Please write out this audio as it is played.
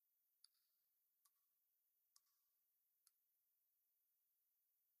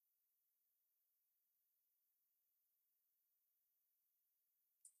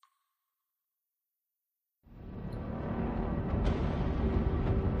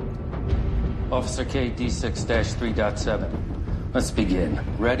Officer K, D6-3.7. Let's begin.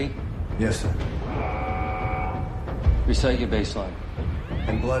 Ready? Yes, sir. Recite your baseline.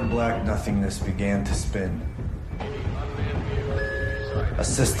 In blood-black nothingness began to spin. A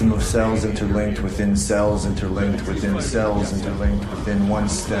system of cells interlinked within cells interlinked within cells interlinked within one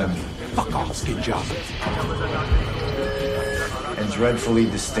stem. Fuck off, skin job. And dreadfully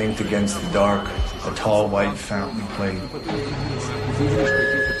distinct against the dark, a tall white fountain played.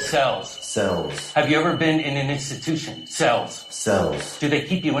 Cells. Cells. Have you ever been in an institution? Cells. Cells. Do they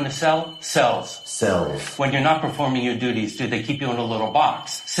keep you in a cell? Cells. Cells. When you're not performing your duties, do they keep you in a little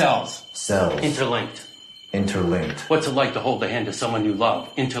box? Cells. Cells. Interlinked. Interlinked. What's it like to hold the hand of someone you love?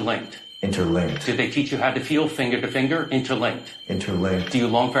 Interlinked. Interlinked. Do they teach you how to feel finger to finger? Interlinked. Interlinked. Do you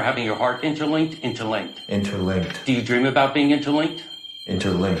long for having your heart interlinked? Interlinked. Interlinked. Do you dream about being interlinked?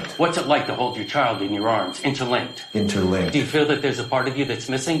 Interlinked. What's it like to hold your child in your arms? Interlinked. Interlinked. Do you feel that there's a part of you that's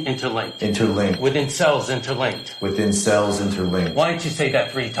missing? Interlinked. Interlinked. Within cells interlinked. Within cells interlinked. Why don't you say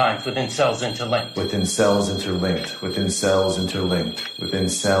that 3 times? Within cells interlinked. Within cells interlinked. Within cells interlinked. Within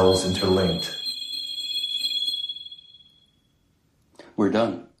cells interlinked. We're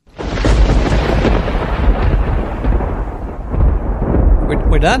done.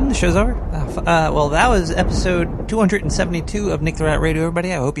 We're done? The show's over? Well, that was episode 272 of Nick the Rat Radio,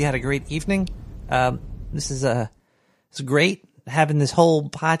 everybody. I hope you had a great evening. This is it's great having this whole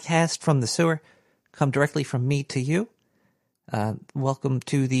podcast from the sewer come directly from me to you. Welcome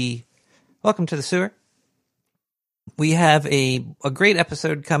to the sewer. We have a great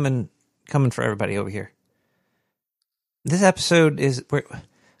episode coming for everybody over here. This episode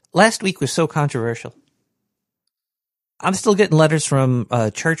last week was so controversial. I'm still getting letters from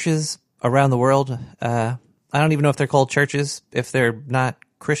churches around the world. I don't even know if they're called churches, if they're not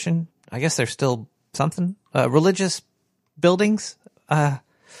Christian. I guess they're still something. Religious buildings. Yeah,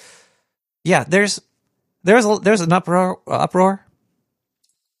 there's an uproar.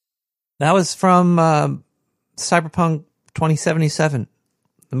 That was from Cyberpunk 2077,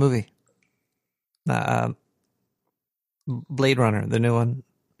 the movie. Blade Runner, the new one.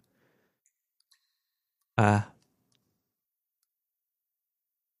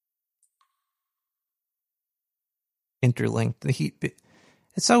 Interlinked.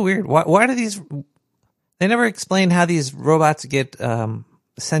 It's so weird. Why do these? They never explain how these robots get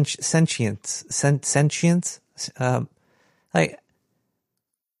sentience. Like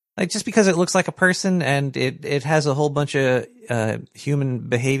just because it looks like a person and it has a whole bunch of human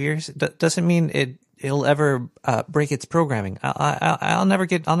behaviors doesn't mean it'll ever break its programming. I'll never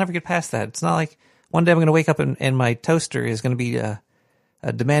get past that. It's not like one day I'm going to wake up and my toaster is going to be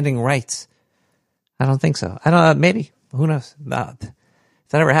demanding rights. I don't think so. I don't. Maybe. Who knows? If that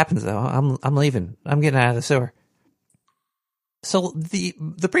ever happens, though, I'm leaving. I'm getting out of the sewer. So the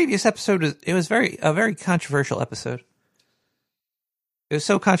previous episode was a very controversial episode. It was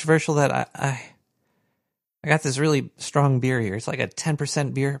so controversial that I got this really strong beer here. It's like a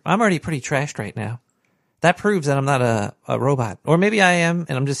 10% beer. I'm already pretty trashed right now. That proves that I'm not a robot, or maybe I am,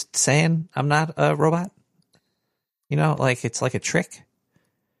 and I'm just saying I'm not a robot. You know, like it's like a trick.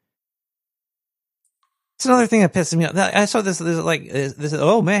 It's another thing that pisses me off. I saw this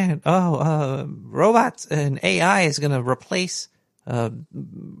robots and AI is going to replace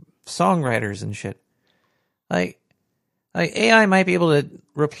songwriters and shit. Like AI might be able to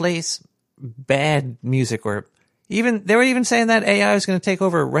replace bad music, or they were even saying that AI is going to take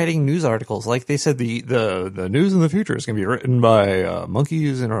over writing news articles. Like they said, the news in the future is going to be written by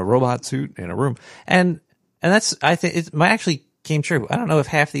monkeys in a robot suit in a room, and that's, I think it might actually came true. I don't know if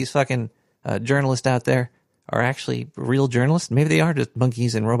half these fucking journalists out there are actually real journalists. Maybe they are just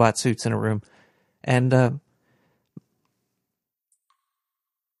monkeys in robot suits in a room. And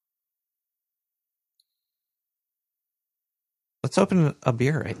let's open a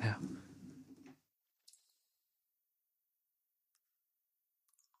beer right now.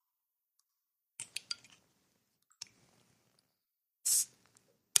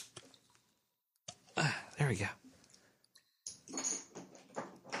 There we go.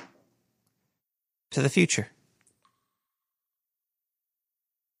 To the future.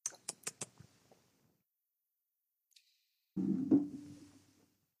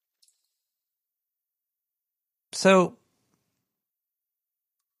 So,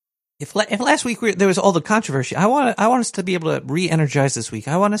 if last week there was all the controversy, I want us to be able to re-energize this week.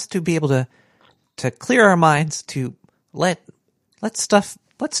 I want us to be able to clear our minds, to let stuff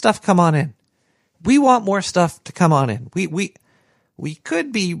come on in. We want more stuff to come on in. We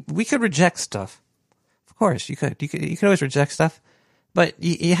could reject stuff. Of course, you could always reject stuff, but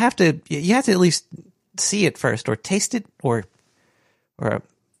you have to at least see it first, or taste it, or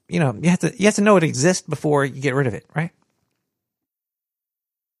you have to know it exists before you get rid of it, right?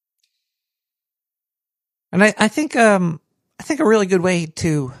 And I think a really good way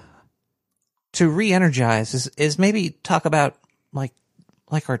to re-energize is maybe talk about like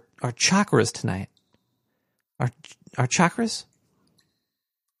our chakras tonight. Our chakras?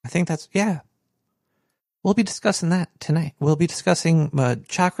 I think that's, yeah. We'll be discussing that tonight. We'll be discussing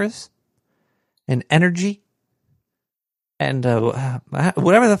chakras and energy and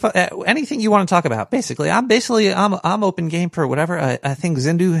whatever anything you want to talk about. Basically, I'm open game for whatever. I think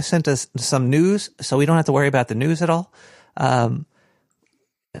Zindu has sent us some news, so we don't have to worry about the news at all.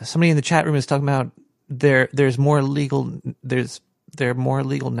 Somebody in the chat room is talking about they're more legal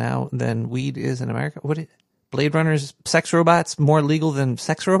now than weed is in America. Blade Runner's sex robots more legal than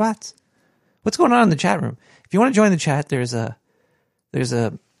sex robots? What's going on in the chat room? If you want to join the chat, there's a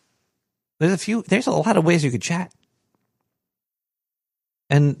lot of ways you could chat.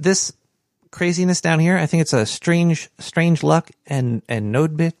 And this craziness down here, I think it's a strange luck and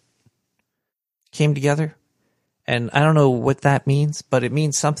NodeBit came together. And I don't know what that means, but it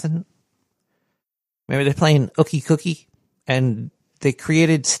means something. Maybe they're playing Ookie Cookie and they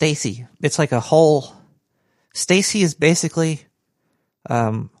created Stacy. It's like a whole... Stacy is basically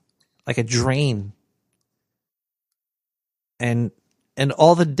like a drain. And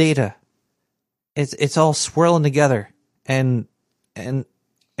all the data, it's all swirling together. And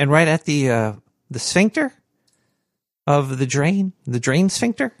right at the sphincter of the drain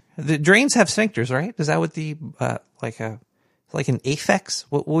sphincter. The drains have sphincters, right? Is that what the like an apex?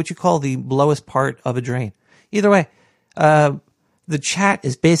 What would you call the lowest part of a drain? Either way, the chat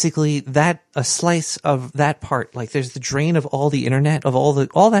is basically a slice of that part. Like there's the drain of all the internet, of all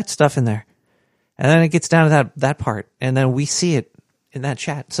that stuff in there, and then it gets down to that part, and then we see it in that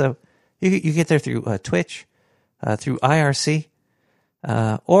chat. So you get there through Twitch, through IRC,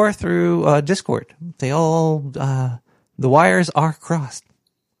 or through Discord. They all the wires are crossed.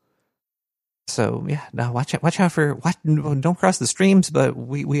 So yeah, now watch out for don't cross the streams, but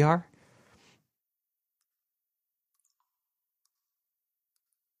we are.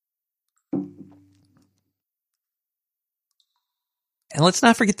 And let's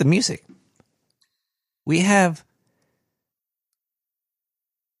not forget the music. We have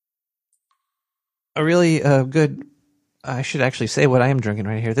a really good. I should actually say what I am drinking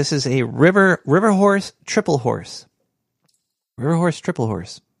right here. This is a River Horse Triple Horse. River Horse Triple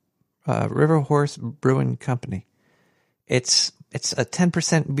Horse. River Horse Brewing Company. It's a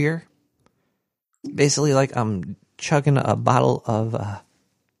 10% beer. Basically, like I'm chugging a bottle of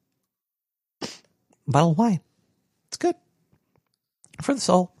wine. It's good for the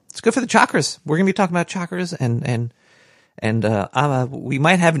soul. It's good for the chakras. We're gonna be talking about chakras and we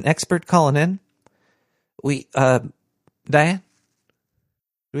might have an expert calling in. Diane,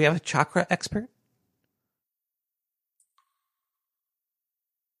 do we have a chakra expert?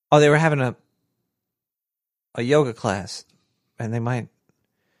 Oh, they were having a yoga class, and they might.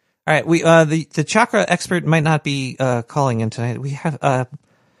 All right, the chakra expert might not be calling in tonight. We have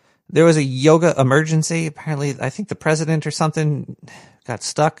there was a yoga emergency. Apparently, I think the president or something got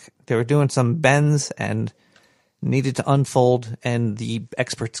stuck. They were doing some bends and needed to unfold, and the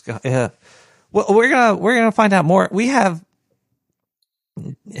experts got. Well, we're gonna find out more. We have.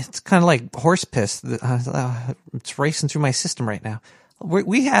 It's kind of like horse piss. It's racing through my system right now.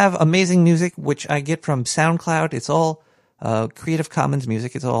 We have amazing music, which I get from SoundCloud. It's all Creative Commons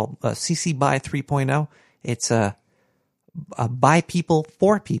music. It's all CC BY 3.0. It's by people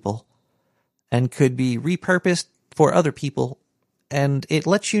for people, and could be repurposed for other people. And it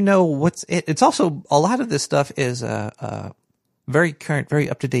lets you know it's also a lot of this stuff is very current,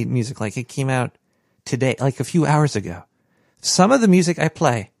 very up to date music. Like it came out today, like a few hours ago. Some of the music I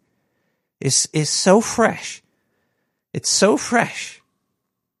play is so fresh. It's so fresh.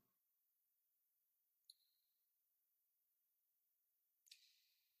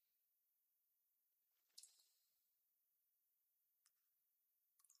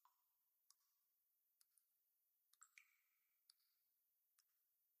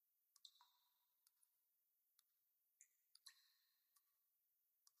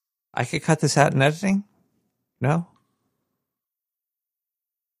 I could cut this out in editing? No?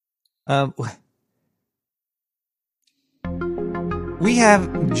 We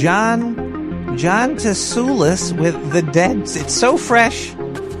have John Tsoulis with The Dead. It's so fresh.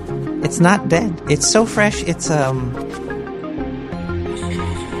 It's not dead. It's so fresh. It's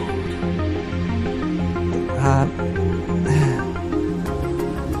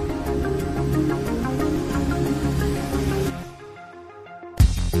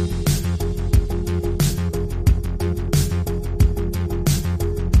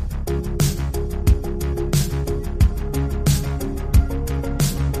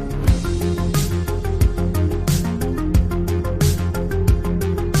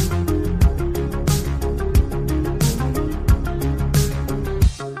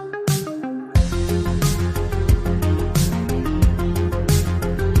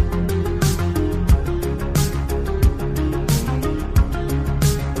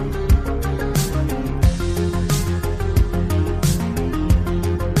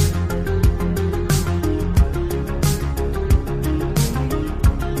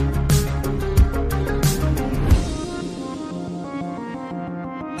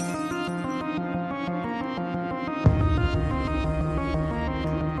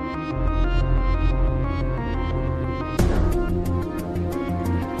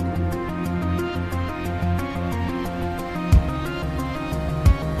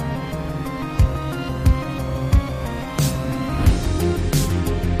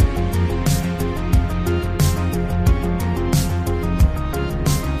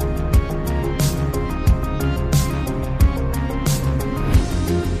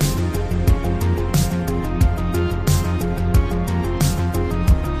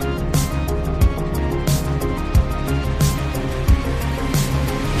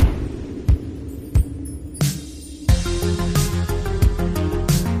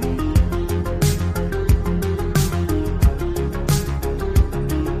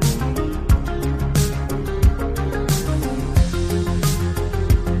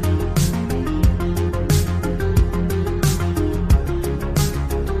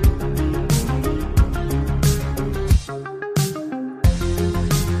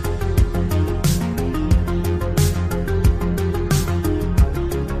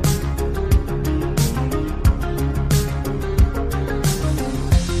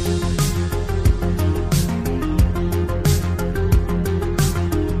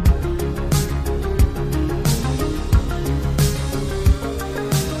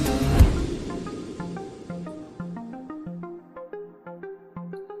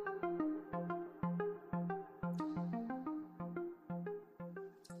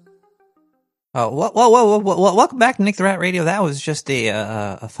Oh, whoa! Welcome back to Nick the Rat Radio. That was just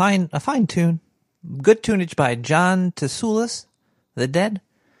a fine tune, good tunage by John Tsoulis, the Dead.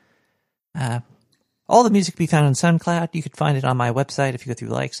 All the music can be found on SoundCloud. You could find it on my website if you go through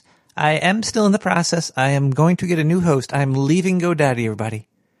likes. I am still in the process. I am going to get a new host. I am leaving GoDaddy, everybody.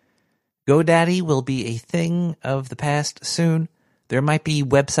 GoDaddy will be a thing of the past soon. There might be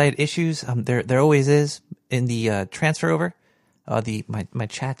website issues. There always is in the transfer over. My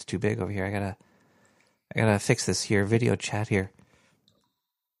chat's too big over here. I gotta fix this here. Video chat here.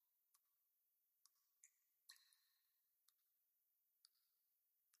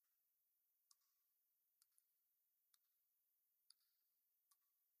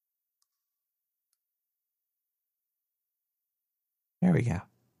 There we go.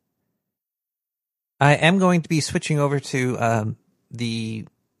 I am going to be switching over to the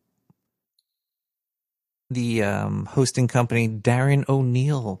hosting company Darren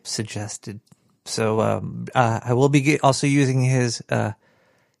O'Neill suggested. So I will be also using his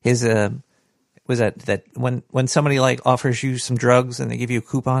was that when somebody like offers you some drugs and they give you a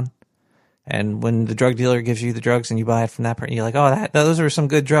coupon, and when the drug dealer gives you the drugs and you buy it from that person, you're like, oh, those are some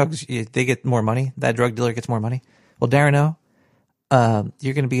good drugs. They get more money. That drug dealer gets more money. Well, Darren O,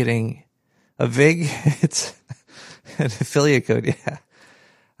 you're going to be getting a VIG. It's an affiliate code,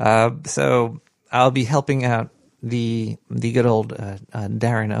 yeah. So I'll be helping out the good old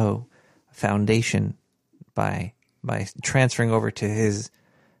Darren O Foundation by transferring over to his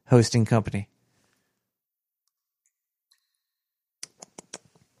hosting company.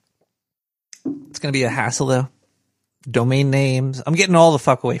 It's going to be a hassle though. Domain names. I'm getting all the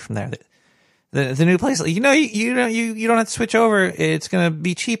fuck away from there. The new place, you don't have to switch over. It's going to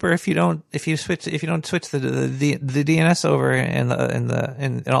be cheaper if you don't switch the DNS over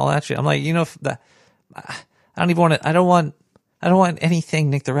and all that shit. I'm like, I don't even want it. I don't want anything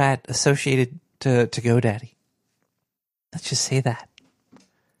Nick the Rat associated to GoDaddy. Let's just say that.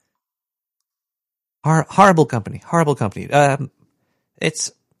 Horrible company.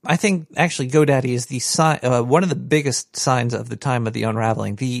 I think actually GoDaddy is the one of the biggest signs of the time of the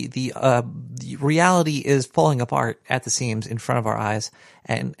unraveling. The reality is falling apart at the seams in front of our eyes,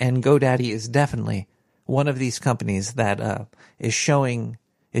 and GoDaddy is definitely one of these companies that is showing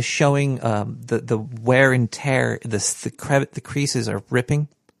the wear and tear. The creases are ripping,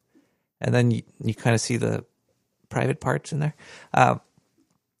 and then you kind of see the private parts in there. I'm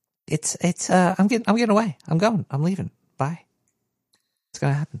getting away. I'm going. I'm leaving. Bye. It's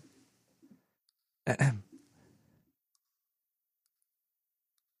going to happen.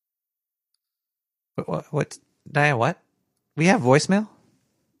 What? Diane, what? We have voicemail?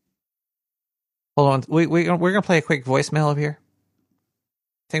 Hold on. We're going to play a quick voicemail over here.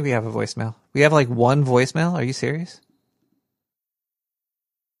 I think we have a voicemail. We have like one voicemail? Are you serious?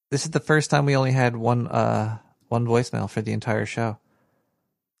 This is the first time we only had one voicemail for the entire show.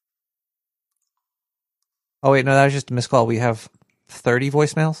 Oh, wait, no, that was just a missed call. We have 30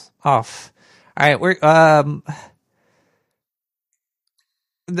 voicemails off. All right, we're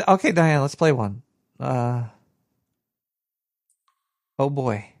okay, Diane, let's play one. Oh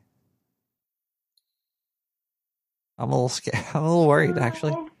boy, I'm a little scared. I'm a little worried,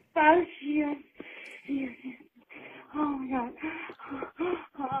 actually. Oh my God.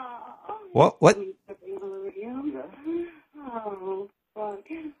 What? What?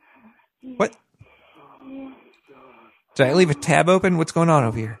 Did I leave a tab open? What's going on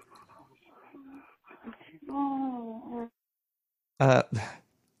over here?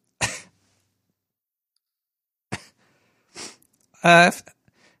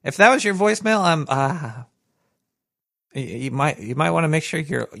 If that was your voicemail, you might want to make sure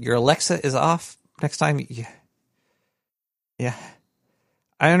your Alexa is off next time. Yeah,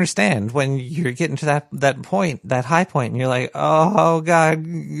 I understand when you're getting to that point, that high point, and you're like, oh God,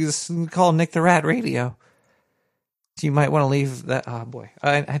 just call Nick the Rat Radio. So you might want to leave that. Oh boy,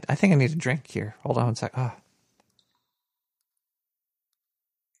 I think I need a drink here. Hold on one sec. Oh.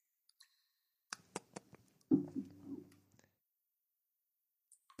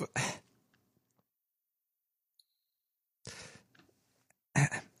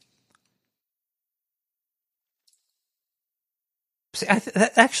 See,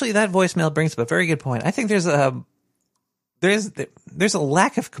 actually, that voicemail brings up a very good point. I think there's a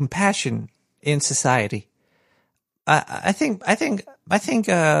lack of compassion in society. I think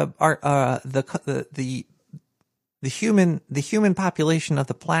our the human population of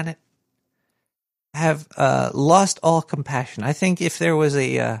the planet have lost all compassion. I think if there was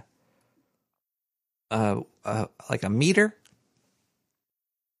a like a meter,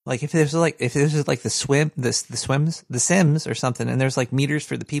 like if there's like the Sims or something, and there's like meters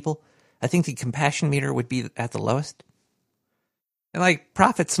for the people, I think the compassion meter would be at the lowest. And like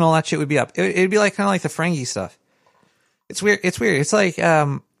profits and all that shit would be up. It'd be like kind of like the Ferengi stuff. It's weird. It's like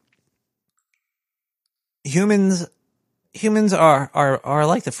humans are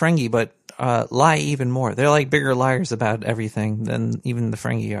like the Ferengi, but lie even more. They're like bigger liars about everything than even the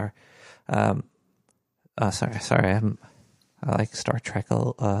Ferengi are. Sorry, I like Star Trek a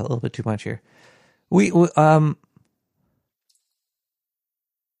little bit too much here. We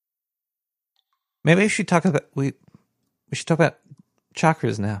maybe we should talk about we should talk about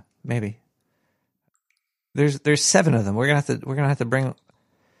chakras now. Maybe there's 7 of them. We're gonna have to bring.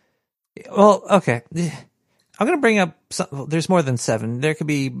 Well, okay. I'm gonna bring up some. There's more than 7. There could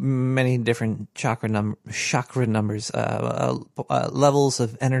be many different chakra numbers, levels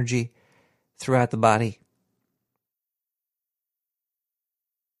of energy throughout the body.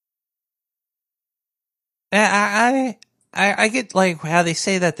 I get like how they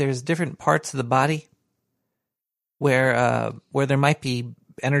say that there's different parts of the body where there might be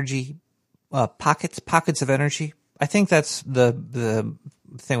energy pockets of energy. I think that's the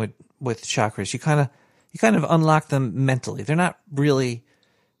thing with chakras. You kind of unlock them mentally. They're not really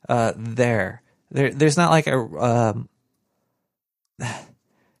there. There's not like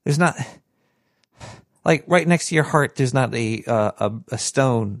there's not like right next to your heart. There's not a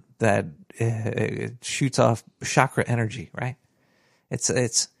stone that shoots off chakra energy, right?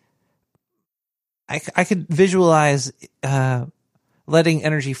 I could visualize letting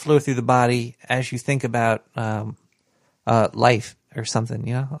energy flow through the body as you think about life or something,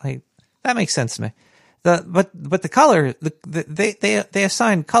 you know, like that makes sense to me. But the color, they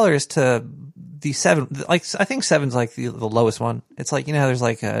assign colors to the 7. Like I think 7's like the lowest one. It's like, you know, there's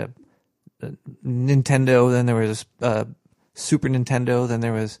like a Nintendo, then there was Super Nintendo, then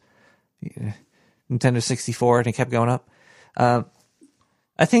there was Nintendo 64, and it kept going up. I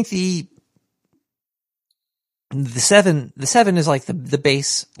think the 7 is like the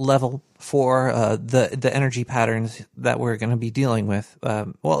base level for the energy patterns that we're going to be dealing with.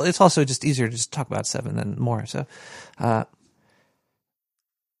 Well, it's also just easier to just talk about 7 than more. So, but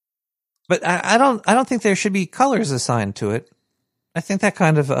I don't think there should be colors assigned to it. I think that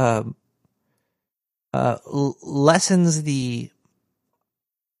kind of lessens the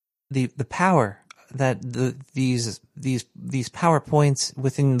power that these power points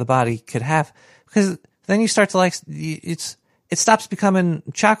within the body could have, because then you start to like it stops becoming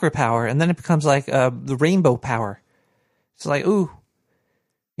chakra power, and then it becomes like the rainbow power. It's like, ooh,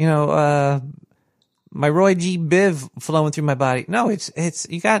 you know, my Roy G. Biv flowing through my body. No, it's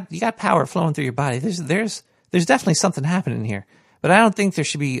you got power flowing through your body. There's definitely something happening here, but I don't think there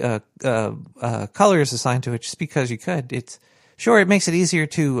should be colors assigned to it just because you could. It's sure, it makes it easier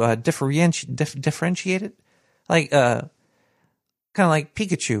to differentiate it, like kind of like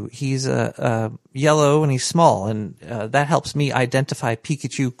Pikachu. He's yellow and he's small, and that helps me identify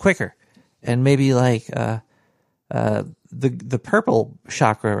Pikachu quicker. And maybe like the purple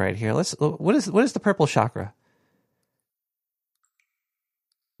chakra right here. What is the purple chakra?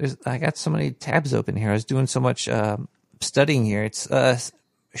 I got so many tabs open here. I was doing so much studying here. It's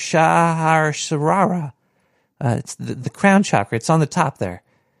Sahasrara. It's the crown chakra. It's on the top there.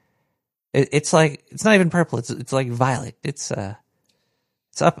 It's like, it's not even purple. It's like violet. It's up.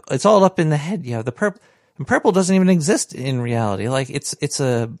 It's all up in the head. You know, the purple doesn't even exist in reality. Like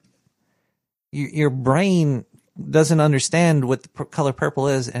your brain doesn't understand what the color purple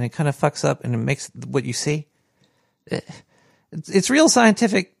is, and it kind of fucks up, and it makes what you see. It's real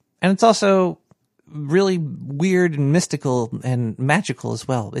scientific, and it's also really weird and mystical and magical as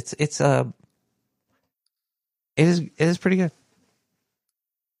well. It is pretty good.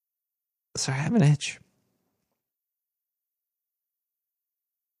 Sorry, I have an itch.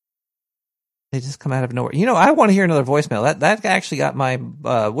 They just come out of nowhere. You know, I want to hear another voicemail. That actually got my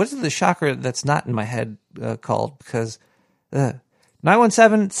what is the chakra that's not in my head called? Because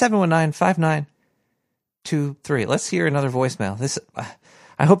 917-719-5923. Let's hear another voicemail. This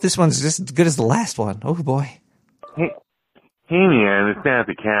I hope this one's just as good as the last one. Oh boy. Hey man, it's not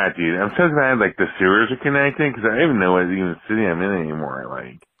the cat, dude. I'm so glad like the sewers are connecting, because I don't even know what even city I'm in anymore.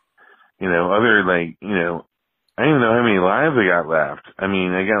 Like, you know, other like, you know, I don't even know how many lives I got left. I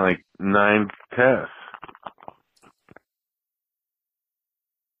mean, I got like 9 tests.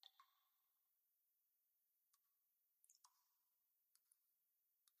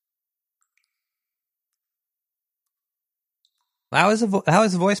 That was a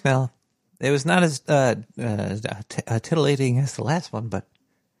voicemail. It was not as titillating as the last one, but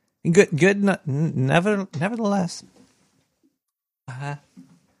good. Nevertheless. All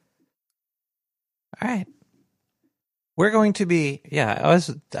right. We're going to be, I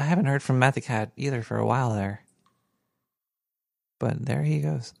haven't heard from Matt the Cat either for a while there. But there he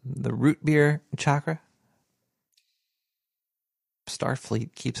goes. The root beer chakra.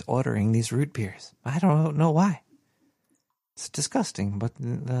 Starfleet keeps ordering these root beers. I don't know why. It's disgusting, but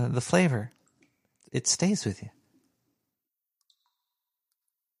the flavor, it stays with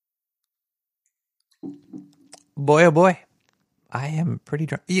you. Boy, oh boy. I am pretty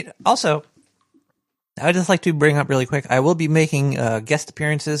drunk. Also, I would just like to bring up really quick, I will be making guest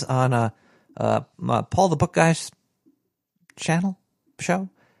appearances on Paul the Book Guy's show.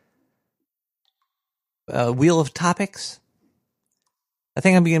 Wheel of Topics. I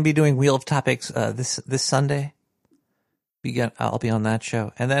think I'm going to be doing Wheel of Topics this Sunday. I'll be on that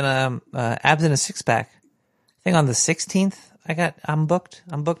show. And then Abs in a Six Pack. I think on the 16th I'm booked.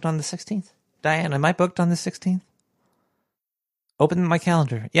 I'm booked on the 16th. Diane, am I booked on the 16th? Open my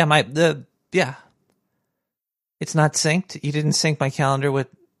calendar. Yeah, it's not synced. You didn't sync my calendar with.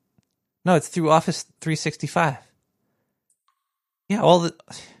 No, it's through Office 365. Yeah,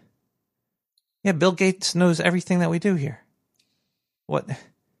 Bill Gates knows everything that we do here. What?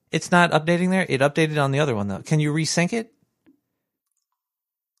 It's not updating there? It updated on the other one, though. Can you resync it?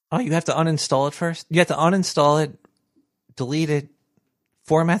 Oh, you have to uninstall it first? You have to uninstall it, delete it,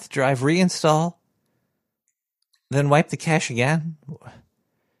 format the drive, reinstall, then wipe the cache again?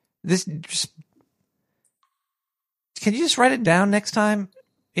 Can you just write it down next time?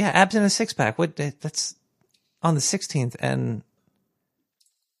 Yeah, Abs in a Six Pack. That's on the 16th, and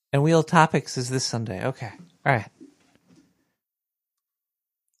Wheel of Topics is this Sunday. Okay, all right.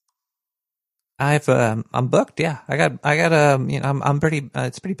 I'm booked. Yeah, I got. I'm pretty.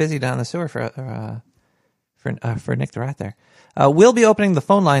 It's pretty busy down the sewer for Nick the Rat there. We'll be opening the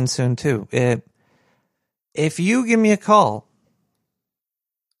phone line soon too. If you give me a call,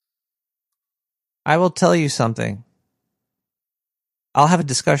 I will tell you something. I'll have a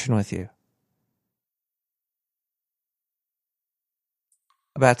discussion with you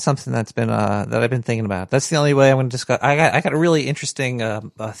about something that's been that I've been thinking about. That's the only way I'm going to discuss. I got a really interesting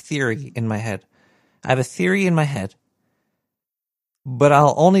theory in my head. I have a theory in my head, but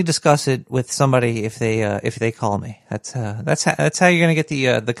I'll only discuss it with somebody if they call me. That's how you're going to get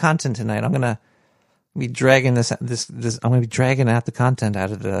the content tonight. I'm going to be dragging this. I'm going to be dragging out the content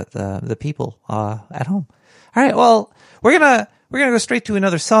out of the people at home. All right. Well, we're gonna go straight to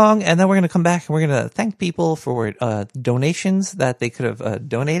another song, and then we're gonna come back and we're gonna thank people for donations that they could have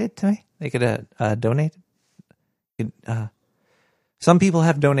donated to me. They could have donated. Some people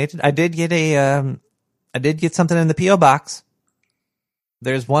have donated. I did get something in the PO box.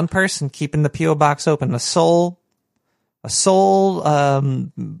 There's one person keeping the PO box open. A soul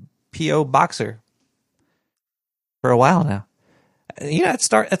PO boxer for a while now. You know, at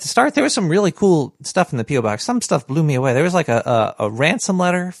the start, there was some really cool stuff in the PO box. Some stuff blew me away. There was like a ransom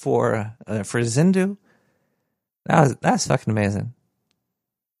letter for Zindu. That's fucking amazing.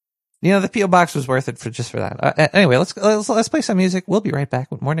 You know, the PO box was worth it for that. Anyway, let's play some music. We'll be right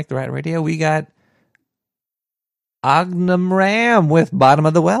back with more Nick the Rat Radio. We got Ognum Ram with Bottom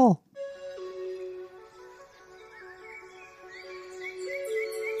of the Well.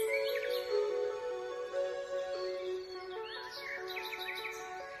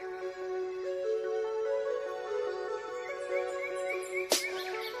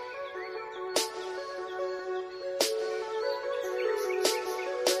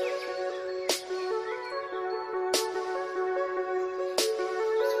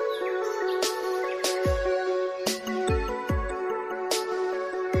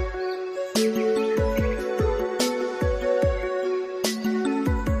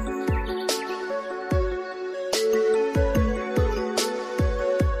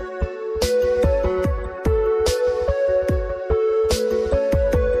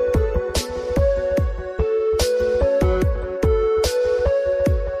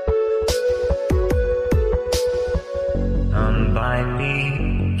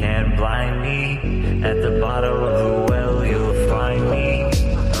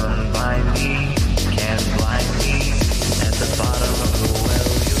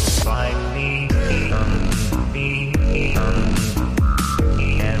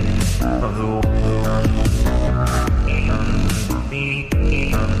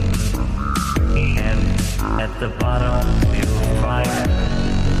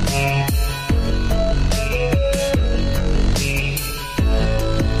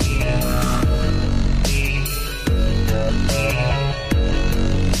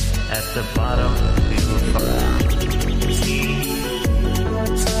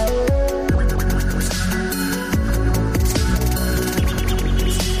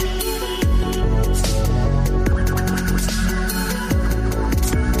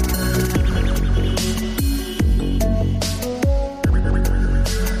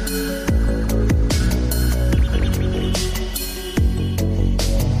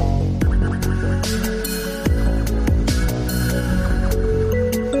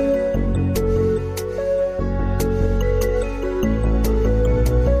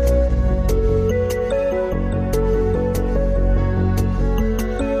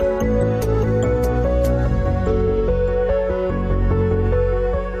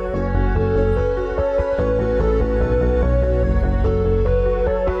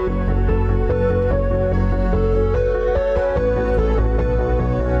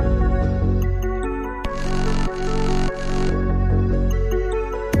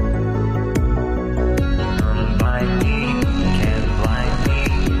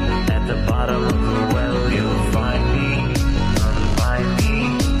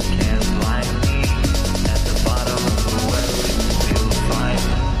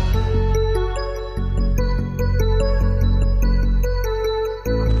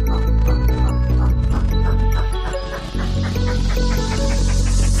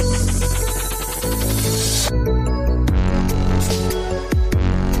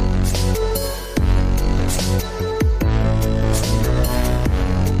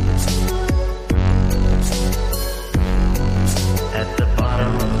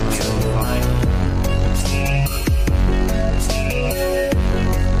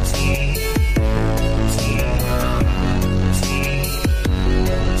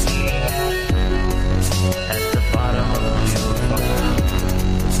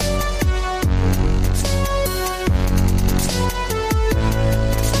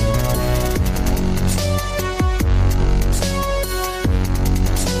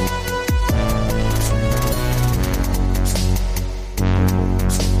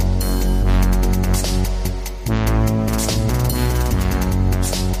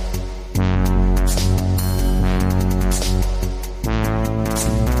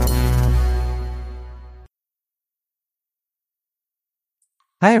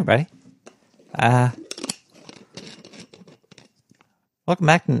 Hi, everybody. Welcome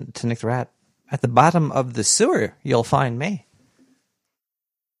back to Nick the Rat. At the bottom of the sewer, you'll find me.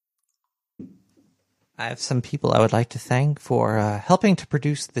 I have some people I would like to thank for helping to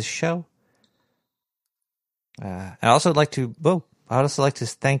produce this show. I'd also like to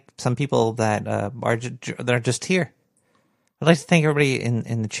thank some people that are just here. I'd like to thank everybody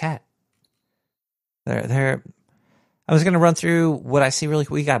in the chat. I was going to run through what I see really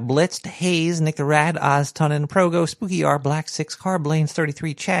quick. We got Blitzed, Hayes, Nick the Rad, Oztunin, Progo, Spooky R, Black 6, Car, Blaines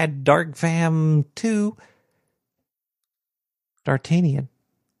 33, Chad, Dark Fam 2, D'Artagnan,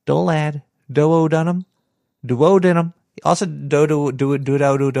 Dolad, Duodenum, also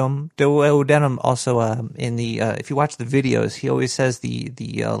Duodenum. Also, in the if you watch the videos, he always says the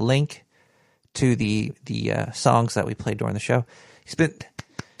link to the songs that we played during the show. He's been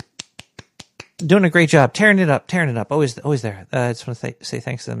doing a great job, tearing it up, always there. I just want to say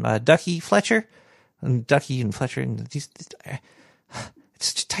thanks to them. Ducky Fletcher, and these it's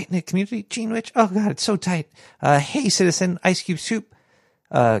such a tight-knit community. Gene Witch, oh god, it's so tight. Hey Citizen, Ice Cube Soup,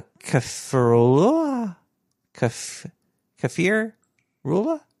 Kafirula, Netned,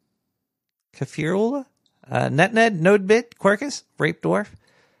 Nodebit, Quercus, Rape Dwarf,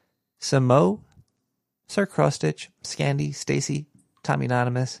 Samo, Sir Crostitch, Scandy, Stacy, Tommy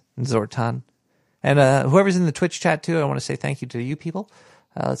Anonymous, and Zortan. And whoever's in the Twitch chat, too, I want to say thank you to you people.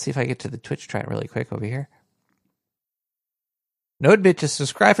 Let's see if I get to the Twitch chat really quick over here. Nodebit just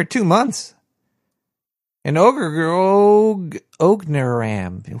subscribed for 2 months. And Ogneram,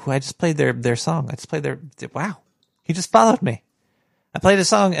 who I just played their song. I just played their... Wow. He just followed me. I played a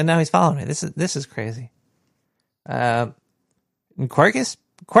song, and now he's following me. This is crazy. And Quercus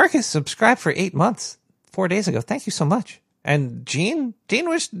subscribed for 8 months, 4 days ago. Thank you so much. And Gene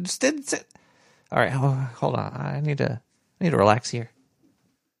was did... All right, hold on. I need to relax here.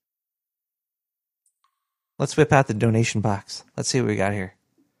 Let's whip out the donation box. Let's see what we got here.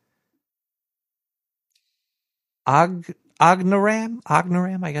 Ogneram,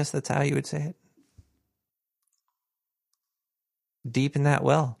 I guess that's how you would say it. Deep in that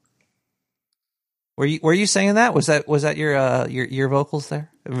well. Were you saying that? Was that your vocals there?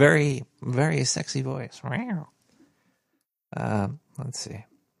 Very, very sexy voice. Let's see.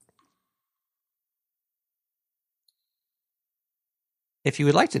 If you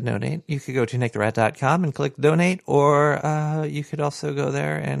would like to donate, you could go to nicktherat.com and click donate, or you could also go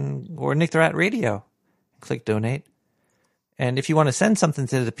there or Nick the Rat Radio, click donate. And if you want to send something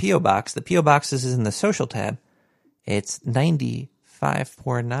to the P.O. Box, the P.O. Box is in the social tab. It's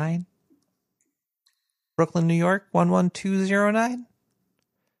 9549, Brooklyn, New York, 11209. I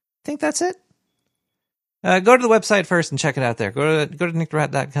think that's it. Go to the website first and check it out there. Go to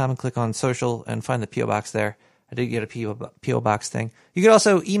nicktherat.com and click on social and find the P.O. Box there. I did get a P.O. Box thing. You could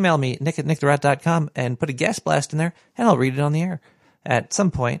also email me, nick@nicktherat.com, and put a guest blast in there, and I'll read it on the air at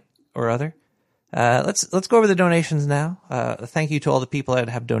some point or other. Let's go over the donations now. Thank you to all the people that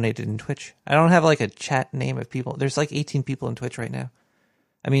have donated in Twitch. I don't have like a chat name of people. There's like 18 people in Twitch right now.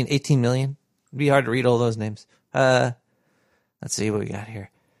 18 million. It'd be hard to read all those names. Let's see what we got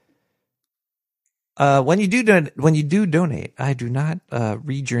here. When you do donate, I do not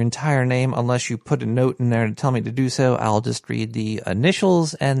read your entire name unless you put a note in there to tell me to do so. I'll just read the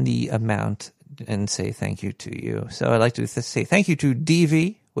initials and the amount and say thank you to you. So I'd like to say thank you to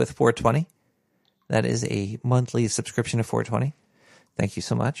DV with 420. That is a monthly subscription of 420. Thank you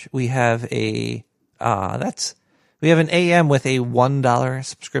so much. We have an AM with a $1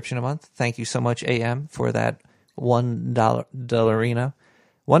 subscription a month. Thank you so much, AM, for that $1.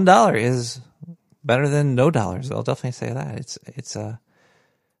 $1 is better than no dollars. I'll definitely say that.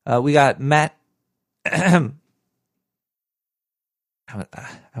 We got Matt. I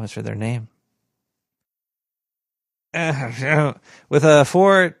almost read their name. With a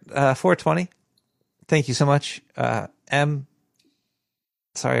 420. Thank you so much, M.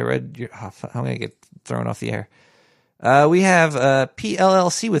 Sorry, I read your. I'm gonna get thrown off the air. We have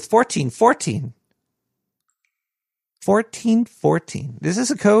PLLC with 1414. 1414. Is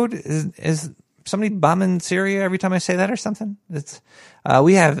this a code? Is somebody bombing Syria every time I say that or something?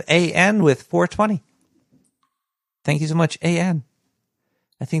 We have AN with 420. Thank you so much, AN.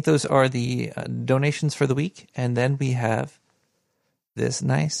 I think those are the donations for the week, and then we have this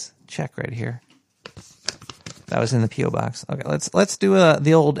nice check right here. That was in the P.O. Box. Okay, let's do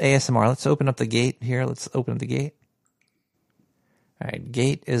the old ASMR. Let's open up the gate here. Let's open up the gate. All right,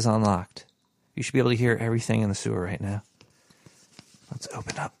 gate is unlocked. You should be able to hear everything in the sewer right now. Let's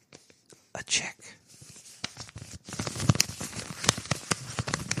open up a check.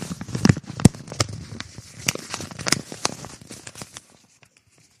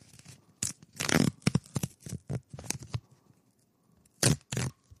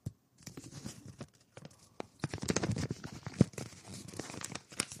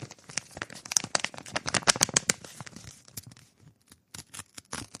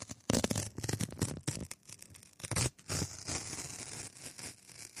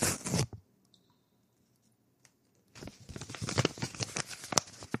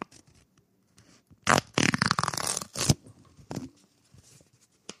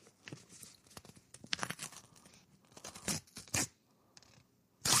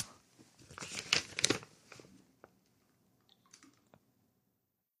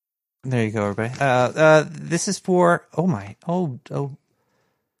 There you go, everybody. This is for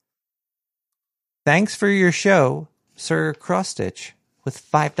thanks for your show, Sir Crossstitch,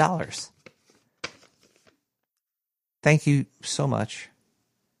 with $5. Thank you so much,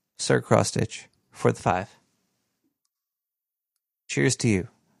 Sir Crossstitch, for the 5. Cheers to you.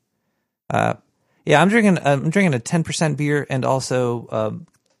 I'm drinking a 10% beer and also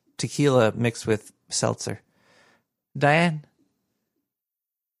tequila mixed with seltzer. Diane,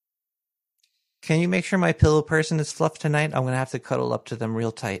 can you make sure my pillow person is fluffed tonight? I'm going to have to cuddle up to them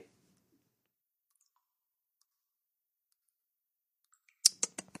real tight.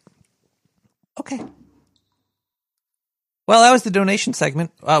 Okay. Well, that was the donation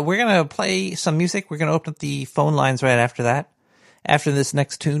segment. We're going to play some music. We're going to open up the phone lines right after that. After this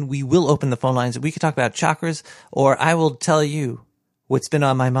next tune, we will open the phone lines. We could talk about chakras, or I will tell you what's been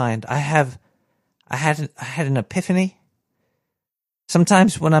on my mind. I had an epiphany.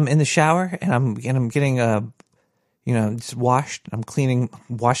 Sometimes when I'm in the shower and I'm getting just washed,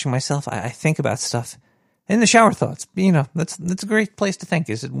 washing myself, I think about stuff. In the shower thoughts, that's a great place to think.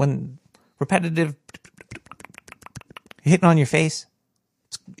 Is it when repetitive hitting on your face?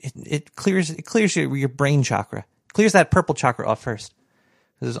 It clears your brain chakra. Clears that purple chakra off first.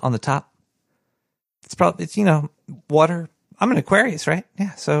 Because it's on the top. It's water. I'm an Aquarius, right?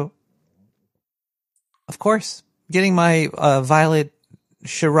 Yeah, so of course, getting my violet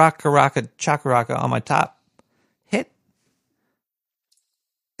Shirakaraka Chakaraka on my top hit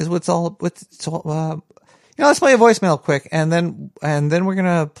is let's play a voicemail quick, and then we're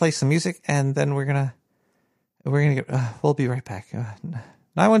gonna play some music, and then we're gonna get we'll be right back.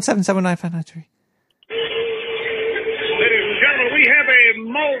 917-79593. Ladies and gentlemen, we have a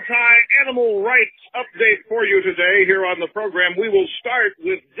multi-animal rights update for you today here on the program. We will start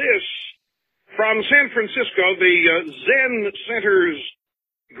with this. From San Francisco, the Zen Center's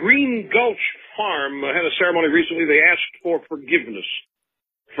Green Gulch Farm had a ceremony recently. They asked for forgiveness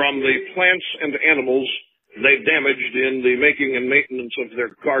from the plants and animals they damaged in the making and maintenance of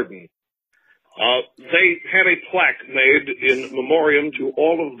their garden. They had a plaque made in memoriam to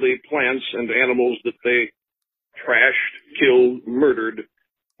all of the plants and animals that they trashed, killed, murdered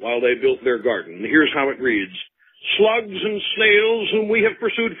while they built their garden. Here's how it reads. Slugs and snails whom we have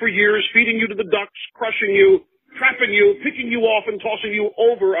pursued for years, feeding you to the ducks, crushing you, trapping you, picking you off and tossing you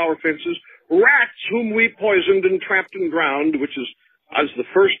over our fences. Rats whom we poisoned and trapped and drowned, which is the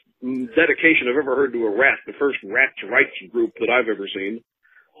first dedication I've ever heard to a rat, the first rats' rights group that I've ever seen.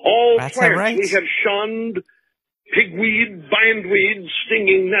 All Rats plants we have shunned, pigweed, bindweed,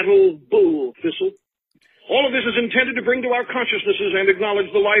 stinging nettle, bull thistle. All of this is intended to bring to our consciousnesses and acknowledge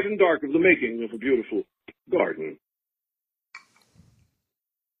the light and dark of the making of a beautiful garden.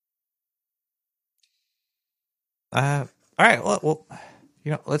 All right. Well,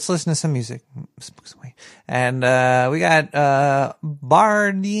 let's listen to some music. And we got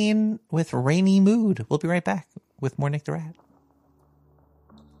Bardeen with Rainy Mood. We'll be right back with more Nick the Rat.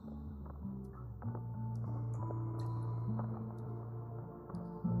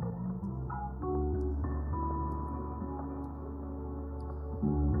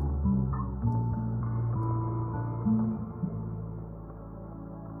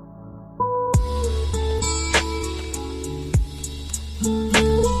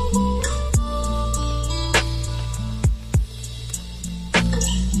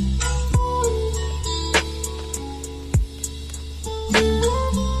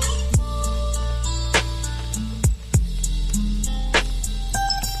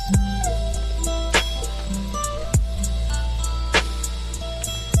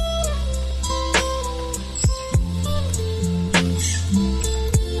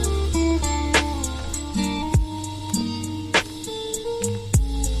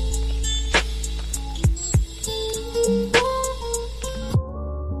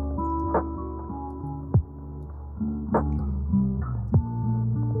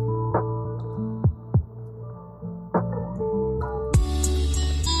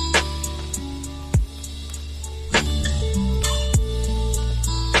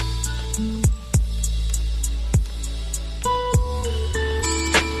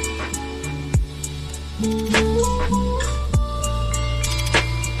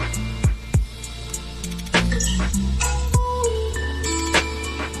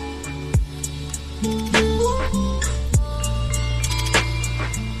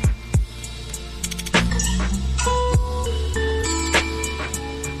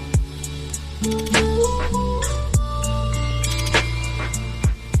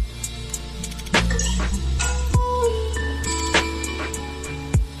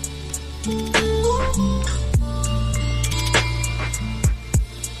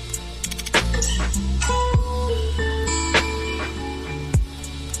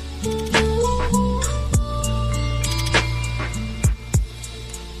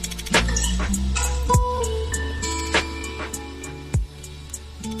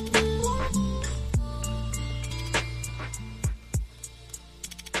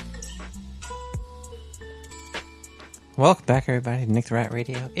 Welcome back, everybody, to Nick the Rat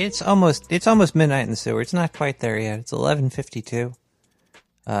Radio. It's almost midnight in the sewer. It's not quite there yet. It's 11:52.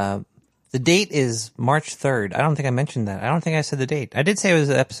 The date is March 3rd. I don't think I mentioned that. I don't think I said the date. I did say it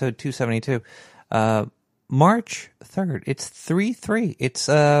was episode 272. March 3rd. It's 3/3. It's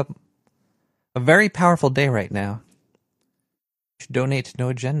a very powerful day right now. You should donate to No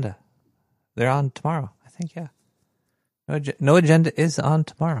Agenda. They're on tomorrow, I think. Yeah. No Agenda is on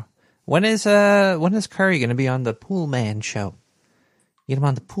tomorrow. When is Curry going to be on the Pool Man show? Get him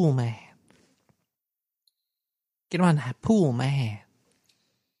on the Pool Man. Get him on that Pool Man.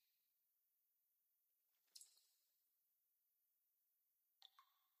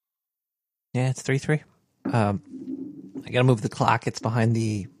 Yeah, it's 3/3. I gotta move the clock. It's behind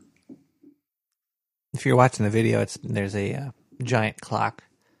the. If you're watching the video, there's a giant clock.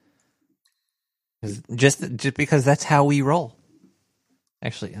 Just because that's how we roll.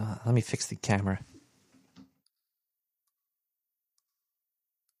 Actually, let me fix the camera.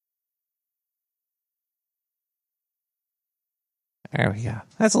 There we go.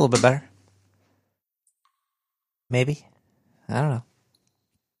 That's a little bit better. Maybe. I don't know.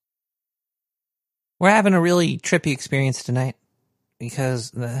 We're having a really trippy experience tonight because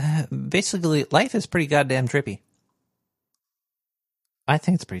basically life is pretty goddamn trippy. I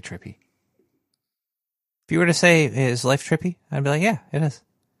think it's pretty trippy. If you were to say, is life trippy? I'd be like, yeah, it is.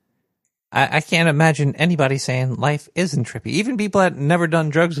 I can't imagine anybody saying life isn't trippy. Even people that never done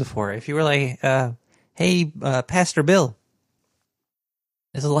drugs before. If you were like, hey, Pastor Bill,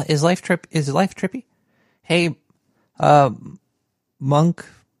 is life trippy? Hey, Monk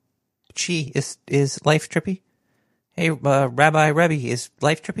Chi, is life trippy? Hey, Rabbi Rebbe, is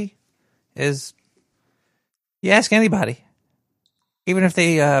life trippy? You ask anybody, even if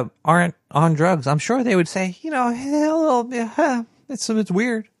they aren't on drugs, I'm sure they would say, it's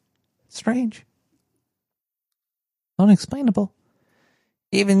weird, it's strange, unexplainable.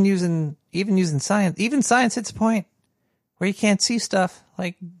 Even using science, even science hits a point where you can't see stuff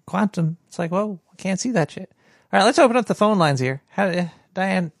like quantum. It's like, whoa, I can't see that shit. All right, let's open up the phone lines here.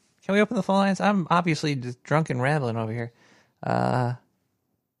 Diane, can we open the phone lines? I'm obviously just drunk and rambling over here.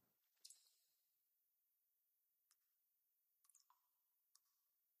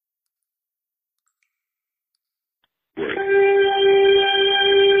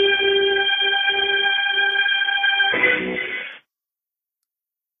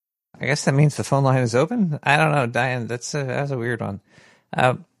 I guess that means the phone line is open. I don't know, Diane. That's a weird one.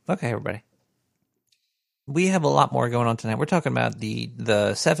 Okay, everybody. We have a lot more going on tonight. We're talking about the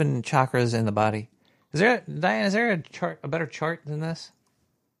 7 chakras in the body. Diane, is there a better chart than this?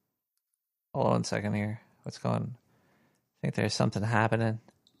 Hold on 1 second here. What's going on? I think there's something happening.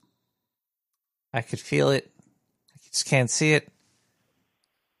 I could feel it. I just can't see it.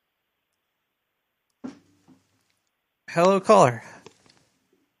 Hello, caller.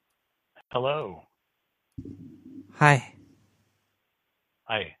 Hello. Hi.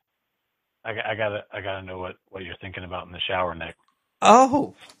 Hi. I gotta know what you're thinking about in the shower, Nick.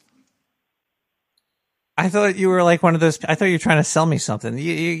 Oh, I thought you were like one of those. I thought you were trying to sell me something.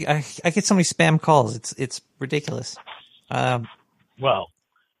 I get so many spam calls. It's ridiculous. Well,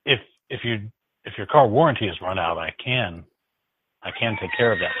 if your car warranty is run out, I can take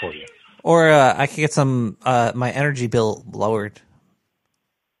care of that for you. Or I could get some my energy bill lowered.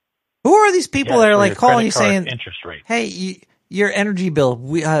 Who are these people that are like calling you saying interest rate? Hey, your energy bill.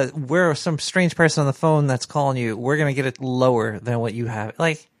 We're some strange person on the phone that's calling you. We're gonna get it lower than what you have.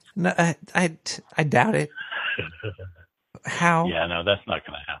 Like, no, I doubt it. How? Yeah, no, that's not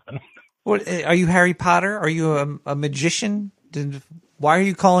gonna happen. What are you, Harry Potter? Are you a magician? Why are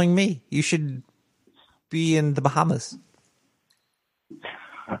you calling me? You should be in the Bahamas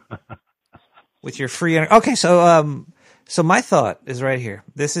with your free energy. Okay, so my thought is right here.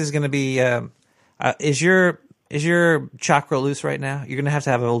 This is going to be. Is your chakra loose right now? You're going to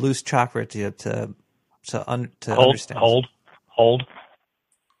have a loose chakra to understand. Hold.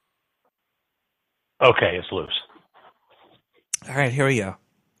 Okay, it's loose. All right, here we go.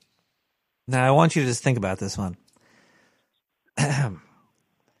 Now I want you to just think about this one.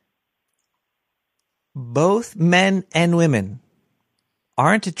 Both men and women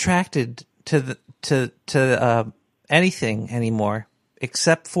aren't attracted to anything anymore,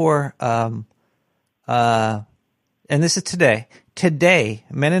 except for and this is today. Today,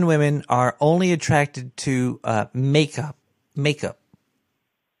 men and women are only attracted to makeup. To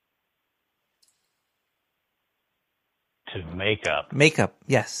makeup. Makeup,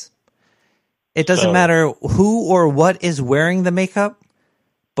 yes. It doesn't matter who or what is wearing the makeup,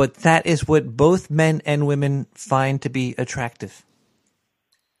 but that is what both men and women find to be attractive.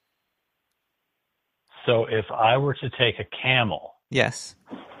 So if I were to take a camel Yes.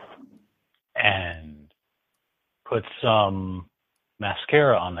 and put some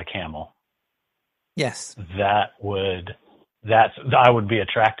mascara on the camel, Yes. I would be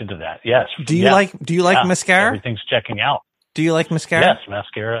attracted to that. Yes. Do you like mascara? Everything's checking out. Do you like mascara? Yes,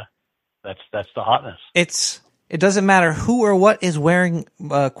 mascara. That's the hotness. It doesn't matter who or what is wearing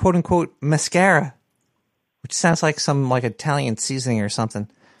quote unquote mascara, which sounds like some like Italian seasoning or something.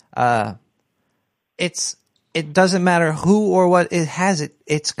 It doesn't matter who or what it has it.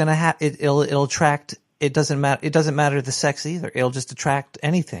 It's gonna have it'll attract. It doesn't matter the sex either. It'll just attract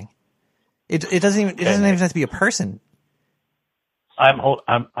anything. It doesn't even have to be a person.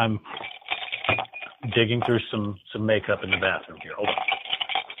 I'm digging through some makeup in the bathroom here. Hold on.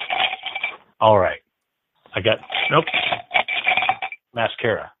 All right.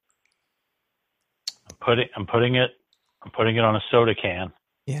 Mascara. I'm putting it on a soda can.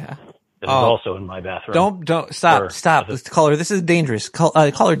 Yeah. That is also in my bathroom. Don't stop. Caller, this is dangerous.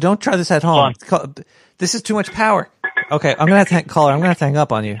 Caller, don't try this at home. This is too much power. Okay, I'm gonna have to hang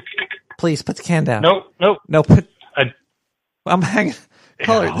up on you. Please put the can down. Nope. No, I'm hanging.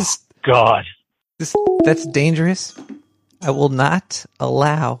 Caller, God. That's dangerous. I will not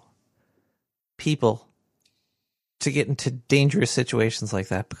allow people to get into dangerous situations like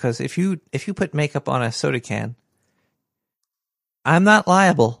that, because if you put makeup on a soda can, I'm not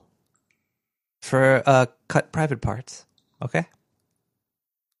liable for cut private parts. Okay?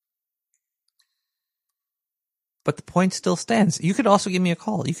 But the point still stands. You could also give me a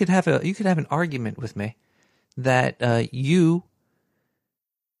call. You could have an argument with me that you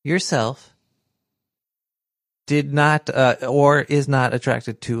yourself did not or is not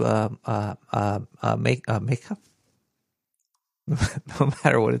attracted to makeup. No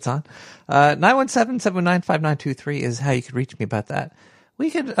matter what it's on. 917-719-5923 is how you could reach me about that. We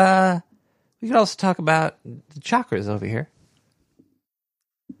could also talk about the chakras over here.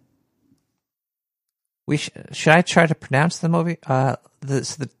 Should I try to pronounce them over?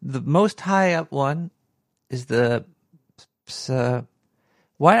 The most high up one is the.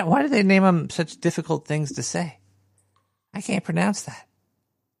 Why do they name them such difficult things to say? I can't pronounce that.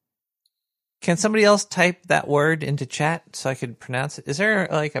 Can somebody else type that word into chat so I could pronounce it? Is there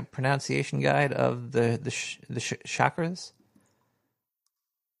like a pronunciation guide of the chakras?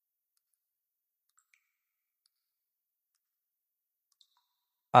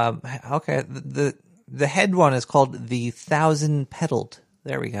 Okay. The head one is called the 1,000-petaled.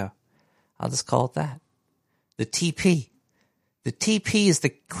 There we go. I'll just call it that. The TP. The TP is the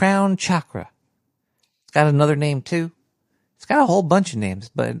crown chakra. It's got another name too. It's got a whole bunch of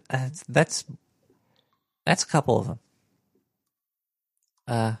names, but that's a couple of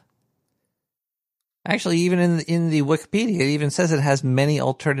them. Actually, even in the Wikipedia, it even says it has many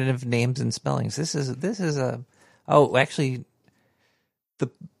alternative names and spellings. This is actually, the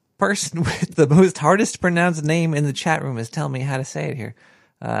person with the most hardest to pronounce name in the chat room is telling me how to say it here.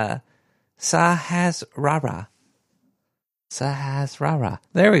 Sahasrara. Sahasrara.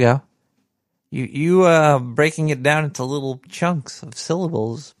 There we go. You breaking it down into little chunks of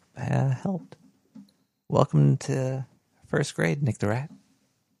syllables helped. Welcome to first grade, Nick the Rat.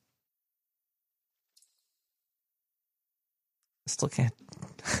 Still can't.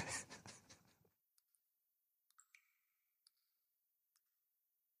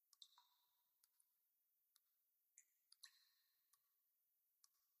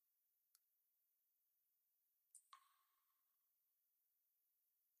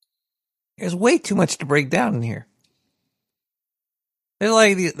 There's way too much to break down in here. There's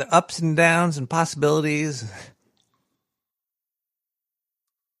like the ups and downs and possibilities.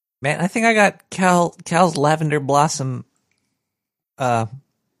 Man, I think I got Cal's Lavender Blossom, some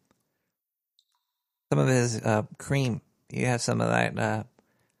of his cream. You have some of that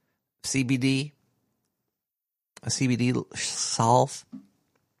CBD, a CBD salve.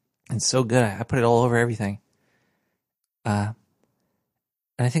 It's so good. I put it all over everything.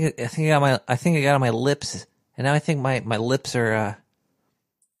 And I think I got it on my lips, and now I think my lips are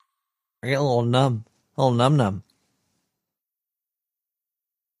getting a little numb, numb.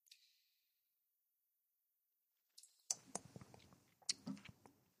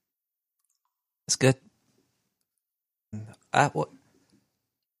 It's good. What?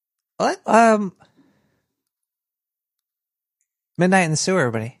 Midnight in the Sewer,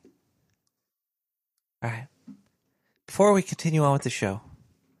 everybody. All right. Before we continue on with the show,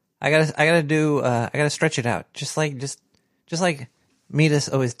 I gotta stretch it out. Just like Midas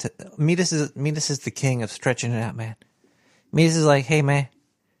always. Midas is the king of stretching it out, man. Midas is like, hey man,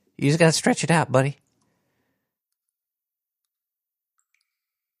 you just gotta stretch it out, buddy.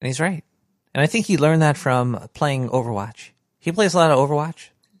 And he's right. And I think he learned that from playing Overwatch. He plays a lot of Overwatch,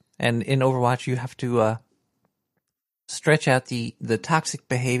 and in Overwatch you have to stretch out the toxic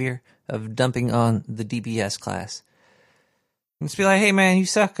behavior of dumping on the DPS class. And just be like, hey man, you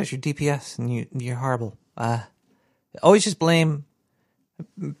suck because you're DPS and you're horrible. Always just blame.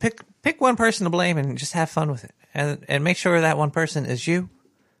 Pick one person to blame and just have fun with it, and make sure that one person is you.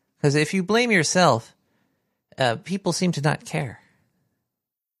 Because if you blame yourself, people seem to not care.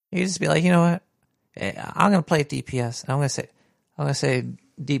 You just be like, you know what? I'm gonna play DPS. I'm gonna say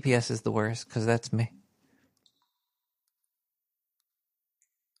DPS is the worst because that's me.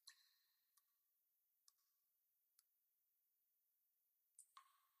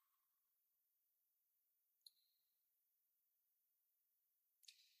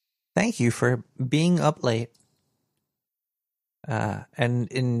 Thank you for being up late and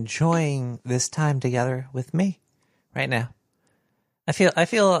enjoying this time together with me right now. I feel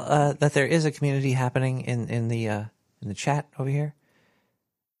that there is a community happening in the chat over here.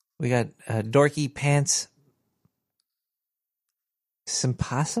 We got Dorky Pants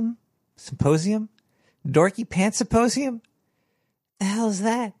Symposium? Dorky Pants Symposium? The hell is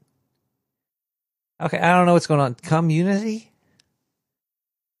that? Okay, I don't know what's going on. Community?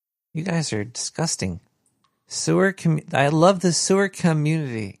 You guys are disgusting. I love the sewer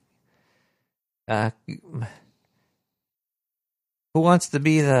community. Who wants to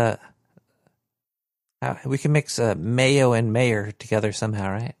be the... we can mix mayo and mayor together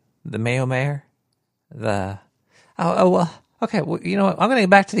somehow, right? The mayo mayor? Well, okay, well, you know what? I'm going to get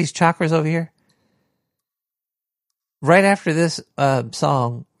back to these chakras over here. Right after this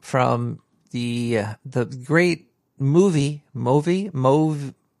song from the great movie,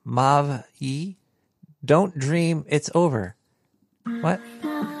 Mav-E, Don't Dream It's Over. What?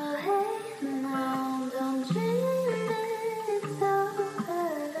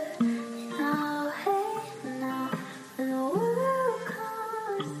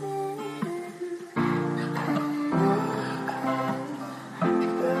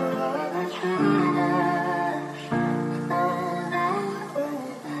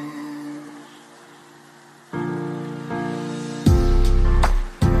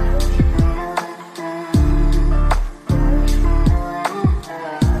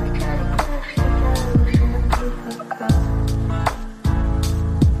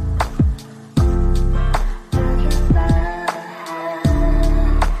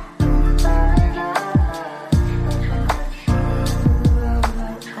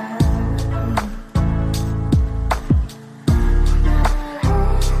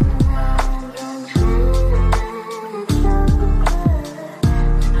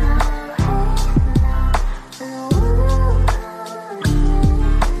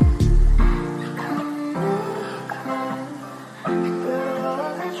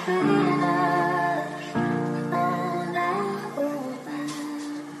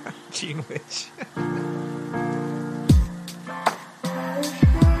 Gene Witch.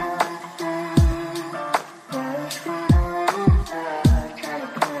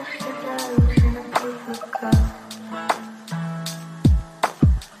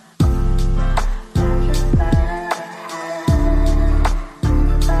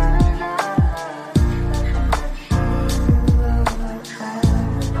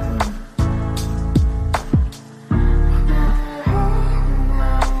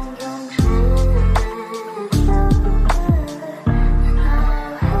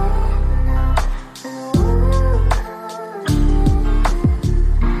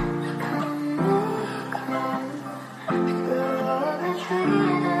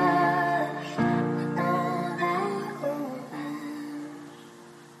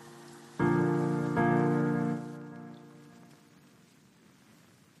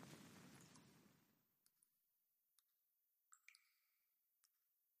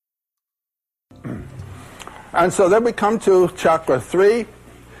 And so then we come to chakra 3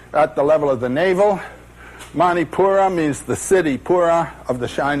 at the level of the navel. Manipura means the city, Pura, of the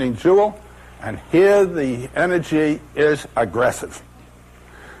shining jewel. And here the energy is aggressive.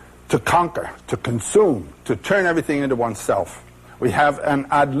 To conquer, to consume, to turn everything into oneself. We have an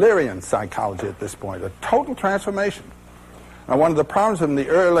Adlerian psychology at this point, a total transformation. Now, one of the problems in the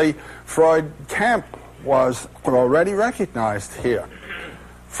early Freud camp was already recognized here.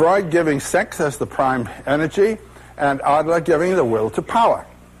 Freud giving sex as the prime energy, and Adler giving the will to power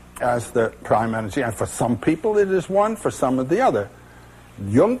as the prime energy. And for some people it is one, for some of the other.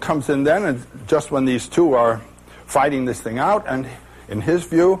 Jung comes in then, and just when these two are fighting this thing out, and in his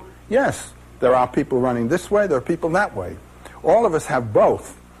view, yes, there are people running this way, there are people that way. All of us have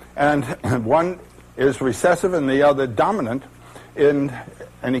both, and one is recessive and the other dominant in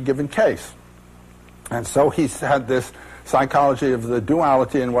any given case. And so he's had this psychology of the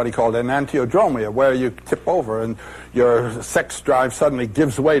duality in what he called enantiodromia, where you tip over and your sex drive suddenly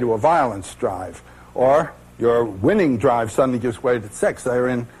gives way to a violence drive, or your winning drive suddenly gives way to sex. They're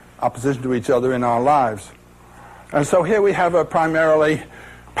in opposition to each other in our lives. And so here we have a primarily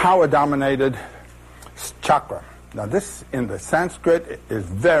power-dominated chakra. Now this, in the Sanskrit, is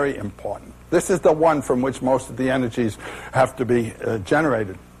very important. This is the one from which most of the energies have to be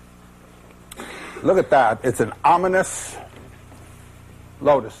generated. Look at that. It's an ominous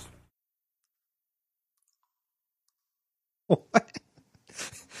lotus. What?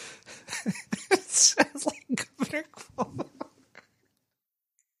 It sounds like Governor Cuomo.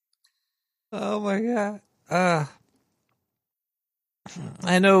 Oh my god.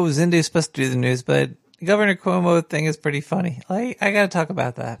 I know Zindu's supposed to do the news, but Governor Cuomo thing is pretty funny. I gotta talk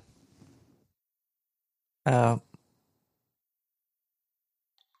about that. I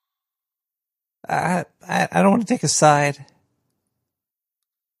don't want to take a side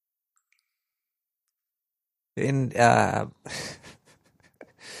in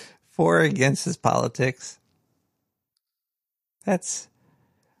for or against his politics. That's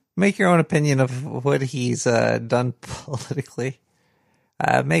make your own opinion of what he's done politically.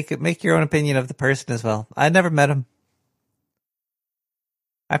 Make your own opinion of the person as well. I never met him.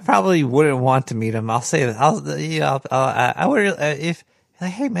 I probably wouldn't want to meet him. I'll say that. I would if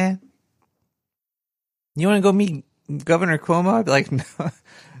like, hey man, you want to go meet Governor Cuomo? I'd be like, no.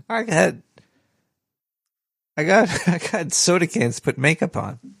 I got soda cans to put makeup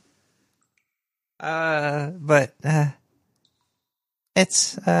on. But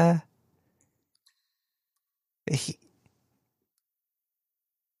it's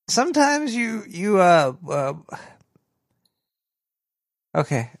sometimes you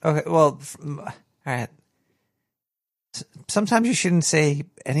okay, well, all right. Sometimes you shouldn't say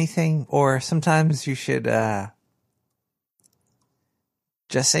anything, or sometimes you should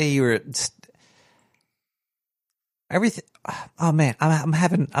just say you were everything. Oh man, I'm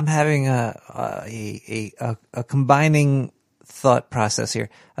having a combining thought process here.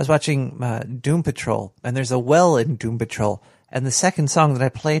 I was watching Doom Patrol, and there's a well in Doom Patrol, and the second song that I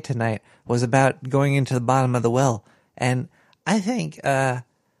played tonight was about going into the bottom of the well, and I think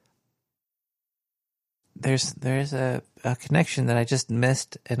there's a connection that I just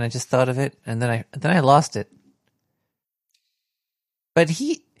missed, and I just thought of it, and then I lost it. But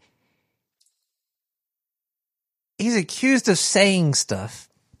he's accused of saying stuff.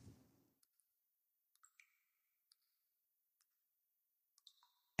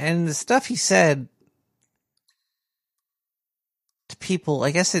 And the stuff he said to people,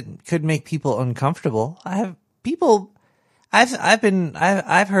 I guess it could make people uncomfortable. I've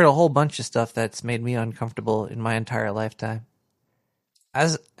heard a whole bunch of stuff that's made me uncomfortable in my entire lifetime. I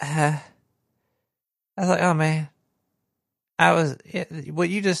was like, oh man, what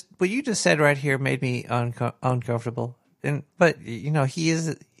you just said right here made me uncomfortable. But you know, he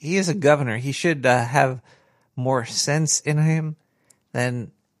is a governor. He should have more sense in him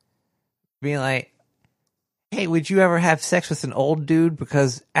than being like, hey, would you ever have sex with an old dude?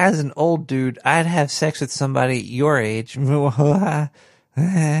 Because as an old dude, I'd have sex with somebody your age. He might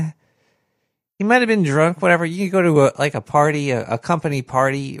have been drunk, whatever. You go to a party, a company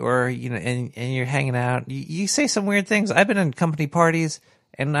party, or, you know, and you're hanging out. You say some weird things. I've been in company parties,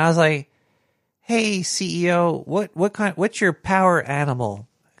 and I was like, hey, CEO, what's your power animal?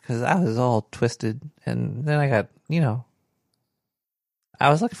 Because I was all twisted, and then I got, you know, I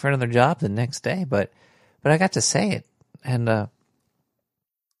was looking for another job the next day, but I got to say it, and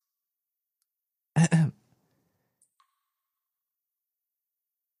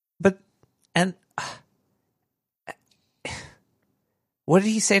what did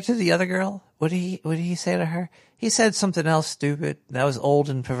he say to the other girl? What did he say to her? He said something else stupid that was old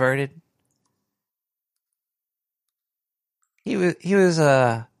and perverted. He was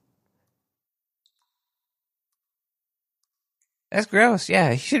that's gross.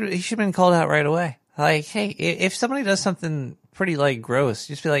 Yeah, he should have been called out right away. Like, hey, if somebody does something pretty like gross,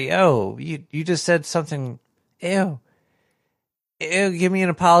 just be like, oh, you just said something, ew, give me an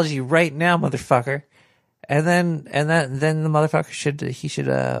apology right now, motherfucker. And then the motherfucker should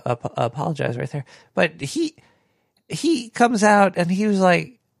apologize right there. But he comes out and he was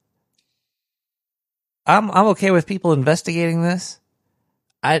like, I'm okay with people investigating this.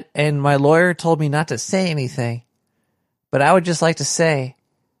 And my lawyer told me not to say anything, but I would just like to say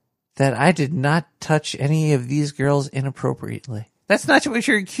that I did not touch any of these girls inappropriately. That's not what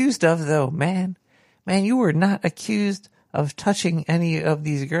you're accused of, though, man. Man, you were not accused of touching any of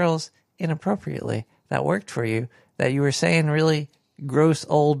these girls inappropriately. That worked for you. That you were saying really gross,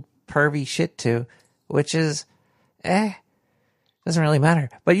 old, pervy shit to which is, doesn't really matter.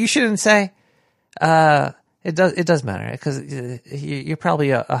 But you shouldn't say, it does matter, because you're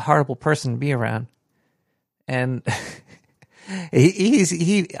probably a horrible person to be around. And I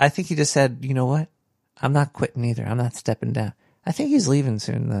think he just said, you know what? I'm not quitting either. I'm not stepping down. I think he's leaving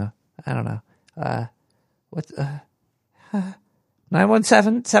soon, though. I don't know.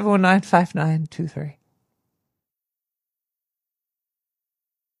 917-719-5923.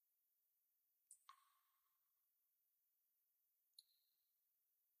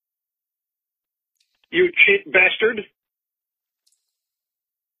 You cheap bastard.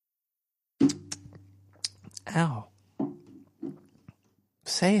 Ow.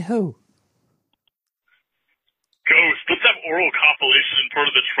 Say who? Ghost, let's have oral compilation in front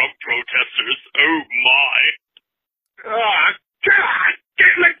of the Trump protesters. Oh my. God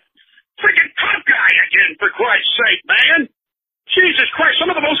damn it! Freaking tough guy again, for Christ's sake, man! Jesus Christ, some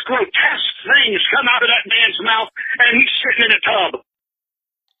of the most grotesque things come out of that man's mouth, and he's sitting in a tub.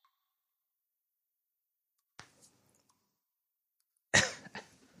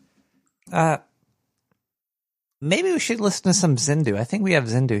 Maybe we should listen to some Zindu. I think we have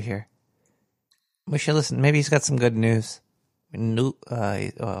Zindu here. We should listen. Maybe he's got some good news. Hold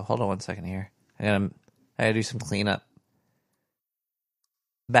on one second here. I gotta do some cleanup.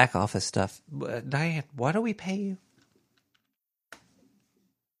 Back office stuff. Diane, why do we pay you?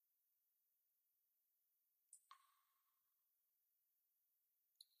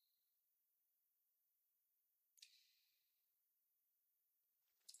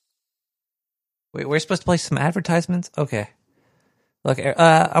 Wait, we're supposed to play some advertisements? Okay. Look,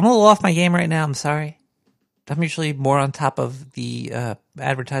 I'm a little off my game right now. I'm sorry. I'm usually more on top of the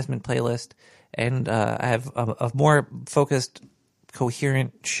advertisement playlist, and I have a more focused,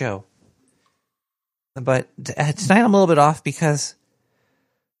 coherent show. But tonight I'm a little bit off because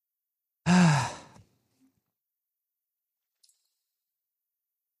I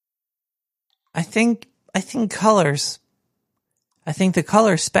think colors. I think the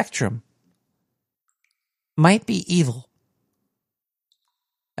color spectrum might be evil.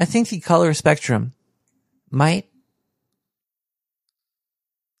 I think the color spectrum might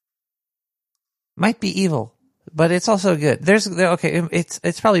be evil, but it's also good.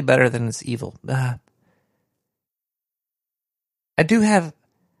 It's probably better than it's evil. I do have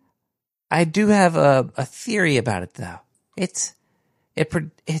a theory about it, though. It's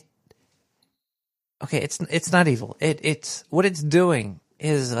not evil. It's what it's doing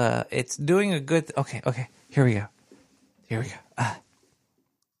is it's doing a good. Okay. Here we go.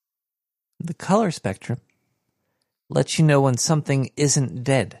 The color spectrum lets you know when something isn't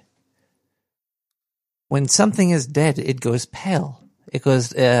dead. When something is dead, it goes pale. It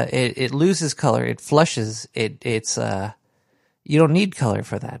goes. It loses color. It flushes. It's. You don't need color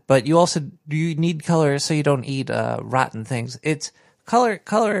for that, but you need color so you don't eat rotten things. It's color.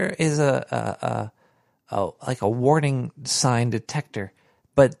 Color is like a warning sign detector,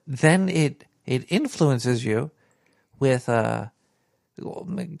 but then it influences you with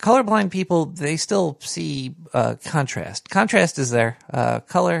colorblind people. They still see contrast. Contrast is there.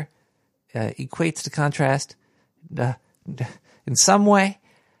 Color equates to contrast in some way.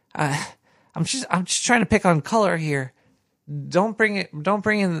 I'm just trying to pick on color here. Don't bring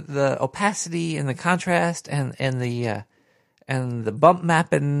in the opacity and the contrast and the bump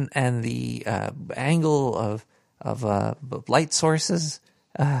mapping and the angle of light sources.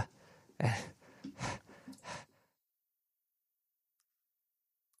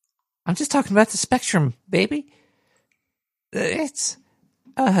 I'm just talking about the spectrum, baby. It's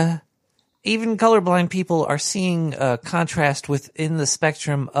even colorblind people are seeing contrast within the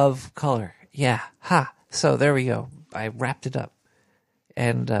spectrum of color. Yeah, so there we go. I wrapped it up,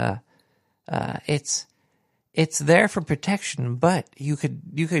 and it's there for protection, but you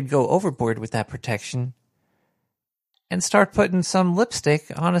could go overboard with that protection and start putting some lipstick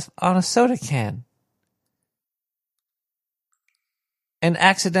on a soda can. And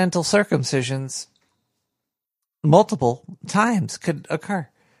accidental circumcisions multiple times could occur.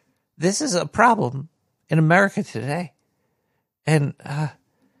 This is a problem in America today. And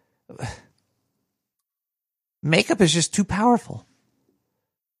makeup is just too powerful.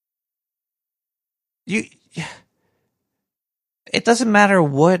 It doesn't matter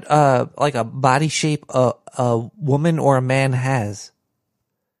what like a body shape a woman or a man has.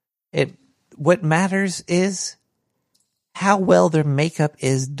 What matters is how well their makeup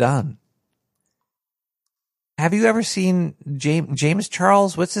is done. Have you ever seen James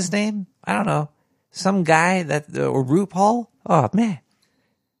Charles? What's his name? I don't know. Some guy or RuPaul? Oh man.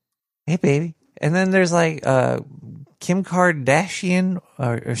 Hey baby. And then there's like Kim Kardashian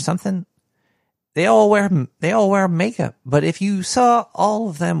or something. They all wear makeup. But if you saw all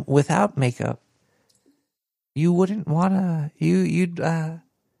of them without makeup, you wouldn't wanna.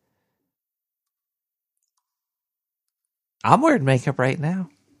 I'm wearing makeup right now.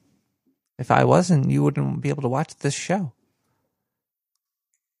 If I wasn't, you wouldn't be able to watch this show.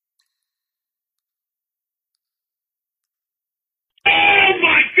 Oh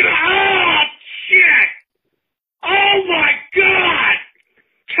my god! Oh shit! Oh my god!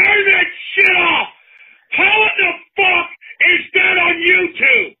 Turn that shit off! How in the fuck is that on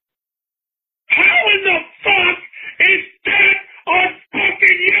YouTube? How in the fuck is that on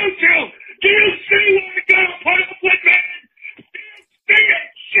fucking YouTube? Do you see what I gotta put up with, man? Do you see that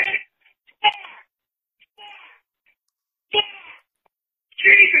shit? Fuck! Fuck!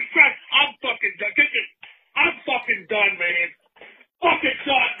 Jesus Christ! I'm fucking done. I'm fucking done, man. Fucking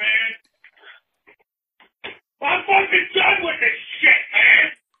done, man. I'm fucking done with this shit,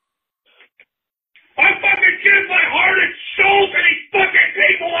 man. I fucking give my heart and soul to these fucking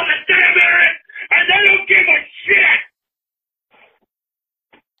people on the damn internet, and they don't give a shit.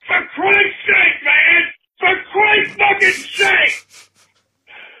 For Christ's sake, man. For Christ's fucking sake.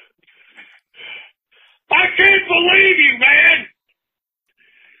 I can't believe you, man.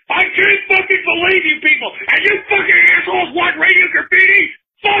 I can't fucking believe you people. And you fucking assholes want Radio Graffiti?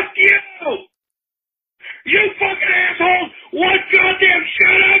 Fuck you. You fucking assholes want goddamn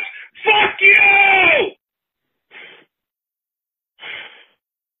shoutouts? Fuck you!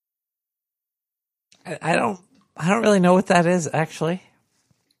 I don't really know what that is, actually.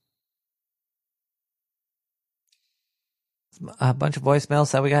 A bunch of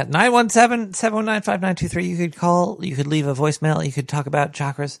voicemails that we got. 917-719-5923. You could call, you could leave a voicemail, you could talk about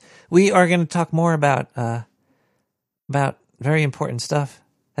chakras. We are going to talk more about very important stuff.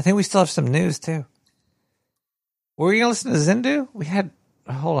 I think we still have some news too. Were we going to listen to Zindu? We had,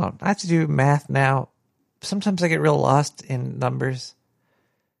 hold on, I have to do math now. Sometimes I get real lost in numbers.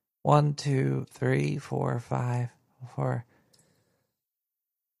 1, 2, 3, 4, 5, 4.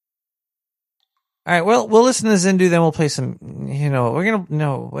 All right, well, we'll listen to Zindu, then we'll play some,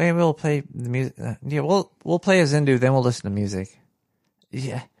 we'll play the music. We'll play a Zindu, then we'll listen to music.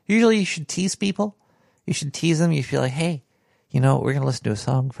 Yeah. Usually you should tease people. You should tease them. You feel like, hey, we're going to listen to a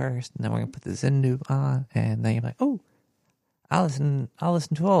song first, and then we're going to put the Zindu on, and then you're like, oh, I'll listen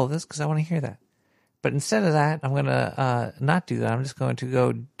to all of this because I want to hear that. But instead of that, I'm going to not do that. I'm just going to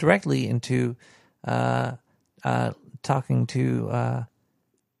go directly into talking to...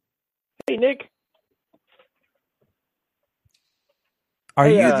 Hey, Nick. Are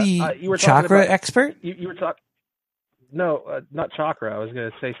you the you were chakra expert? You were talking... No, not chakra. I was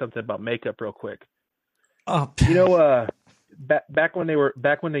going to say something about makeup real quick. Oh, back when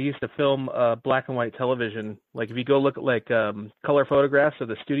they used to film black and white television, like if you go look at color photographs of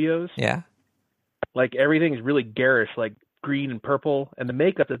the studios, yeah, like everything's really garish, like green and purple, and the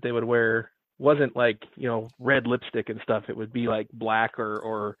makeup that they would wear wasn't like red lipstick and stuff. It would be like black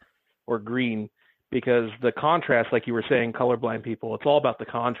or green, because the contrast, like you were saying, colorblind people, it's all about the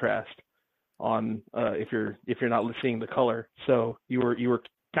contrast on if you're not seeing the color. So you were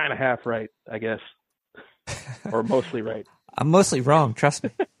kind of half right, I guess, or mostly right. I'm mostly wrong, trust me.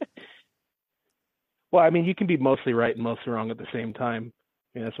 Well, I mean, you can be mostly right and mostly wrong at the same time.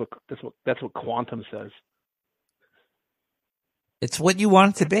 I mean, that's what quantum says. It's what you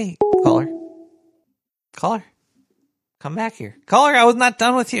want it to be, caller. Caller, come back here. Caller, I was not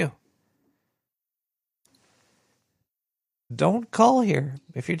done with you. Don't call here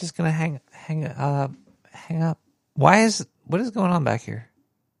if you're just gonna hang up. What is going on back here?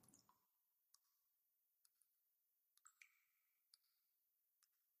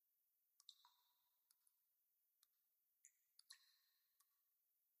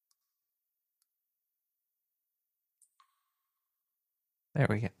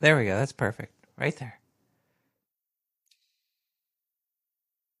 There we go. That's perfect. Right there.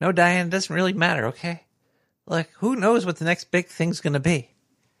 No, Diane, it doesn't really matter, okay? Like, who knows what the next big thing's going to be?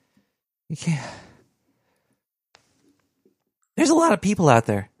 You can't. There's a lot of people out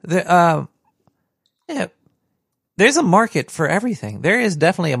there. Yeah, there's a market for everything. There is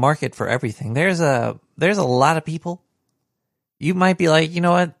definitely a market for everything. There's a lot of people. You might be like, you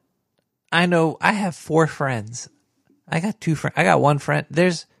know what? I have 4 friends. I got 2 friends. I got 1 friend.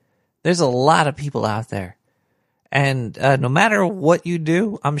 There's a lot of people out there. And no matter what you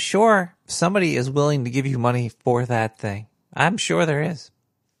do, I'm sure somebody is willing to give you money for that thing. I'm sure there is.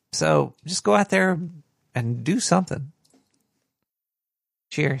 So just go out there and do something.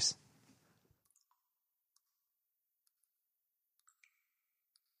 Cheers.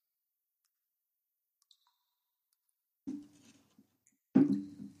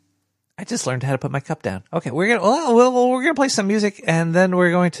 I just learned how to put my cup down. Okay, we're gonna play some music, and then we're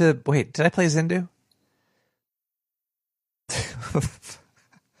going to wait. Did I play Zindu?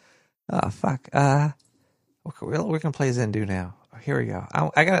 Oh fuck. We're gonna play Zindu now. Here we go.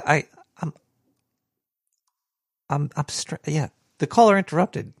 Yeah. The caller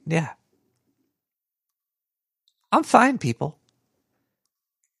interrupted. Yeah. I'm fine, people.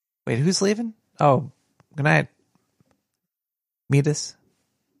 Wait, who's leaving? Oh, good night. Metis.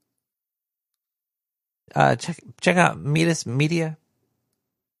 Check out Metis Media.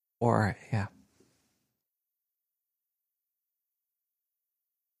 Or yeah.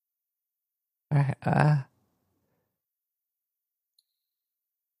 All right.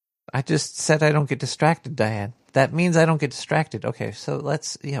 I just said I don't get distracted, Diane. That means I don't get distracted. Okay, so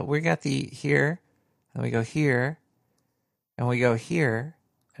we got the here, and we go here, and we go here,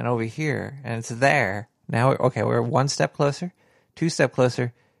 and over here, and it's there. Now, we're one step closer, two step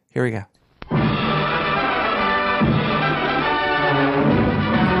closer. Here we go.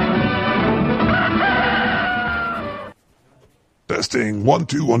 Testing 1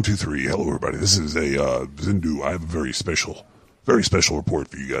 2 1 2 3. Hello, everybody. This is a Zindu. I have a very special report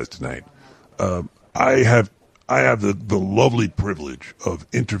for you guys tonight. I have the lovely privilege of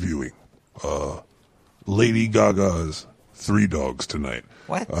interviewing Lady Gaga's 3 dogs tonight.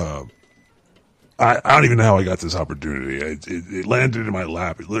 What? I don't even know how I got this opportunity. It landed in my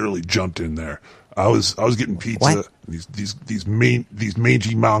lap. It literally jumped in there. I was getting pizza. What? These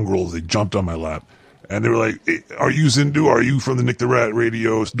mangy mongrels. They jumped on my lap. And they were like, hey, are you Zindu? Are you from the Nick the Rat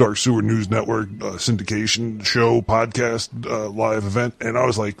Radio Dark Sewer News Network syndication show, podcast, live event? And I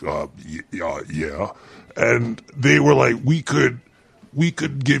was like, yeah. And they were like, we could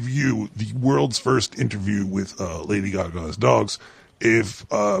give you the world's first interview with Lady Gaga's dogs if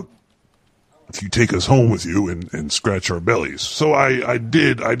you take us home with you and scratch our bellies. So I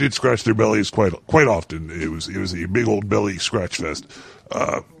did scratch their bellies quite often. It was a big old belly scratch fest.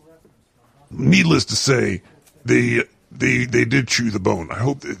 Needless to say, they did chew the bone. I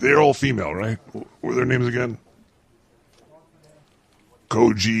hope they're all female, right? What were their names again?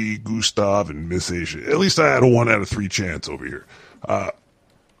 Koji, Gustav, and Miss Asia. At least I had a 1 out of 3 chance over here.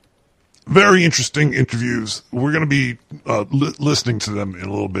 Very interesting interviews. We're going to be listening to them in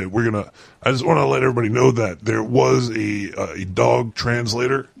a little bit. I just want to let everybody know that there was a dog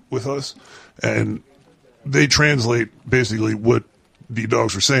translator with us, and they translate basically what the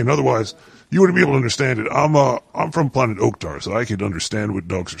dogs were saying. Otherwise, you wouldn't be able to understand it. I'm from planet Oktar, so I could understand what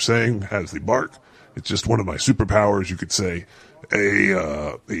dogs are saying as they bark. It's just one of my superpowers, you could say.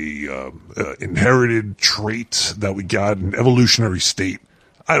 A inherited trait that we got, an evolutionary state.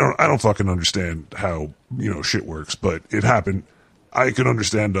 I don't fucking understand how, shit works, but it happened. I could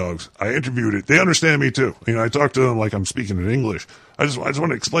understand dogs. I interviewed it. They understand me too. I talk to them like I'm speaking in English. I just want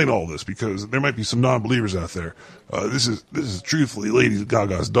to explain all this because there might be some non-believers out there. This is truthfully Lady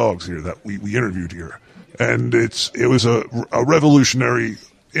Gaga's dogs here that we interviewed here. And it was a revolutionary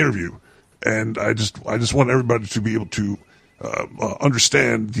interview. And I just want everybody to be able to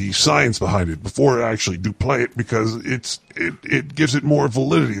understand the science behind it before I actually do play it, because it gives it more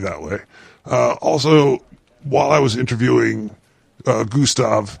validity that way. Also, while I was interviewing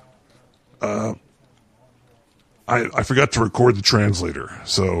Gustav, I forgot to record the translator,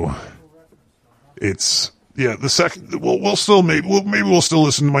 so it's the second. We'll still we'll still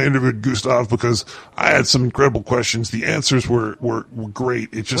listen to my interview with Gustav because I had some incredible questions. The answers were great.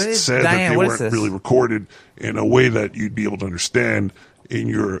 It's just sad that they weren't really recorded in a way that you'd be able to understand in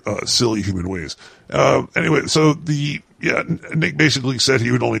your silly human ways. Anyway, so Nick basically said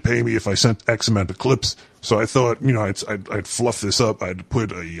he would only pay me if I sent X amount of clips. So I thought, I'd fluff this up. I'd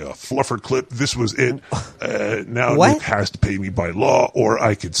put a fluffer clip. This was it. Now Nick has to pay me by law, or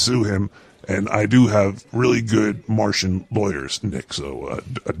I could sue him. And I do have really good Martian lawyers, Nick. So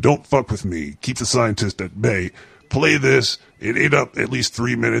don't fuck with me. Keep the scientist at bay. Play this. It ate up at least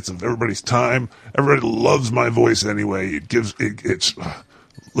 3 minutes of everybody's time. Everybody loves my voice anyway. It's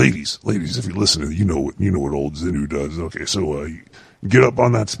ladies, if you're listening, you know what old Zindu does. Okay, so get up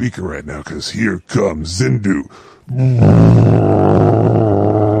on that speaker right now, because here comes Zindu.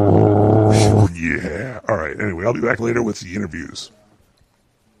 Yeah. All right. Anyway, I'll be back later with the interviews.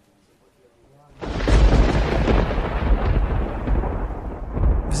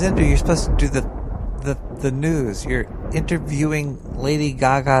 Zindu, you're supposed to do the news. You're interviewing Lady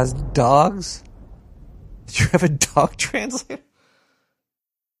Gaga's dogs? Did you have a dog translator?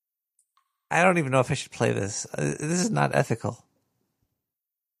 I don't even know if I should play this. This is not ethical.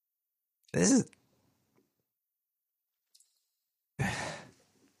 This is...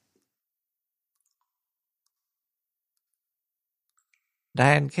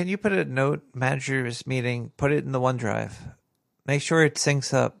 Diane, can you put a note, managers meeting, put it in the OneDrive. Make sure it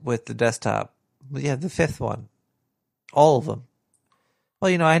syncs up with the desktop. Yeah, the 5th one. All of them. Well,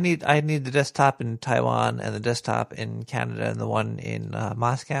 I need the desktop in Taiwan and the desktop in Canada and the one in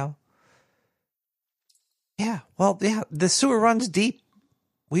Moscow. Yeah, well, yeah, the sewer runs deep.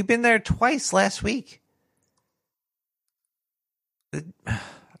 We've been there twice last week.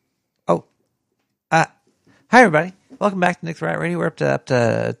 Hi everybody. Welcome back to Nick's Rat Radio. We're up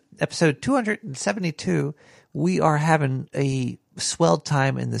to episode 272. We are having a swell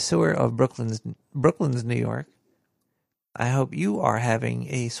time in the sewer of Brooklyn's, New York. I hope you are having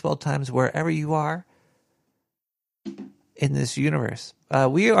a swell times wherever you are in this universe.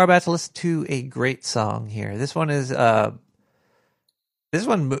 We are about to listen to a great song here. This one is this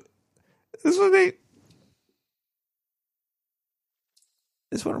one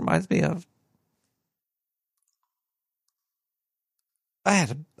reminds me of I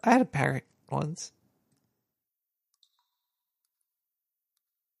had a parrot once.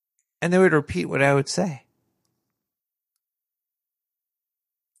 And they would repeat what I would say.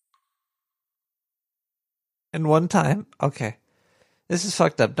 And one time, okay, this is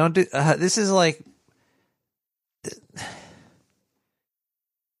fucked up. Don't do, this is like,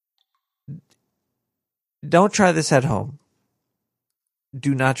 don't try this at home.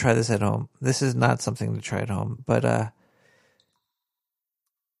 Do not try this at home. This is not something to try at home. But,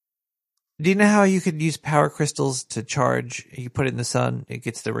 do you know how you could use power crystals to charge? You put it in the sun, it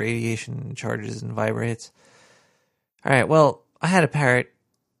gets the radiation, charges and vibrates. All right, well, I had a parrot,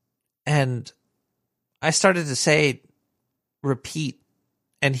 and I started to say repeat,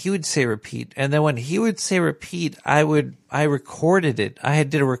 and he would say repeat. And then when he would say repeat, I recorded it. I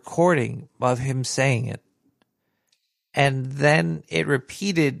did a recording of him saying it. And then it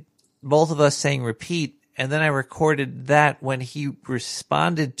repeated, both of us saying repeat. And then I recorded that when he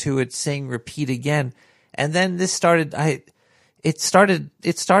responded to it saying repeat again. And then this started, it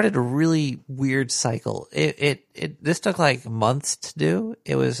started a really weird cycle. This took like months to do.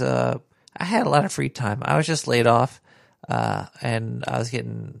 It was, I had a lot of free time. I was just laid off, and I was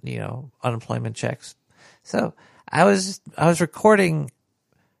getting, unemployment checks. So I was recording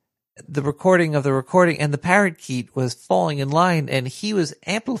the recording of the recording, and the parakeet was falling in line, and he was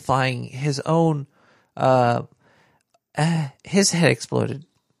amplifying his own, his head exploded.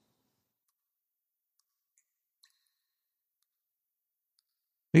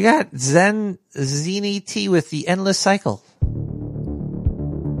 We got Zen Zini T with the Endless Cycle.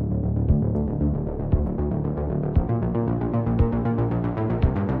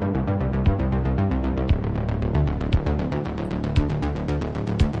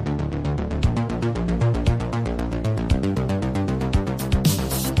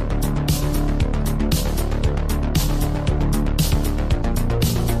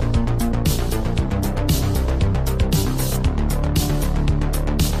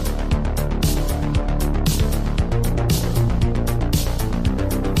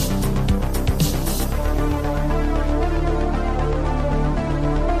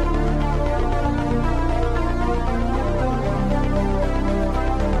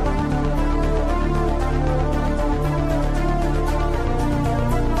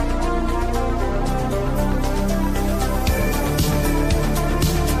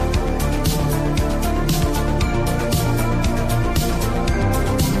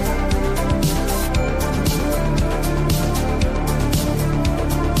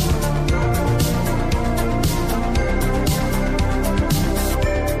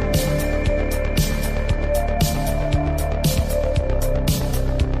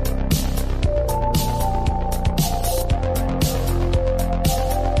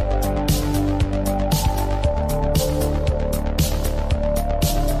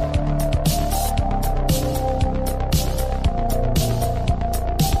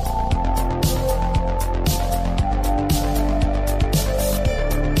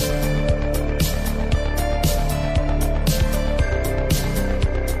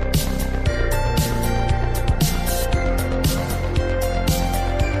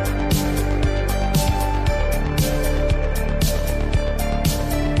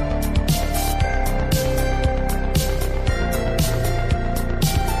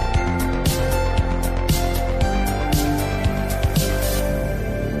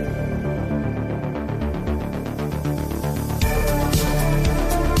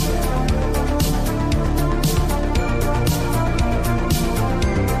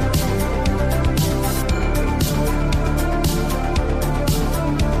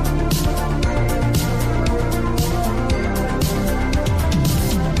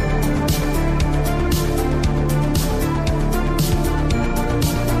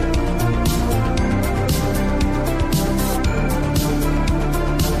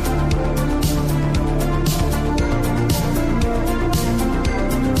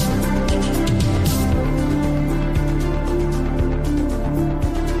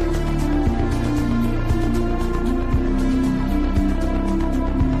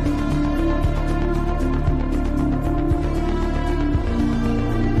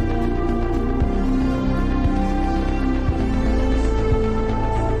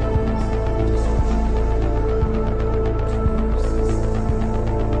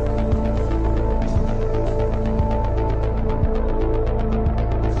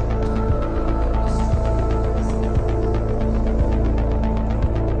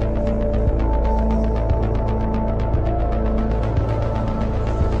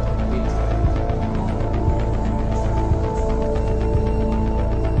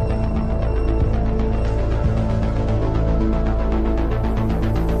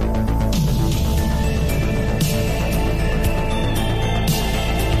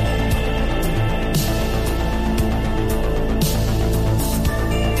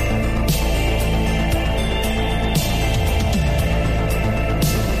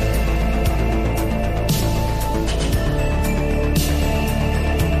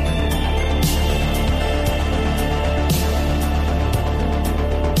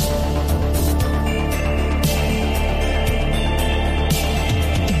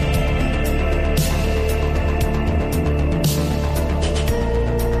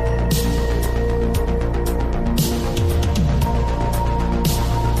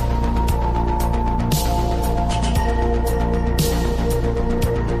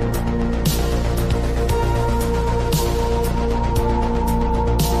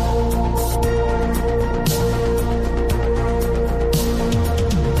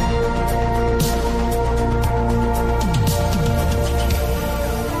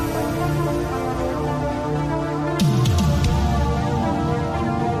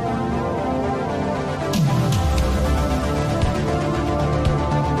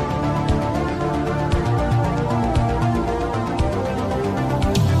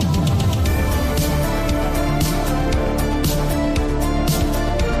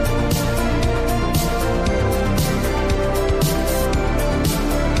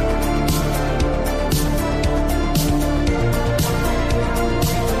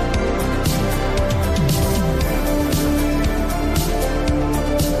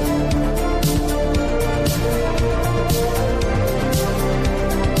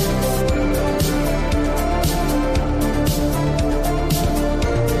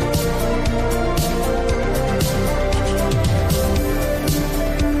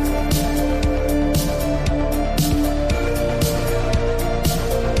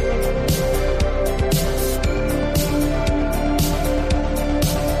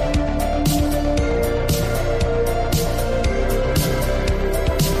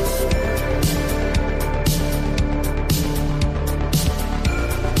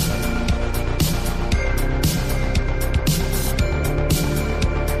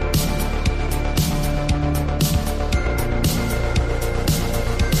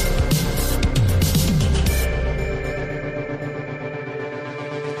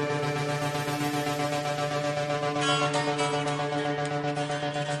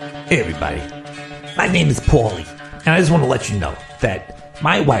 Hey everybody, my name is Paulie, and I just want to let you know that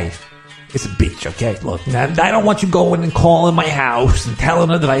my wife is a bitch, okay? Look, now, I don't want you going and calling my house and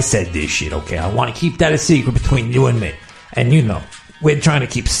telling her that I said this shit, okay? I want to keep that a secret between you and me. And you know, we're trying to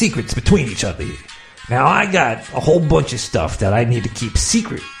keep secrets between each other here. Now, I got a whole bunch of stuff that I need to keep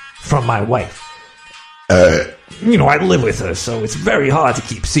secret from my wife. You know, I live with her, so it's very hard to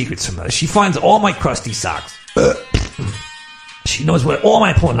keep secrets from her. She finds all my crusty socks. She knows where all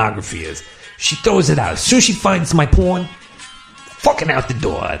my pornography is. She throws it out. As soon as she finds my porn, fucking out the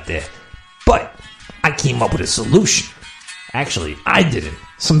door out there. But I came up with a solution. Actually, I didn't.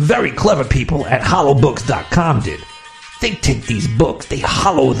 Some very clever people at hollowbooks.com did. They take these books, they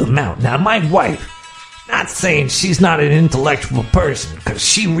hollow them out. Now, my wife, not saying she's not an intellectual person, because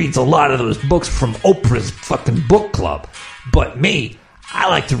she reads a lot of those books from Oprah's fucking book club. But me, I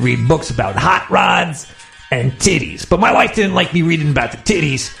like to read books about hot rods and titties. But my wife didn't like me reading about the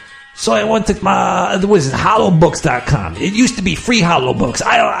titties, so I went to hollowbooks.com. It used to be free Hollow Books.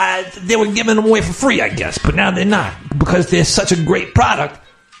 They were giving them away for free, I guess, but now they're not, because they're such a great product.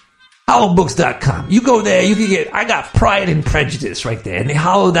 Hollowbooks.com. You go there, you can get, I got Pride and Prejudice right there, and they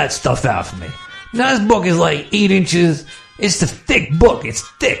hollow that stuff out for me. Now this book is like 8 inches. It's a thick book. It's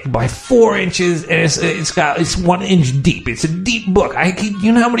thick by 4 inches, and it's 1 inch deep. It's a deep book.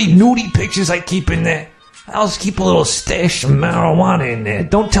 You know how many nudie pictures I keep in there? I'll just keep a little stash of marijuana in there.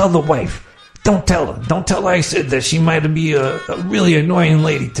 Don't tell the wife. Don't tell her. Don't tell her I said that. She might be a really annoying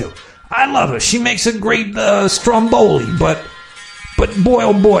lady too. I love her. She makes a great stromboli, but boy,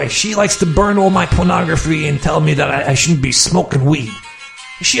 oh boy, she likes to burn all my pornography and tell me that I shouldn't be smoking weed.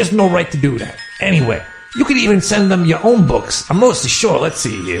 She has no right to do that. Anyway, you could even send them your own books. I'm mostly sure. Let's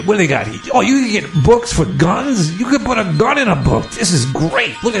see here. What do they got here? Oh, you can get books for guns? You could put a gun in a book. This is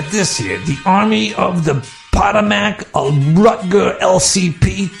great. Look at this here. The Army of the Potomac, a Rutger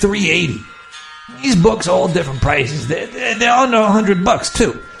LCP 380. These books are all different prices. They're under $100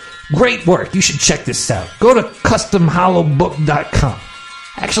 too. Great work. You should check this out. Go to customhollowbook.com.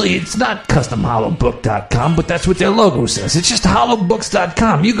 Actually, it's not customhollowbook.com, but that's what their logo says. It's just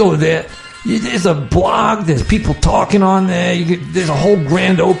hollowbooks.com. You go there. There's a blog. There's people talking on there. There's a whole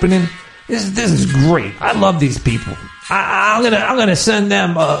grand opening. This is great. I love these people. I'm gonna send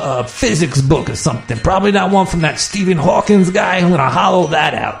them a physics book or something. Probably not one from that Stephen Hawkins guy. I'm gonna hollow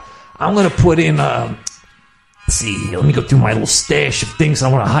that out. I'm gonna put in. Let's see. Let me go through my little stash of things I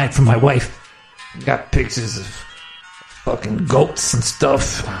want to hide from my wife. Got pictures of fucking goats and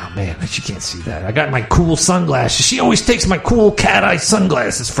stuff. Oh man, she can't see that. I got my cool sunglasses. She always takes my cool cat eye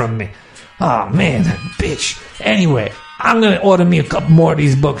sunglasses from me. Oh man, that bitch. Anyway, I'm gonna order me a couple more of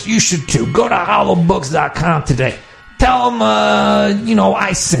these books. You should too. Go to hollowbooks.com today. Tell them,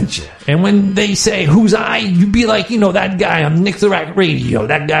 I sent you. And when they say, who's I? You be like, that guy on Nick the Rack Radio.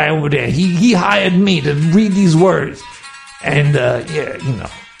 That guy over there. He hired me to read these words. And,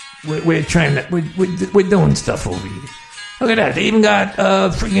 we're trying to, we're doing stuff over here. Look at that. They even got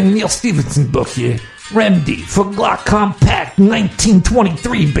freaking Neil Stephenson book here. Remedy for Glock Compact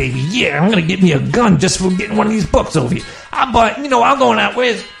 1923, baby. Yeah, I'm going to get me a gun just for getting one of these books over here. I'm going out.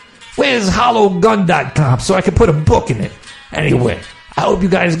 Where's hollowgun.com so I can put a book in it? Anyway, I hope you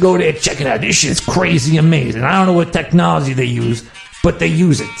guys go there, check it out. This shit's crazy amazing. I don't know what technology they use, but they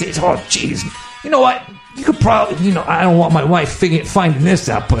use it. Oh, jeez. You know what? You could probably, I don't want my wife finding this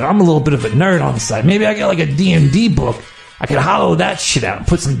out, but I'm a little bit of a nerd on the side. Maybe I get like a D&D book. I could hollow that shit out and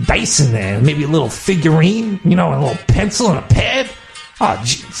put some dice in there, and maybe a little figurine, a little pencil and a pad. Oh,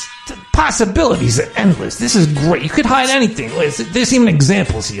 jeez. The possibilities are endless. This is great. You could hide anything. There's even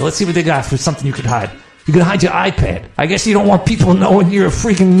examples here. Let's see what they got for something you could hide. You could hide your iPad. I guess you don't want people knowing you're a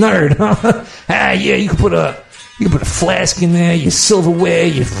freaking nerd, huh? Yeah, you could put a flask in there, your silverware,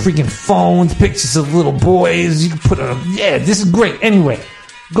 your freaking phones, pictures of little boys. You could put this is great. Anyway,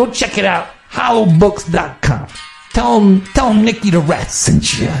 go check it out. Hollowbooks.com. Tell them Nicky the Rat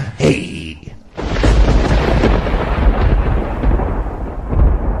sent you. Hey.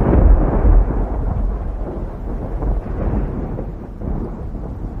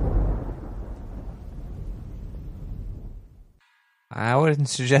 I wouldn't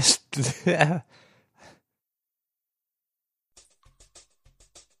suggest.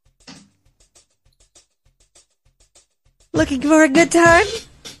 Looking for a good time?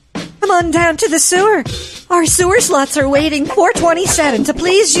 Come on down to the sewer. Our sewer sluts are waiting 427 to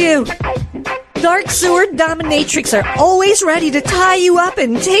please you. Dark sewer dominatrix are always ready to tie you up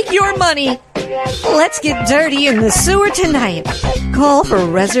and take your money. Let's get dirty in the sewer tonight. Call for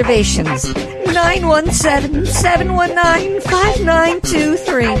reservations.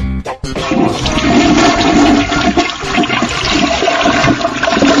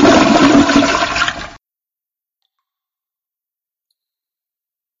 917-719-5923.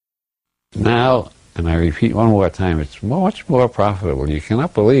 Now, and I repeat one more time, it's much more profitable. You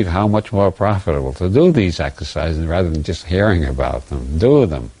cannot believe how much more profitable to do these exercises rather than just hearing about them. Do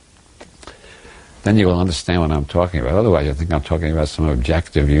them. Then you will understand what I'm talking about. Otherwise, you think I'm talking about some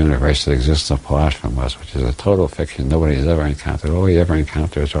objective universe that exists apart from us, which is a total fiction nobody has ever encountered. All we ever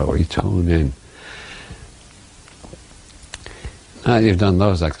encounter is what we tune in. Now that you've done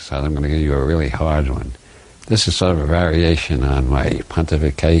those exercises, I'm going to give you a really hard one. This is sort of a variation on my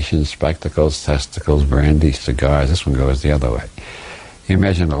pontification, spectacles, testicles, brandy, cigars. This one goes the other way. You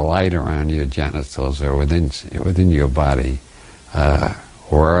imagine a light around your genitals or within your body,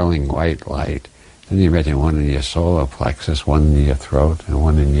 whirling white light. Then you imagine one in your solar plexus, one in your throat, and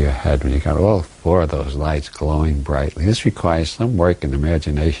one in your head. When you got all four of those lights glowing brightly. This requires some work in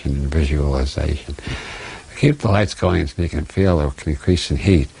imagination and visualization. Keep the lights going so you can feel or increase in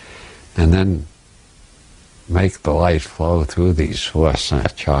heat, and then make the light flow through these four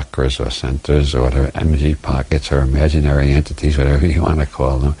chakras or centers or whatever, energy pockets or imaginary entities, whatever you want to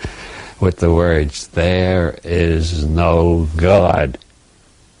call them, with the words, "There is no God."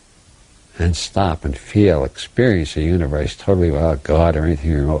 And stop and feel, experience a universe totally without God or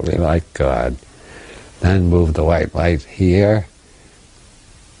anything remotely like God. Then move the white light here,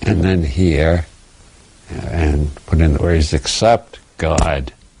 and then here, and put in the words, "Except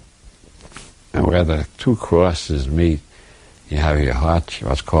God." And where the two crosses meet, you have your heart,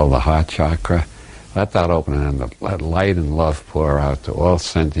 what's called the heart chakra. Let that open and let light and love pour out to all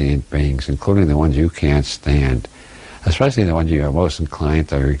sentient beings, including the ones you can't stand, especially the ones you are most inclined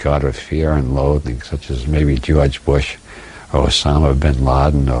to regard with fear and loathing, such as maybe George Bush, or Osama bin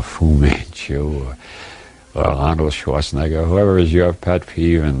Laden, or Fu Manchu, or Arnold Schwarzenegger, whoever is your pet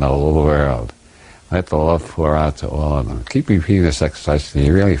peeve in the whole world. Let the love pour out to all of them. Keep repeating this exercise until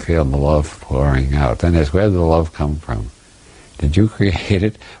you really feel the love pouring out. Then it's, where did the love come from? Did you create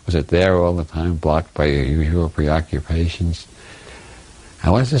it? Was it there all the time, blocked by your usual preoccupations?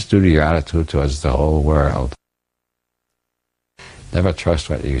 And what does this do to your attitude towards the whole world? Never trust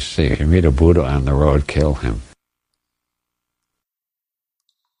what you see. If you meet a Buddha on the road, kill him.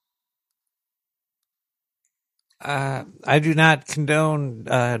 I do not condone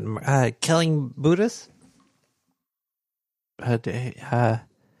killing Buddhists.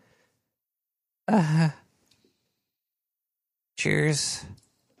 Cheers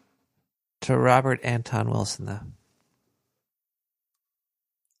to Robert Anton Wilson, though.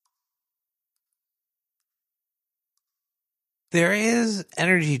 There is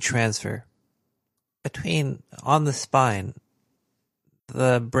energy transfer between, on the spine,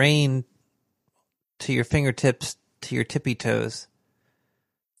 the brain to your fingertips, to your tippy toes,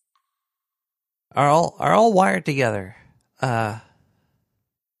 are all wired together. And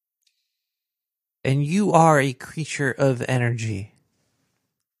you are a creature of energy.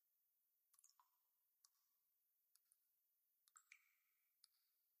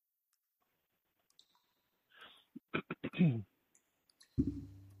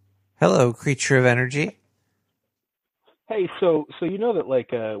 Hello, creature of energy. Hey, so you know that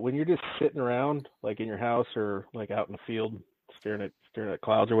like when you're just sitting around like in your house or like out in the field staring at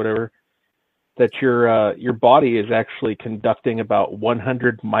clouds or whatever, that your body is actually conducting about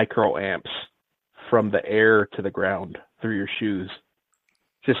 100 microamps from the air to the ground through your shoes,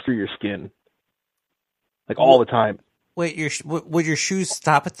 just through your skin, like all the time. Wait, would your shoes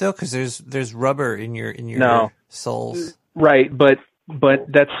stop it though? Because there's rubber in your soles. Right, but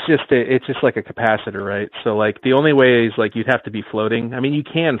that's it's just like a capacitor, right? So like the only way is like you'd have to be floating. I mean, you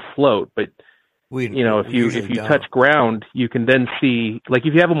can float, but if you touch ground, you can then see, like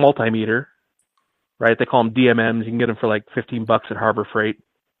if you have a multimeter, right? They call them DMMs. You can get them for like $15 at Harbor Freight.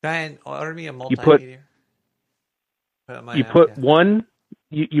 Ryan, order me a multimeter.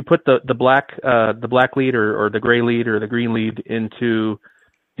 You put the black lead or the gray lead or the green lead into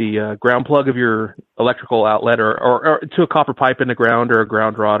the ground plug of your electrical outlet or to a copper pipe in the ground or a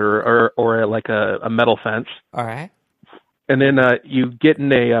ground rod or like a metal fence. All right. And then you get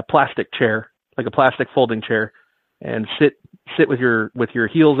in a plastic chair, like a plastic folding chair, and sit with your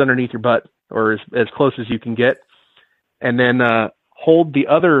heels underneath your butt or as close as you can get, and then hold the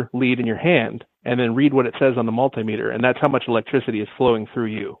other lead in your hand and then read what it says on the multimeter, and that's how much electricity is flowing through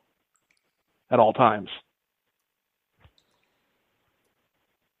you at all times.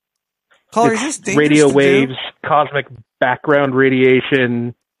 Caller, is this dangerous radio to waves, do? cosmic background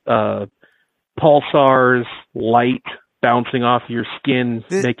radiation, pulsars, light bouncing off your skin,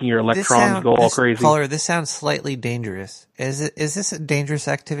 making your electrons go all crazy. Caller, this sounds slightly dangerous. Is this a dangerous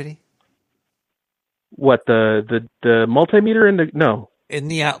activity? What, the multimeter in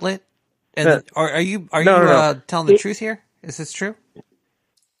the outlet? Are you no. telling the truth here? Is this true?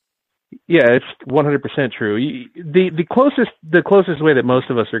 Yeah, it's 100% true. The closest way that most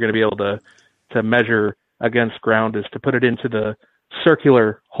of us are going to be able to measure against ground is to put it into the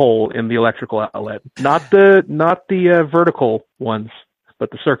circular hole in the electrical outlet, not the vertical ones,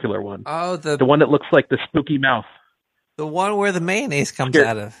 but the circular one. Oh, the one that looks like the spooky mouth. The one where the mayonnaise comes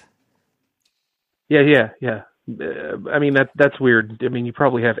out of. Yeah. I mean that's weird. I mean, you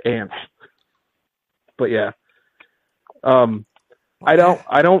probably have ants, but yeah. I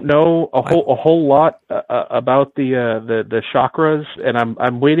don't know a whole lot about the chakras, and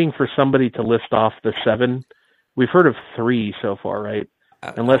I'm waiting for somebody to list off the 7. We've heard of 3 so far, right?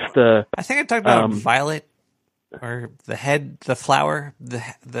 Unless I think I talked about violet, or the head, the flower,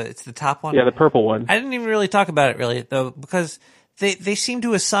 it's the top one. Yeah, the purple one. I didn't even really talk about it really though, because they seem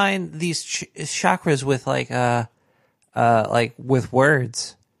to assign these chakras with like with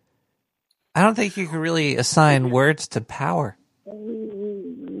words. I don't think you can really assign words to power.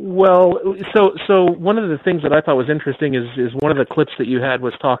 Well, so one of the things that I thought was interesting is one of the clips that you had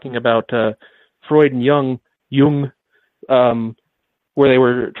was talking about Freud and Jung, where they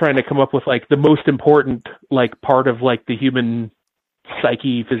were trying to come up with like the most important like part of like the human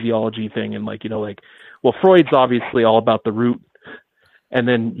psyche physiology thing, and like, you know, like, well, Freud's obviously all about the root, and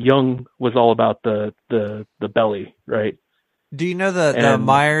then Jung was all about the belly, right? Do you know the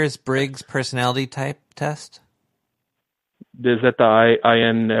Myers-Briggs personality type test? Is that the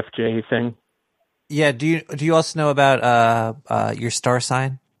INFJ thing? Yeah. Do you also know about your star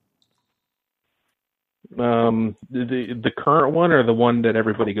sign? The current one, or the one that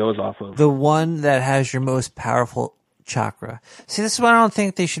everybody goes off of? The one that has your most powerful chakra. See, this is why I don't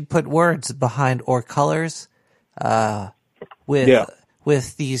think they should put words behind or colors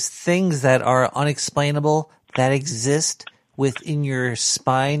with these things that are unexplainable, that exist within your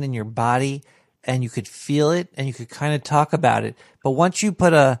spine and your body, and you could feel it and you could kind of talk about it. But once you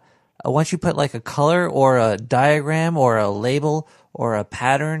put like a color or a diagram or a label or a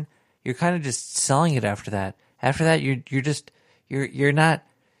pattern, you're kind of just selling it after that. After that, you're not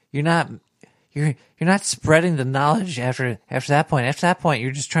spreading the knowledge after that point. After that point, you're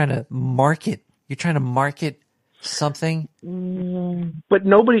just trying to market. You're trying to market something. But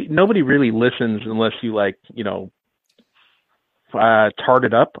nobody really listens unless you, like, you know, tart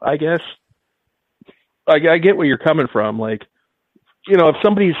it up, I guess. I get where you're coming from. Like, you know, if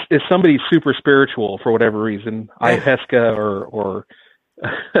somebody's super spiritual for whatever reason, ayahuasca or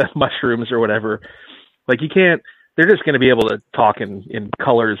mushrooms or whatever, like, you can't. They're just going to be able to talk in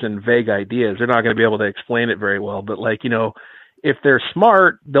colors and vague ideas. They're not going to be able to explain it very well. But, like, you know, if they're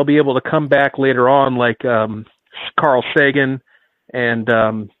smart, they'll be able to come back later on, like Carl Sagan and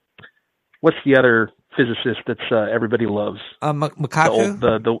what's the other physicist that's everybody loves?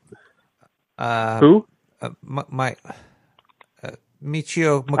 Makaku. Who?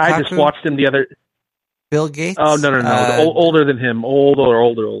 Michio Makaku. I just watched him the other. Bill Gates. Oh no! Older than him. Older.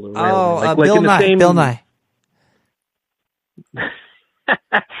 Oh, like Bill in the Nye. same... Bill Nye.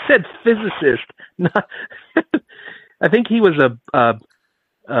 I said physicist. Not... I think he was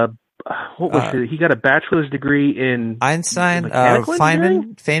what was it? He got a bachelor's degree in Einstein,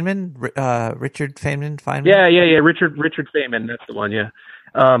 Feynman, Richard Feynman. Yeah. Richard Feynman. That's the one. Yeah.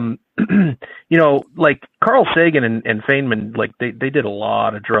 You know, like Carl Sagan and Feynman, like they did a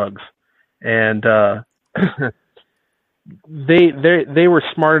lot of drugs, and they were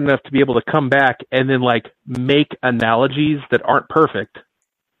smart enough to be able to come back and then like make analogies that aren't perfect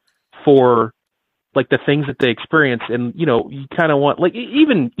for like the things that they experience. And, you know, you kind of want, like,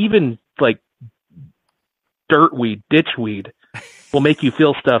 even like dirtweed, ditchweed will make you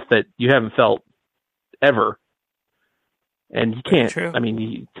feel stuff that you haven't felt ever. And you can't. True. I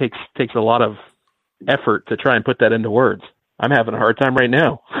mean, it takes a lot of effort to try and put that into words. I'm having a hard time right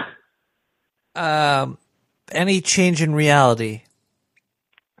now. Any change in reality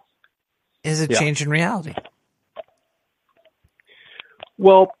is a change in reality.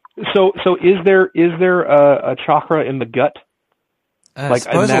 Well, so is there a chakra in the gut, like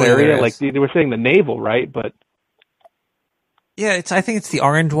in that area? Like they were saying the navel, right? But yeah, I think it's the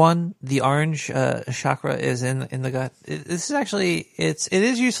orange one. The orange chakra is in the gut. This is actually it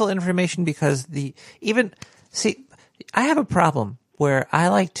is useful information because I have a problem where I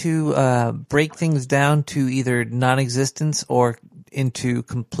like to break things down to either non-existence or into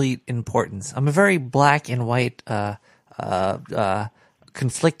complete importance. I'm a very black and white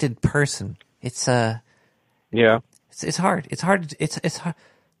conflicted person. It's hard. It's hard.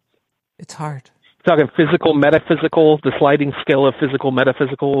 Talking physical, metaphysical, the sliding scale of physical,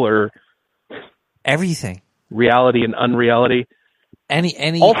 metaphysical, or everything, reality and unreality. Is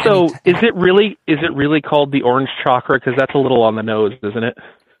it really called the orange chakra? Because that's a little on the nose, isn't it?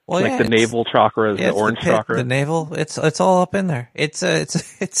 Well, like yeah, the navel chakras, yeah, the orange pit, chakra. the navel. It's all up in there. It's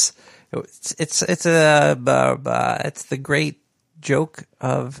the great joke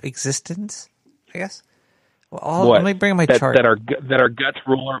of existence, I guess. Well, let me bring my chart. That our guts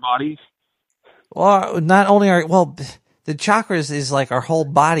rule our bodies. Well, not only the chakras is like our whole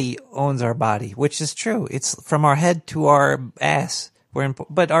body owns our body, which is true. It's from our head to our ass.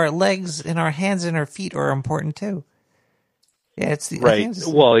 But our legs and our hands and our feet are important too. Yeah, it's the right.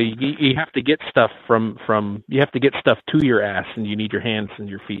 Well, you have to get stuff from you have to get stuff to your ass, and you need your hands and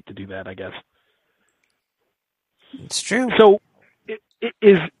your feet to do that, I guess. It's true. So,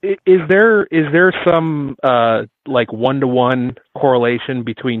 is there some like 1-to-1 correlation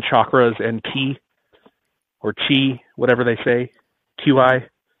between chakras and ki or chi, whatever they say, QI?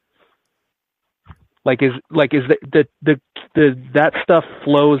 Like is that stuff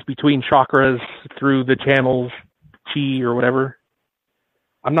flows between chakras through the channels, chi or whatever?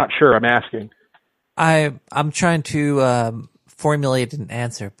 I'm not sure. I'm asking. I'm trying to formulate an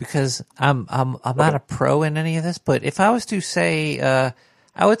answer because I'm not a pro in any of this. But if I was to say, I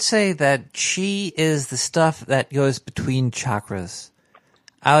would say that chi is the stuff that goes between chakras.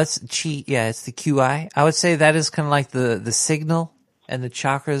 It's the QI. I would say that is kind of like the signal, and the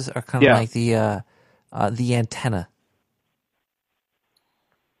chakras are kind of like the antenna,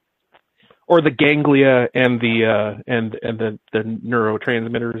 or the ganglia and the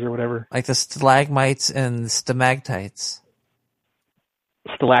neurotransmitters or whatever, like the stalagmites and the stalactites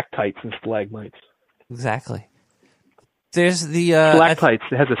and stalagmites. Exactly. There's the stalactites.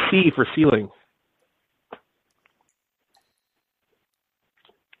 It has a C for ceiling.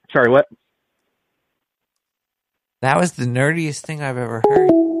 Sorry, what? That was the nerdiest thing I've ever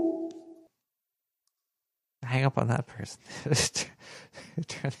heard. Hang up on that person.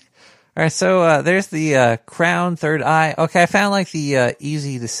 All right, so there's the crown, third eye. Okay, I found like the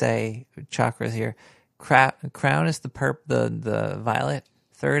easy to say chakras here. Crown is the violet.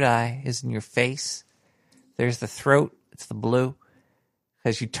 Third eye is in your face. There's the throat. It's the blue,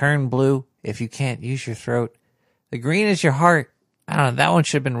 because you turn blue if you can't use your throat. The green is your heart. I don't know. That one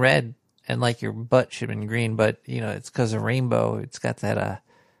should have been red, and like your butt should have been green. But it's because of rainbow. It's got that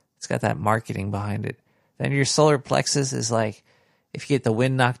marketing behind it. Then your solar plexus is like, if you get the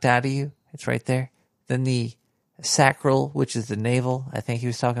wind knocked out of you, it's right there. Then the sacral, which is the navel, I think he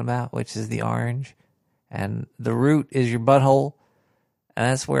was talking about, which is the orange. And the root is your butthole. And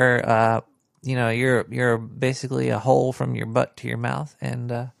that's where, you're basically a hole from your butt to your mouth. And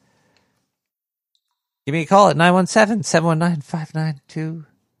give me a call at 917-719-592.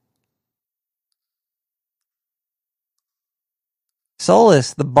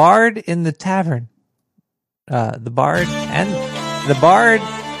 Solus, the bard in the tavern. The bard and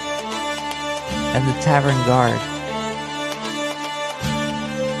the tavern guard.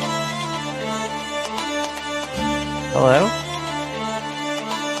 Hello?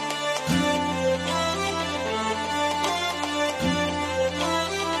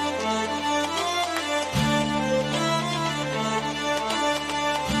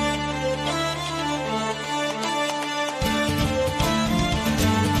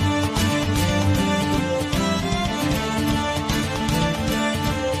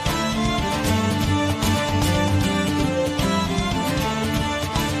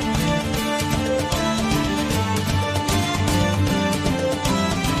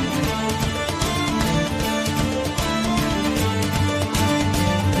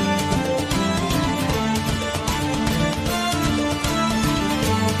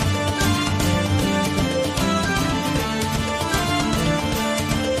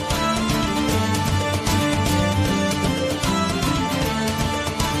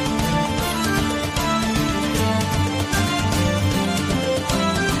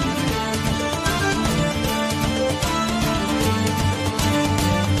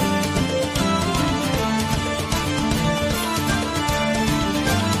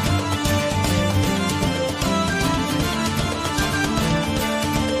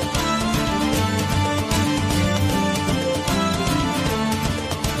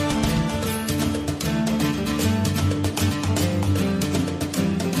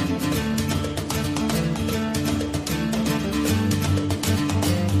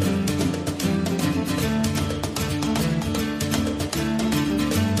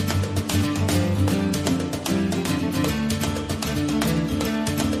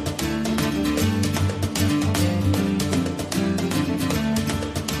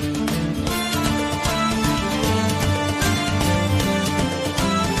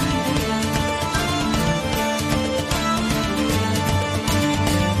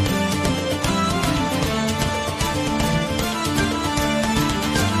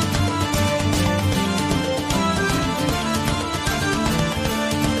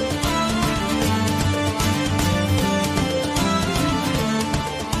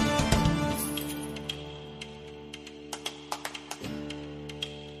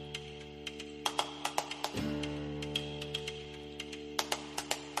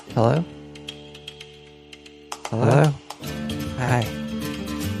 Hello? Hello? Hi.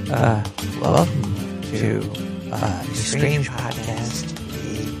 Welcome to the Strange Podcast,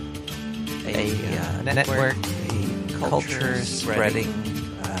 a network, a culture-spreading,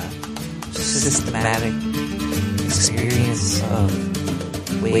 systematic experience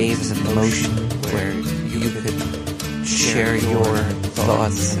of waves of motion where you could share your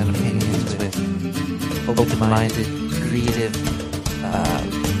thoughts and opinions with open-minded, creative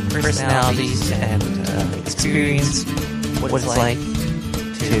personalities and experience what it's like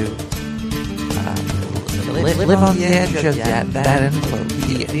to live on the edge of that envelope.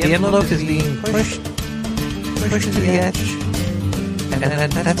 The envelope is being pushed to the edge,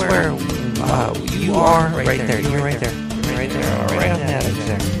 and that's where you are right there. You're right there. You're right there, right on that edge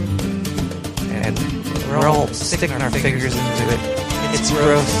there. And we're all sticking our fingers into it. It's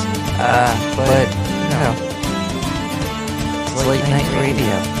gross, but you know, it's late night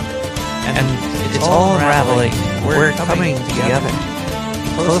radio. And it's all unraveling. We're coming together,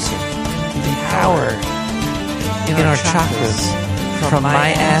 closer to the power in our chakras. From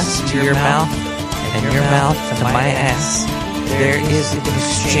my ass to your mouth, and your mouth to my ass. There is an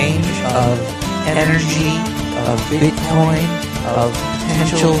exchange of energy, of Bitcoin, of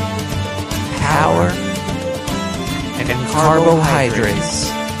potential power, and carbohydrates.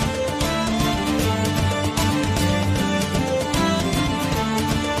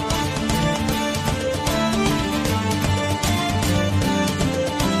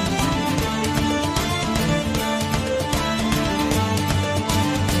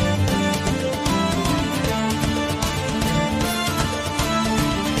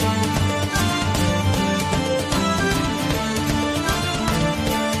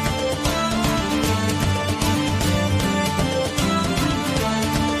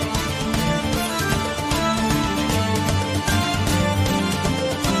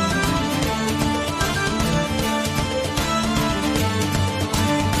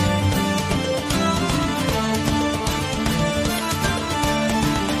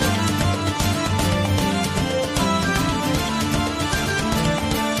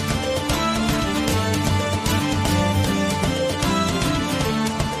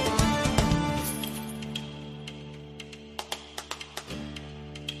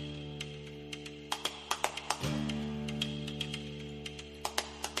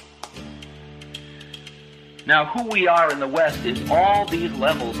 Now, who we are in the West is all these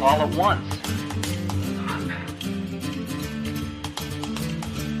levels all at once.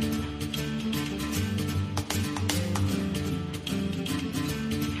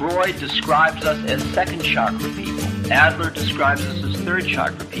 Freud describes us as second chakra people. Adler describes us as third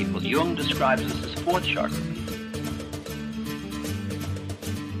chakra people. Jung describes us as fourth chakra people.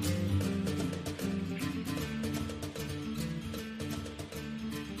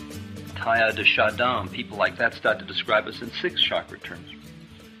 Teilhard de Chardin, people like that start to describe us in sixth chakra terms.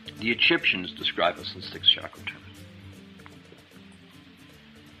 The Egyptians describe us in sixth chakra terms.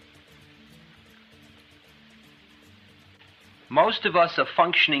 Most of us are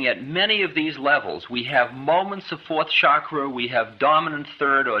functioning at many of these levels. We have moments of fourth chakra, we have dominant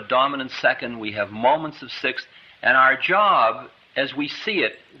third or dominant second, we have moments of sixth, and our job, as we see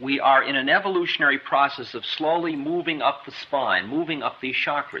it, we are in an evolutionary process of slowly moving up the spine, moving up these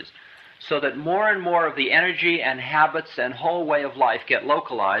chakras, so that more and more of the energy and habits and whole way of life get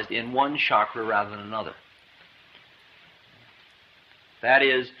localized in one chakra rather than another. That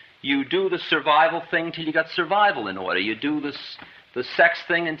is, you do the survival thing till you got survival in order. You do the sex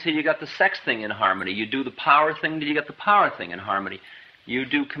thing until you got the sex thing in harmony. You do the power thing till you got the power thing in harmony. You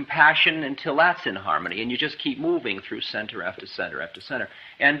do compassion until that's in harmony. And you just keep moving through center after center after center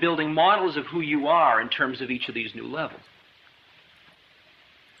and building models of who you are in terms of each of these new levels.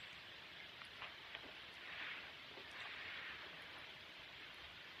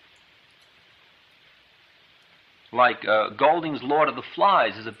 Like Golding's Lord of the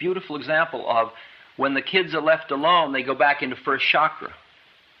Flies is a beautiful example of when the kids are left alone, they go back into first chakra.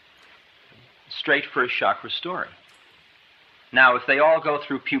 Straight first chakra story. Now, if they all go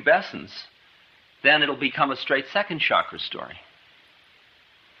through pubescence, then it'll become a straight second chakra story.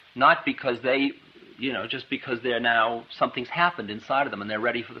 Not because they, just because they're now, something's happened inside of them and they're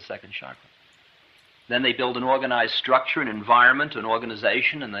ready for the second chakra. Then they build an organized structure, an environment, an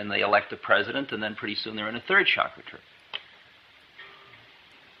organization, and then they elect a president, and then pretty soon they're in a third chakra trip.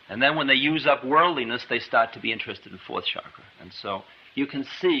 And then when they use up worldliness, they start to be interested in fourth chakra. And so you can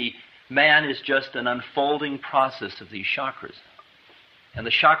see man is just an unfolding process of these chakras. And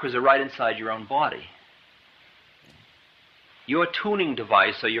the chakras are right inside your own body. Your tuning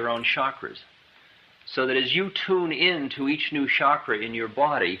device are your own chakras. So that as you tune in to each new chakra in your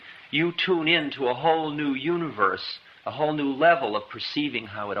body, you tune in to a whole new universe, a whole new level of perceiving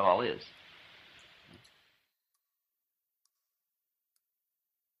how it all is.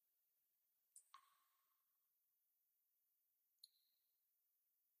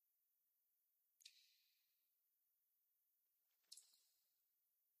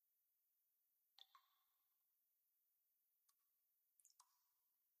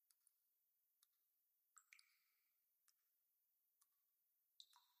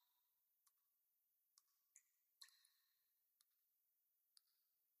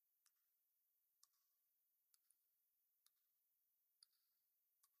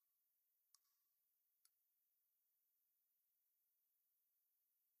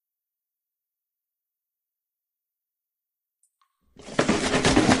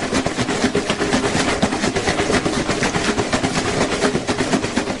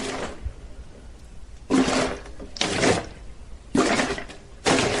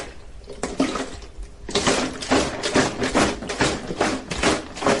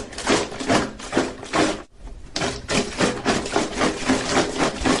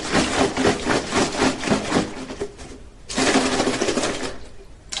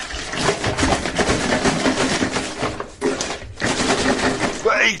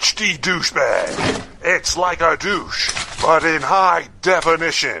 HD douchebag. It's like a douche, but in high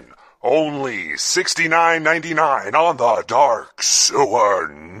definition. Only $69.99 on the Dark Sewer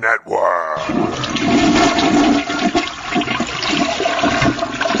Network.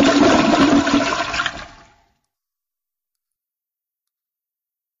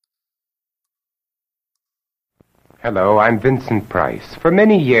 Hello, I'm Vincent Price. For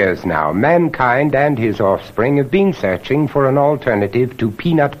many years now, mankind and his offspring have been searching for an alternative to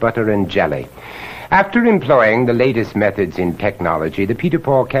peanut butter and jelly. After employing the latest methods in technology, the Peter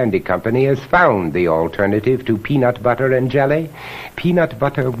Paul Candy Company has found the alternative to peanut butter and jelly. Peanut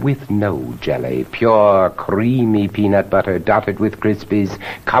butter with no jelly. Pure, creamy peanut butter dotted with Crispies,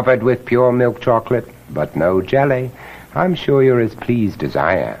 covered with pure milk chocolate, but no jelly. I'm sure you're as pleased as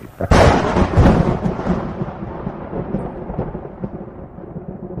I am.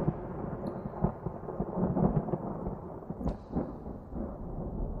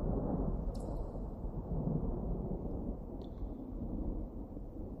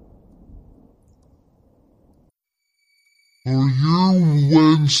 Are your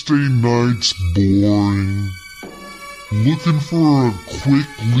Wednesday nights boring? Looking for a quick,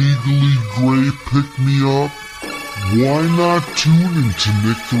 legally gray pick-me-up? Why not tune into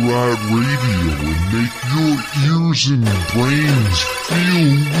Nick the Rat Radio and make your ears and brains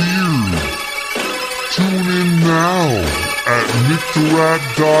feel weird? Tune in now at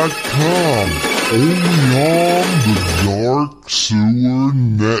nicktherat.com, only on the Dark Sewer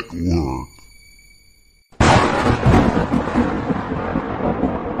Network.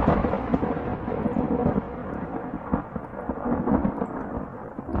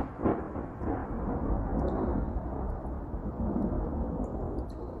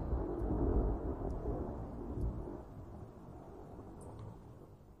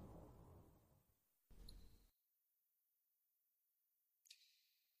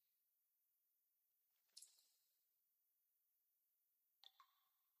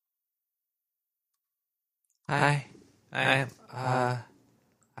 I am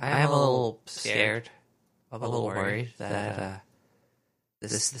a little scared. I'm a little worried that the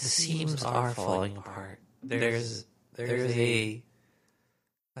seams are falling apart. There's a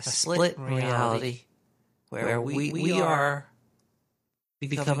split in reality where we are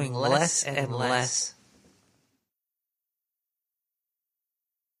becoming less and less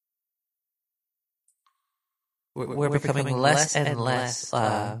we're becoming less and less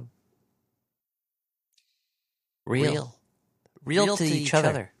real to each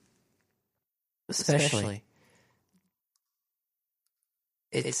other, especially.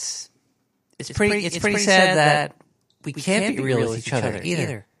 It's pretty sad that we can't be real with each other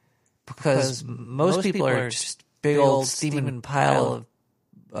either, because most people are just big old steaming pile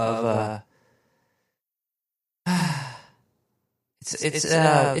of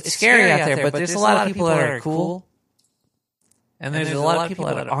it's scary out there, but there's a lot of people that are cool, and there's a lot of people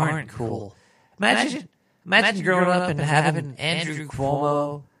that aren't cool. Imagine growing up and having Andrew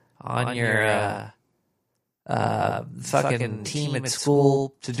Cuomo on your fucking team at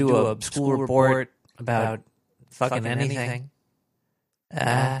school to do a school report about fucking anything.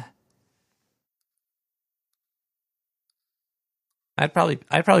 I'd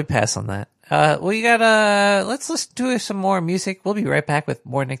probably pass on that. We got let's listen to some more music. We'll be right back with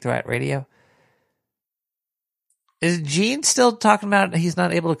more Nick the Rat Radio. Is Gene still talking about he's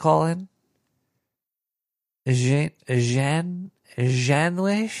not able to call in? Janwish?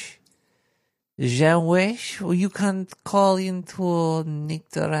 Well, you can call into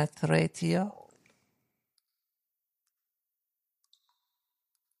Nick the Rat Radio.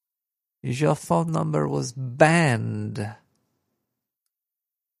 Your phone number was banned.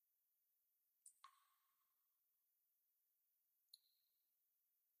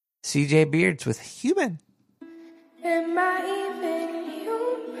 CJ Beards with Human. Am I even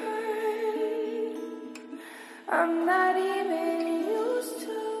human? I'm not even used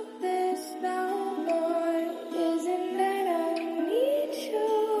to this no more. Isn't that I need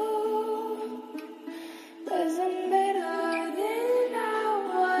you? 'Cause I'm better than I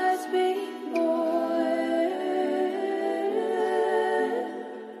was before.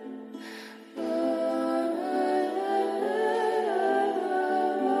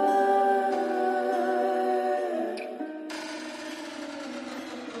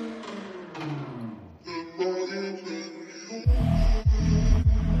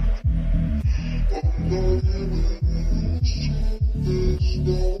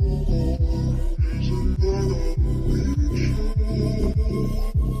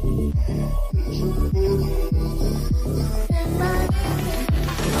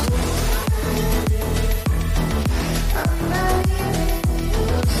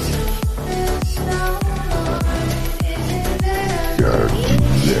 Gotta do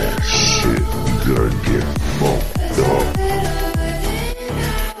that shit. You gotta get fucked up.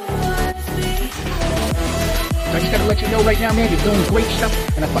 I just gotta let you know right now, man, you're doing great stuff,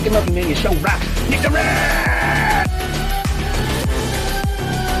 and I fucking love you, man. Your show rocks. Nick the Rat!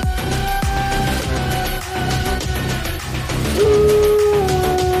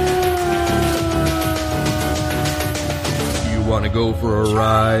 You wanna go for a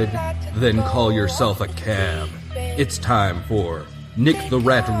ride? Then call yourself a cab. It's time for Nick the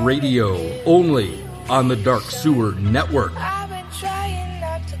Rat Radio, only on the Dark Sewer Network. I've been trying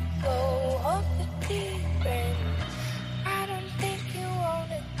not to go off the deep end. I don't think you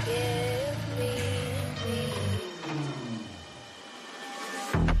wanna give me.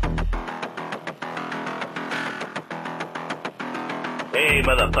 Hey,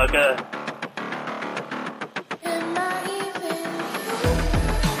 motherfucker. Am I even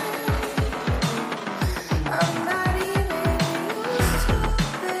I'm not even used to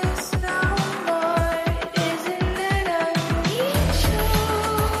this no more. Isn't that I need you?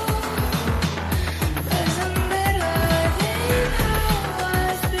 'Cause I'm better than I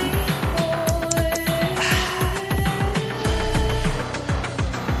was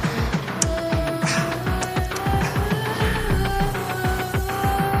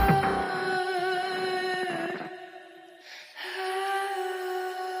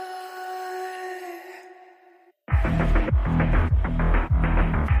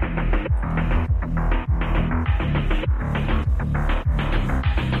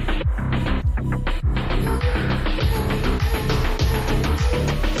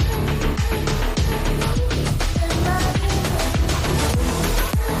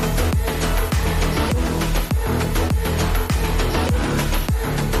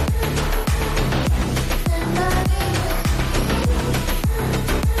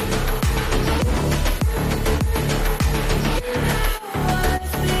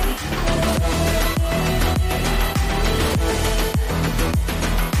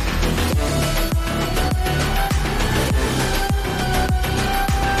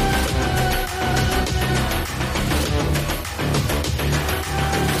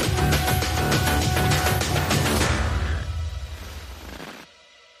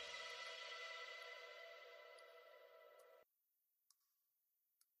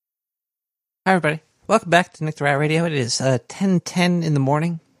Hi, everybody. Welcome back to Nick the Rat Radio. It is 10:10 in the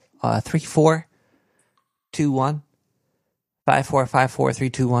morning. 3421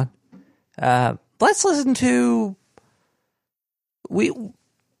 5454321. Let's listen to Nick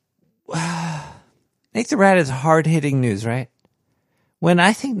the Rat is hard-hitting news, right? When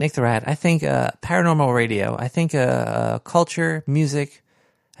I think Nick the Rat, I think paranormal radio. I think culture, music.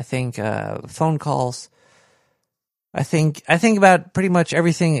 I think phone calls. I think about pretty much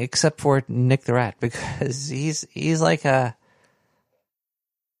everything except for Nick the Rat, because he's like the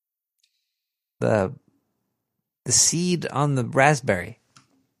seed on the raspberry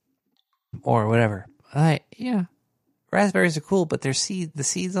or whatever. Yeah, raspberries are cool, but the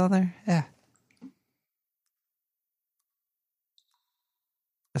seeds on there, yeah.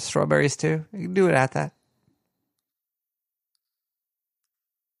 Strawberries too. You can do it at that.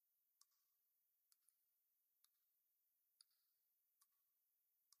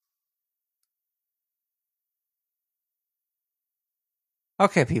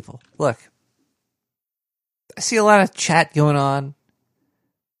 Okay, people, look. see a lot of chat going on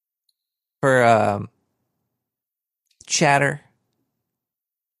for chatter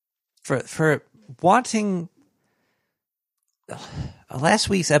for wanting. Last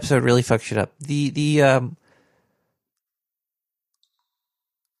week's episode really fucked shit up. The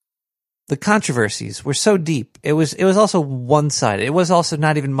controversies were so deep. It was also one-sided. It was also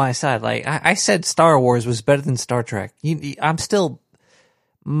not even my side. Like I said, Star Wars was better than Star Trek. I'm still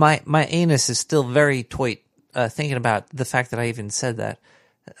my anus is still very toit thinking about the fact that I even said that.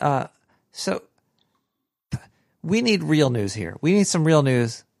 So we need real news here. We need some real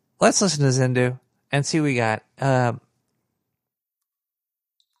news. Let's listen to Zindu and see what we got.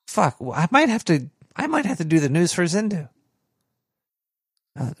 Fuck, I might have to do the news for Zindu.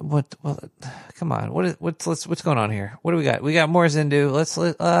 Come on. What's going on here? What do we got? We got more Zindu.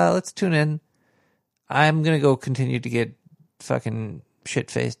 Let's tune in. I'm going to go continue to get fucking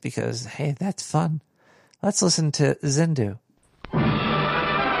shit-faced because, hey, that's fun. Let's listen to Zindu.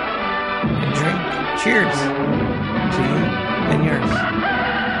 And drink. Cheers to you and yours.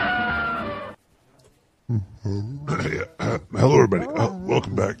 Hello, everybody.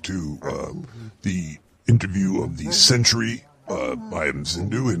 Welcome back to the interview of the century. I am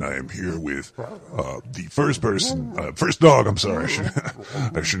Zindu, and I am here with the first dog. I'm sorry,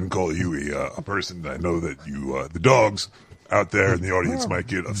 I shouldn't call you a person. I know that you, the dogs out there in the audience, might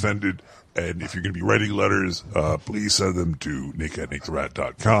get offended. And if you're going to be writing letters, please send them to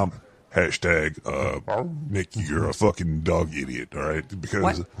nick@nicktherat.com. Nick, you're a fucking dog idiot, all right?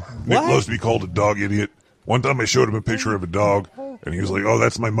 Because Nick loves to be called a dog idiot. One time I showed him a picture of a dog, and he was like, "Oh,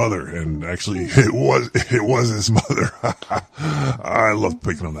 that's my mother." And actually, it was his mother. I love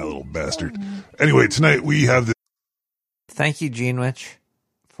picking on that little bastard. Anyway, tonight we have the. Thank you, Gene Witch,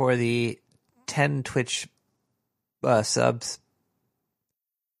 for the 10 Twitch subs.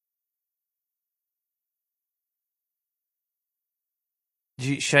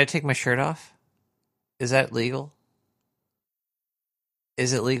 Should I take my shirt off? Is that legal?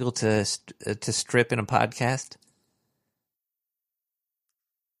 Is it legal to strip in a podcast?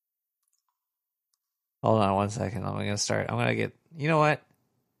 Hold on 1 second. I'm going to start. I'm going to get... You know what?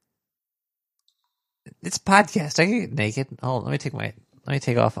 It's a podcast. I can get naked. Hold on. Let me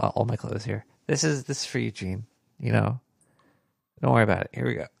take off all my clothes here. This is for you, Gene. You know. Don't worry about it. Here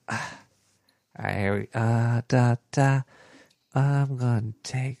we go. All right, here we go. I'm going to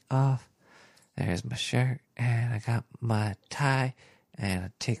take off. There's my shirt, and I got my tie, and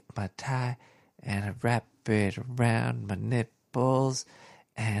I take my tie, and I wrap it around my nipples,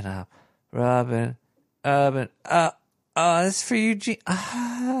 and I'm rubbing, this is for you, Gene. All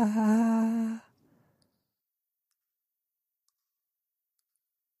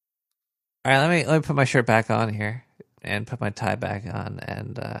right, let me put my shirt back on here, and put my tie back on,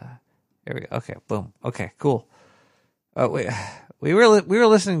 and here we go. Okay, boom. Okay, cool. We were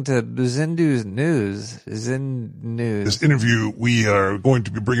listening to Zindu's news. This interview, we are going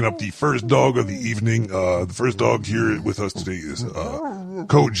to be bringing up the first dog of the evening. The first dog here with us today is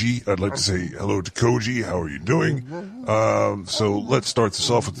Koji. I'd like to say hello to Koji. How are you doing? So let's start this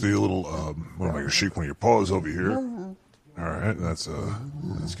off with the little. What am I going to shake one of your paws over here? All right, that's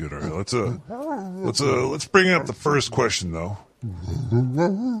good. All right, let's bring up the first question though.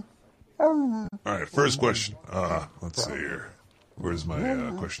 All right, first question. Let's see here. Where's my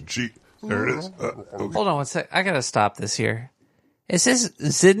question sheet? There it is. Okay. Hold on 1 sec. I gotta stop this here. Is this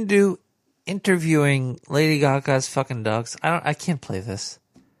Zindu interviewing Lady Gaga's fucking dogs? I can't play this.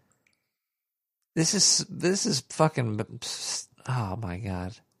 This is fucking. Oh my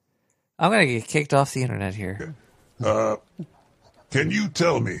god. I'm gonna get kicked off the internet here. Can you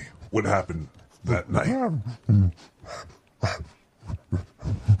tell me what happened that night?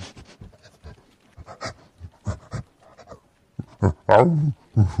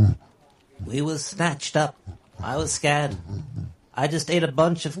 We was snatched up. I was scared. I just ate a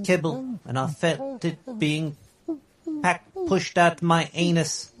bunch of kibble, and I felt it being pushed out my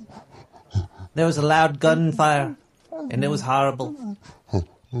anus. There was a loud gunfire, and it was horrible.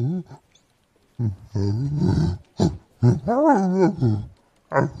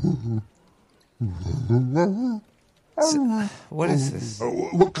 What is this?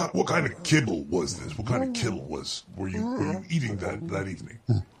 What kind of kibble was this? What kind of kibble were you eating that evening?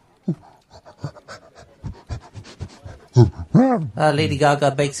 Lady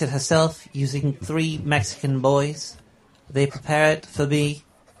Gaga bakes it herself using 3 Mexican boys. They prepare it for me.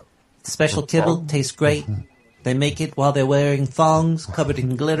 Special kibble tastes great. They make it while they're wearing thongs covered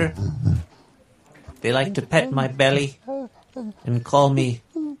in glitter. They like to pet my belly and call me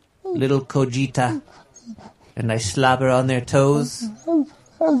Little Kojita. And I slobber on their toes.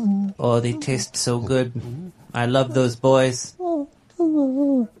 Oh, they taste so good. I love those boys. That's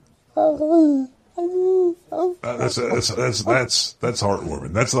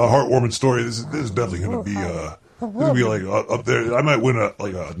heartwarming. That's a heartwarming story. This is definitely going to be like up there. I might win an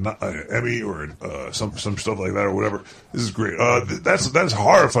Emmy or some stuff like that or whatever. This is great. That's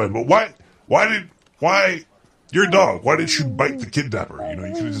horrifying. But why your dog? Why didn't you bite the kidnapper? You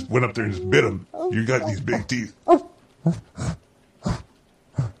could have just went up there and just bit him. You got these big teeth.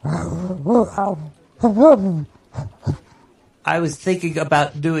 I was thinking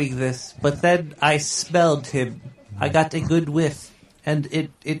about doing this, but then I smelled him. I got a good whiff, and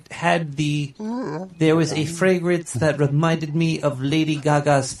it had there was a fragrance that reminded me of Lady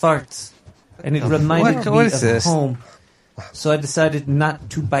Gaga's farts, and it reminded me of home. So I decided not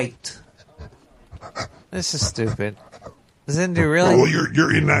to bite. This is stupid. Zindu, really? Well,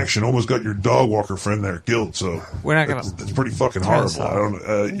 your inaction almost got your dog walker friend there killed. So we're not gonna. That's pretty fucking horrible. I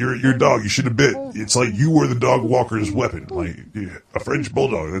don't. Your dog. You should have bit. It's like you were the dog walker's weapon, like a French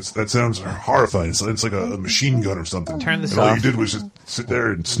bulldog. That sounds horrifying. It's like a machine gun or something. Turn this and off. All you did was just sit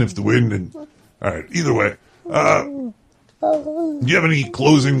there and sniff the wind. And all right. Either way, do you have any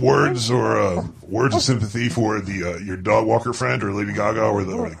closing words or words of sympathy for your dog walker friend or Lady Gaga or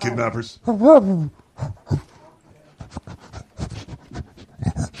the kidnappers?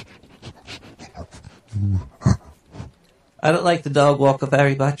 I don't like the dog walker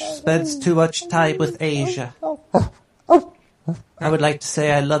very much. Spends too much time with Asia. I would like to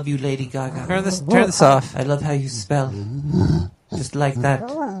say I love you, Lady Gaga. Turn this off. I love how you spell. Just like that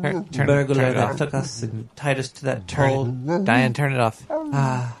burglar that took us and tied us to that pole. Diane, turn it off.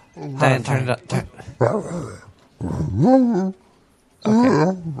 Diane, turn it off. Okay.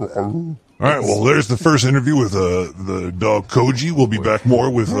 All right, well, there's the first interview with the dog Koji. We'll be back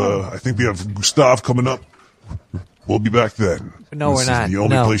more with, I think we have Gustav coming up. We'll be back then. No, we're not. The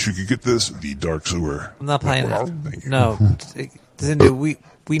only No. place you could get this, the Dark Sewer. I'm not playing that. No. Zindu, we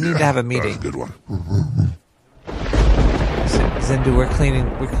need to have a meeting. That's a good one. Zindu,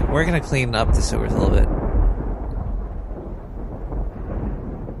 we're going to clean up the sewers a little bit.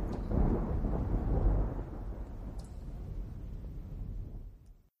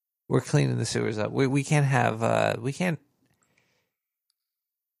 We're cleaning the sewers up. We can't have we can't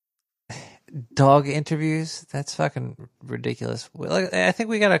dog interviews. That's fucking ridiculous. I think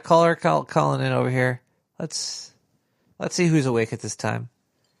we got a caller calling in over here. Let's see who's awake at this time.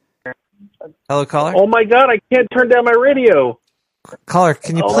 Hello, caller. Oh my god, I can't turn down my radio. Caller,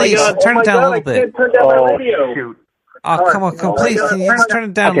 can you please turn it down a little bit? I can't turn down my radio. Shoot. Oh, come on, please. Can you just turn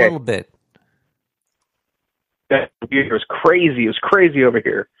it down a little bit? That computer was crazy. It was crazy over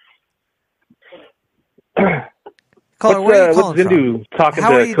here. Caller, where are you calling what's Zindu talking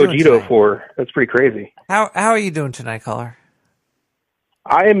How are to you doing Cogito tonight? for? That's pretty crazy. How are you doing tonight, caller?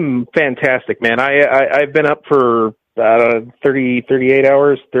 I'm fantastic, man. I've been up for 38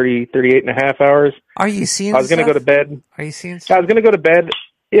 hours, 38 and a half hours. Are you seeing I was going to stuff? go to bed. Are you seeing stuff? I was going to go to bed.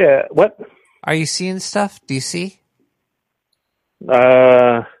 Yeah, what? Are you seeing stuff? Do you see?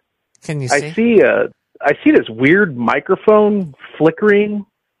 Can you see? I see this weird microphone flickering.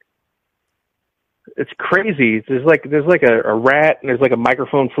 It's crazy. There's like a rat and there's like a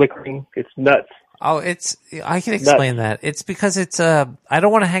microphone flickering. It's nuts. Oh, I can explain that. It's because I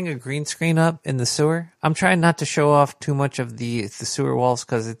don't want to hang a green screen up in the sewer. I'm trying not to show off too much of the sewer walls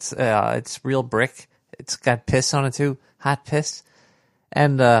because it's real brick. It's got piss on it too, hot piss.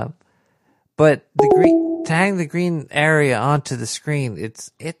 And but to hang the green area onto the screen,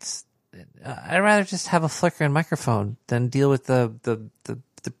 it's I'd rather just have a flickering microphone than deal with the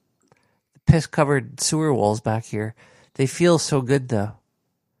piss covered sewer walls back here. They feel so good though.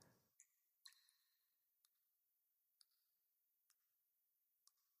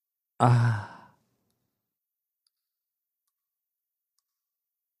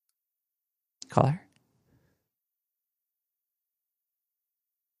 Caller?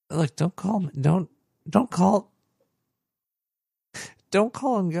 Look, don't call me. Don't call. Don't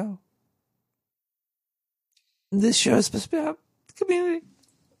call and go. This show is supposed to be about the community.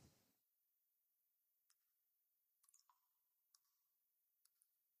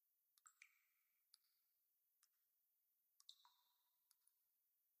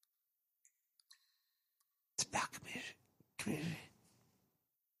 It's about community.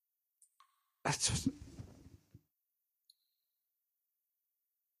 That's just...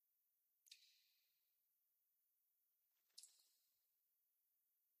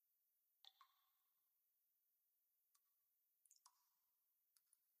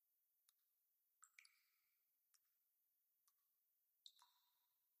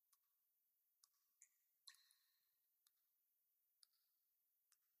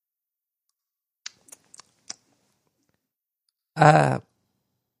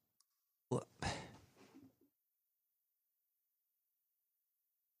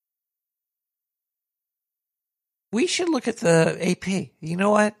 We should look at the AP. You know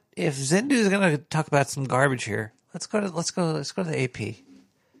what? If Zendu is going to talk about some garbage here, let's go to the AP.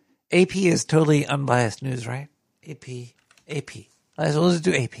 AP is totally unbiased news, right? AP. Let's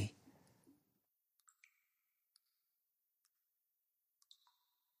do AP.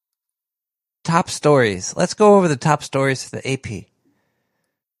 Top stories. Let's go over the top stories for the AP.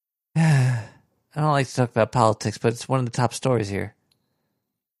 I don't like to talk about politics, but it's one of the top stories here.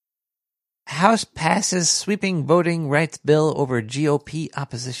 House passes sweeping voting rights bill over GOP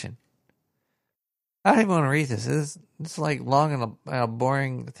opposition. I don't even want to read this. It's like long and a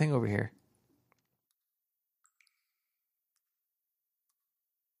boring thing over here.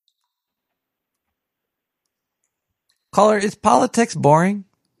 Caller, is politics boring?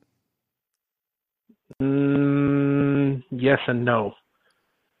 Yes and no.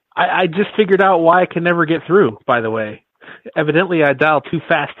 I just figured out why I can never get through, by the way. Evidently, I dial too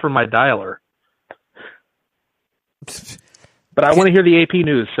fast for my dialer. But I want to hear the AP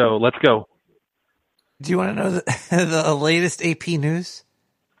news, so let's go. Do you want to know the latest AP news?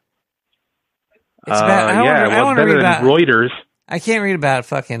 It's about, I want to read about Reuters. I can't read about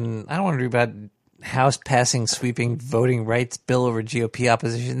fucking. I don't want to read about House passing sweeping voting rights bill over GOP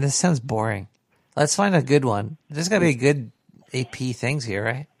opposition. This sounds boring. Let's find a good one. There's got to be good AP things here,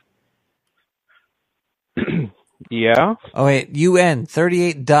 right? Yeah. Oh wait, UN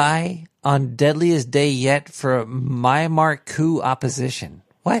 38 die on deadliest day yet for Myanmar coup opposition.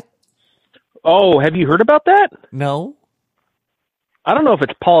 What? Oh, have you heard about that? No. I don't know if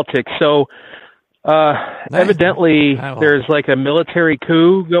it's politics. So, evidently, there's like a military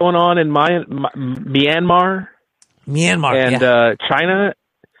coup going on in Myanmar. And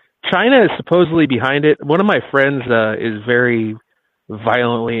China is supposedly behind it. One of my friends is very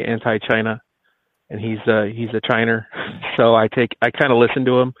violently anti-China, and he's a Chiner. So I kind of listen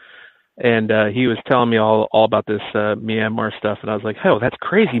to him, and he was telling me all about this Myanmar stuff, and I was like, "Oh, that's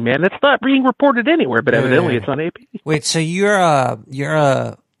crazy, man! That's not being reported anywhere, but evidently it's on AP." Wait, so you know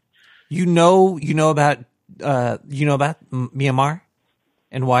about Myanmar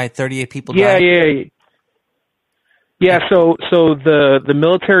and why 38 people died? Yeah, so the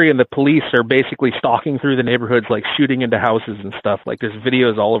military and the police are basically stalking through the neighborhoods, like shooting into houses and stuff. Like there's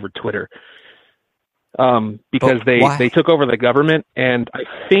videos all over Twitter. Because they took over the government, and I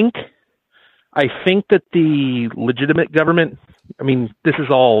think that the legitimate government, I mean, this is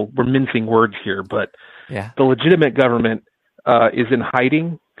all, we're mincing words here, but yeah, the legitimate government is in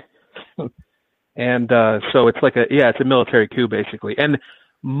hiding. And so it's like it's a military coup basically. And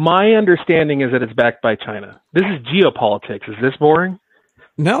my understanding is that it's backed by China. This is geopolitics. Is this boring?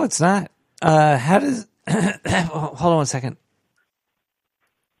 No, it's not. How does... Hold on one second.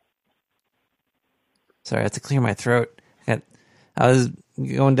 Sorry, I have to clear my throat. I was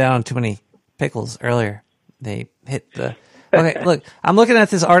going down on too many pickles earlier. They hit the... Okay, look, I'm looking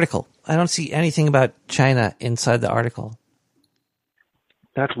at this article. I don't see anything about China inside the article.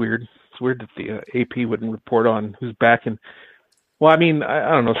 That's weird. It's weird that the AP wouldn't report on who's backing... Well, I mean,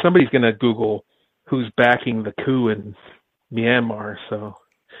 I don't know. Somebody's going to Google who's backing the coup in Myanmar. So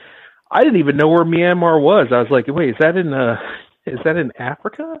I didn't even know where Myanmar was. I was like, wait, is that in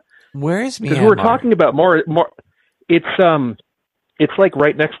Africa? Where is Myanmar? Because we're talking about more. It's like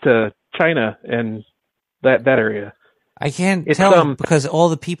right next to China and that area. I can't tell because all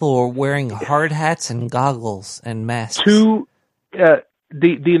the people were wearing hard hats and goggles and masks. The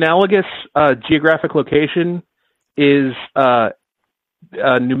analogous geographic location is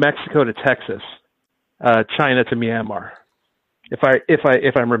New Mexico to Texas, China to Myanmar. If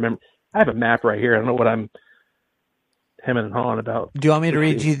I'm remembering, I have a map right here. I don't know what I'm hemming and hawing about. Do you want me to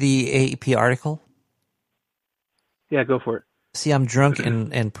read you the AP article? Yeah, go for it. See, I'm drunk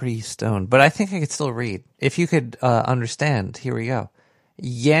and pretty stoned, but I think I could still read. If you could understand, here we go.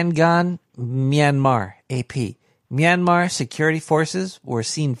 Yangon, Myanmar, AP. Myanmar security forces were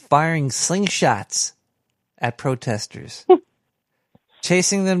seen firing slingshots at protesters,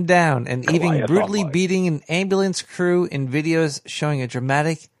 chasing them down, and even brutally beating an ambulance crew in videos showing a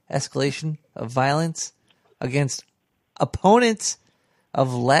dramatic escalation of violence against opponents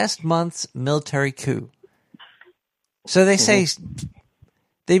of last month's military coup. So they say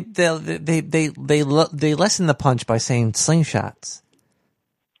they lessen the punch by saying slingshots.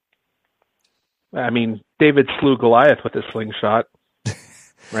 I mean, David slew Goliath with a slingshot,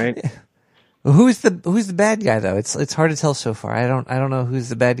 right? Who's the bad guy though? It's hard to tell so far. I don't know who's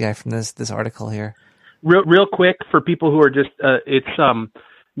the bad guy from this article here. Real quick for people who are just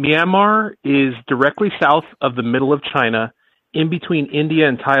Myanmar is directly south of the middle of China, in between India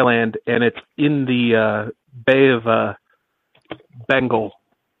and Thailand, and it's in the Bay of Bengal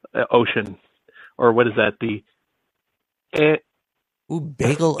Ocean, or what is that? The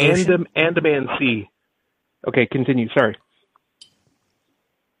Bengal Ocean? Andaman Sea. Okay, continue. Sorry.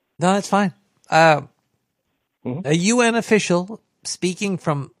 No, that's fine. A UN official speaking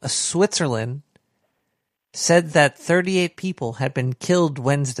from Switzerland said that 38 people had been killed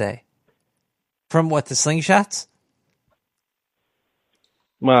Wednesday. From what, the slingshots?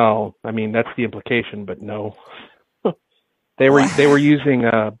 Well, I mean, that's the implication, but no. They were using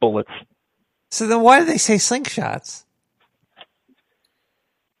bullets. So then why did they say slingshots?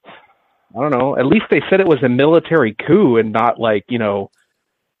 I don't know. At least they said it was a military coup and not like, you know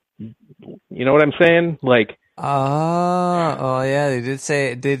what I'm saying? Like, oh yeah, they did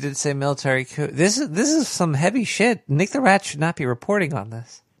say military coup. This is some heavy shit. Nick the Rat should not be reporting on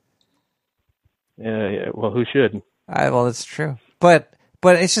this. Yeah, well, who should? Well, that's true. But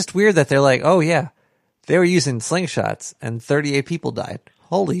it's just weird that they're like, oh yeah, they were using slingshots and 38 people died.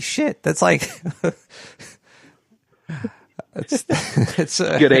 Holy shit, that's like it's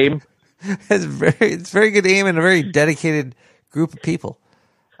good aim. It's very good aim and a very dedicated group of people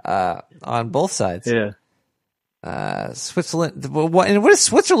on both sides. Yeah. Switzerland. What does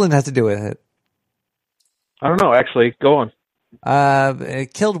Switzerland have to do with it? I don't know. Actually, go on.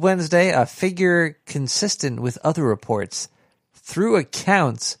 It killed Wednesday, a figure consistent with other reports. Though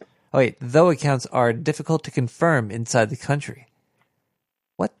accounts are difficult to confirm inside the country.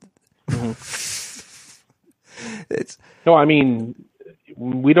 What? No, I mean,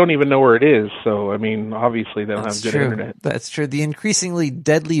 we don't even know where it is. So, I mean, obviously they don't have good internet. That's true. The increasingly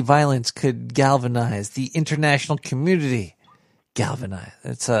deadly violence could galvanize the international community. Galvanize.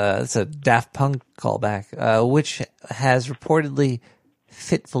 It's a Daft Punk callback, which has reportedly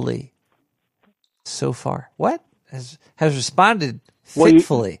fitfully so far. What? Has responded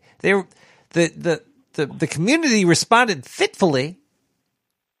fitfully. The community responded fitfully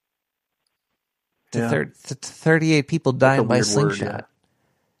to 38 people dying by slingshot.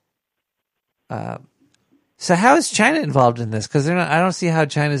 So how is China involved in this? Because I don't see how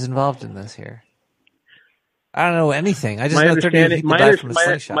China's involved in this here. I don't know anything. I just know 38 people died from a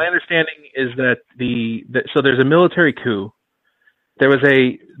slingshot. My understanding is that so there's a military coup. There was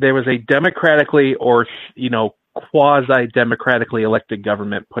a democratically or quasi-democratically elected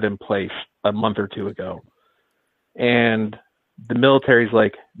government put in place a month or two ago. And the military's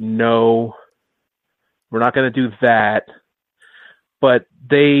like, no, we're not going to do that. But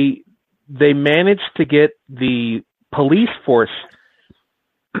they managed to get the police force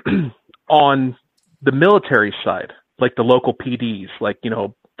on the military side, like the local PDs, like,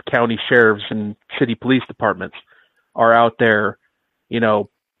 county sheriffs and city police departments are out there,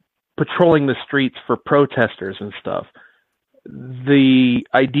 patrolling the streets for protesters and stuff. The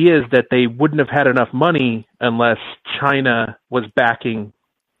idea is that they wouldn't have had enough money unless China was backing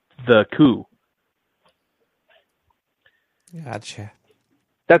the coup. Gotcha.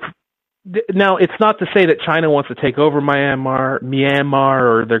 Now, it's not to say that China wants to take over Myanmar,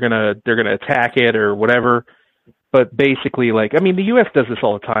 or they're gonna attack it or whatever. But basically, the U.S. does this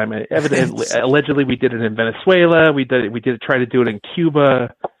all the time. Evidently, allegedly, we did it in Venezuela. We did try to do it in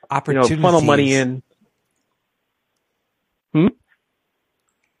Cuba. Funnel money in.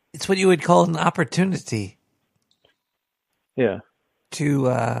 It's what you would call an opportunity. Yeah.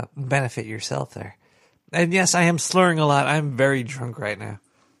 To benefit yourself there. And yes, I am slurring a lot. I'm very drunk right now.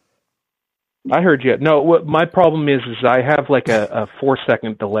 I heard you. No, what my problem is I have like a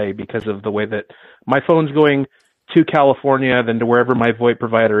 4-second delay because of the way that my phone's going to California, then to wherever my VoIP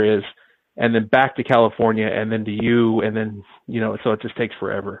provider is, and then back to California, and then to you, and then, so it just takes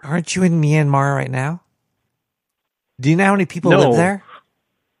forever. Aren't you in Myanmar right now? Do you know how many people live there?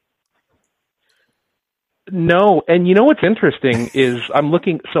 No, and you know what's interesting is I'm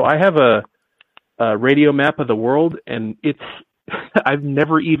looking, so I have a radio map of the world, and I've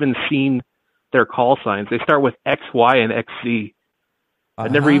never even seen their call signs. They start with X, Y, and XZ.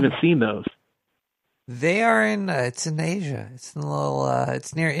 I've never even seen those. They are it's in Asia. It's in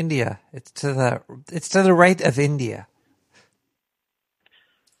it's near India. It's to the right of India.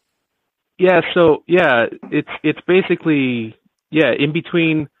 Yeah, so it's basically in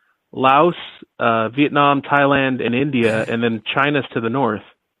between Laos, Vietnam, Thailand, and India, and then China's to the north.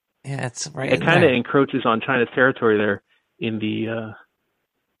 Yeah, it's right. It kind of encroaches on China's territory there in the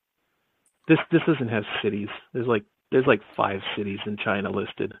this doesn't have cities. There's like 5 cities in China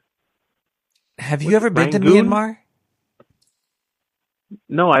listed. Have you ever been to Myanmar?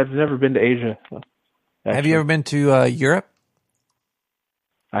 No, I've never been to Asia. Actually. Have you ever been to Europe?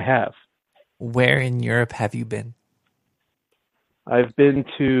 I have. Where in Europe have you been? I've been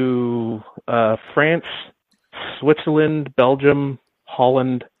to France, Switzerland, Belgium,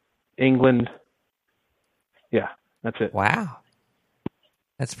 Holland, England. Yeah, that's it. Wow,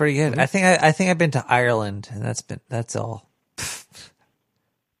 that's pretty good. I think I've been to Ireland, and that's all.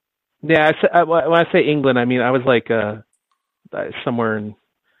 Yeah, when I say England, I mean I was like somewhere in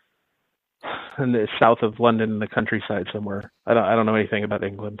the south of London, in the countryside somewhere. I don't know anything about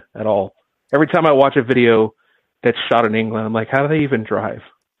England at all. Every time I watch a video that's shot in England, I'm like, how do they even drive?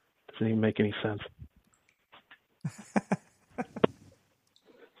 Doesn't even make any sense.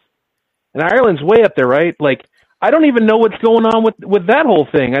 And Ireland's way up there, right? Like, I don't even know what's going on with that whole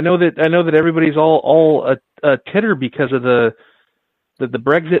thing. I know that everybody's all a titter because of the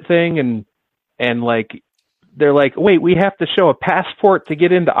Brexit thing, and like they're like, wait, we have to show a passport to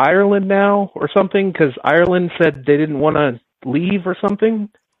get into Ireland now or something because Ireland said they didn't want to leave or something.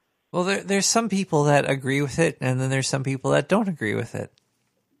 Well, there's some people that agree with it, and then there's some people that don't agree with it.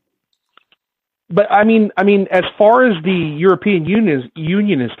 But I mean, as far as the European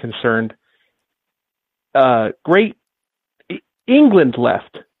Union is concerned, Great England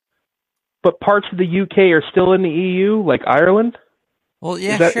left, but parts of the UK are still in the EU, like Ireland. Well,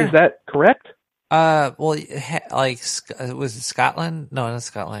 yeah, sure. Is that correct? Well, like, was it Scotland? No, not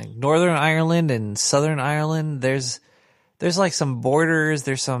Scotland. Northern Ireland and Southern Ireland. There's like some borders.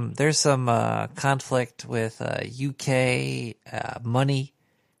 There's some conflict with UK money,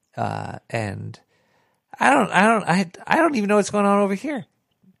 and I don't even know what's going on over here.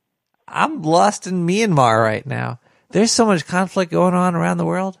 I'm lost in Myanmar right now. There's so much conflict going on around the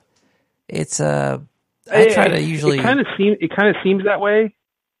world. It's I try to usually. It kind of seems that way.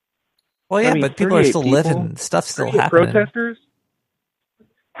 Well, yeah, I mean, but people are still living. Stuff's still happening. Protesters.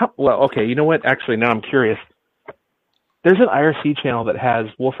 Well, okay. You know what? Actually, now I'm curious. There's an IRC channel that has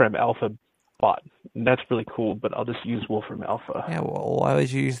Wolfram Alpha bot. And that's really cool, but I'll just use Wolfram Alpha. Yeah. Well, why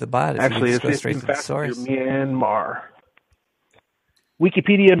would you use the bot? If Actually, you it's go straight to the source. Myanmar.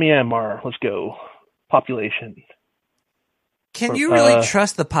 Wikipedia Myanmar. Let's go. Population. Can you really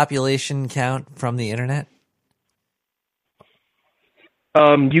trust the population count from the internet?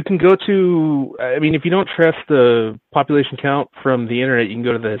 You can go to, I mean, if you don't trust the population count from the internet, you can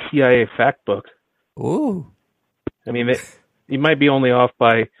go to the CIA fact book. Ooh. I mean, you might be only off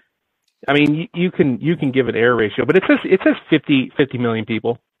by, I mean, you can give an error ratio, but it says 50 million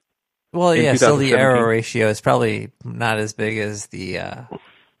people. Well, yeah, still the error ratio is probably not as big as the,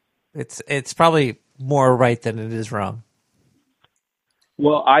 it's probably more right than it is wrong.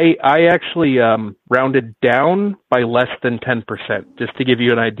 Well, I actually rounded down by less than 10%, just to give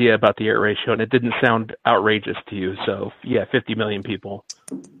you an idea about the error ratio, and it didn't sound outrageous to you. So, yeah, 50 million people.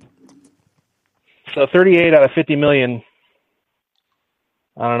 So 38 out of 50 million.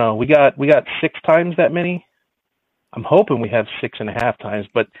 I don't know. We got 6 times that many. I'm hoping we have 6.5 times.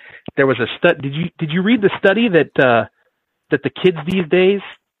 But there was a study. Did you read the study that the kids these days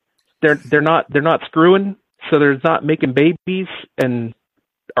they're not screwing, so they're not making babies, and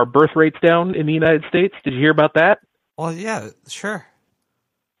our birth rate's down in the United States? Did you hear about that? Well, yeah, sure.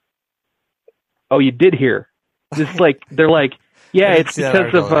 Oh, you did hear. Just like they're like, yeah, it's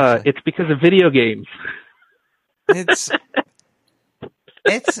because of video games. It's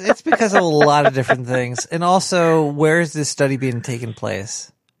because of a lot of different things, and also, where is this study being taken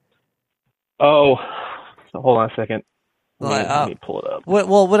place? Oh, hold on a second. Let me pull it up.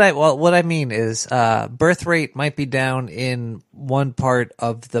 What I mean is, birth rate might be down in one part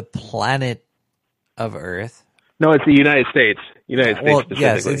of the planet of Earth. No, it's the United States. United States specifically.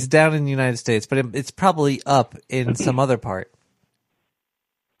 Yes, it's down in the United States, but it's probably up in some other part.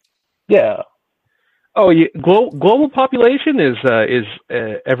 Yeah. Oh, yeah. Global population is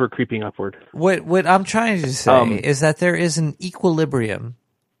ever creeping upward. What I'm trying to say is that there is an equilibrium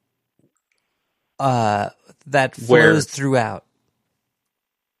that flows throughout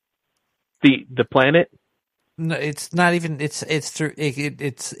the planet. No, it's not even. It's through.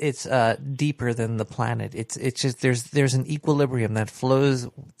 It's deeper than the planet. It's just there's an equilibrium that flows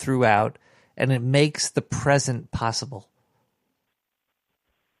throughout, and it makes the present possible.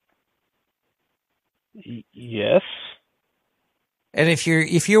 Yes. And if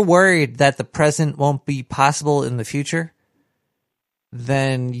you're worried that the present won't be possible in the future,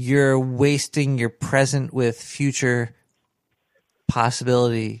 then you're wasting your present with future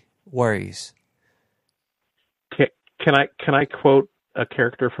possibility worries. Can I quote a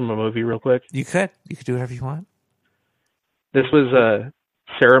character from a movie real quick? You could do whatever you want. This was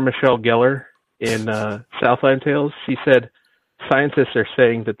Sarah Michelle Gellar in Southland Tales. She said, "Scientists are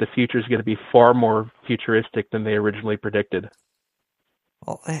saying that the future is going to be far more futuristic than they originally predicted."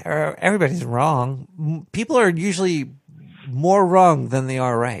 Well, everybody's wrong. People are usually more wrong than they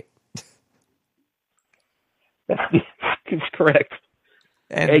are right. That's correct.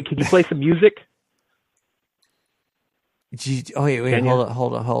 And, hey, can you play some music? Wait,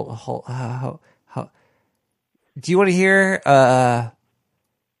 hold on. Do you want to hear?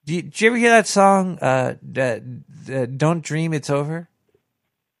 Did you ever hear that song? Don't Dream It's Over.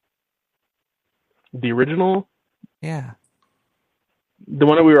 The original? Yeah. The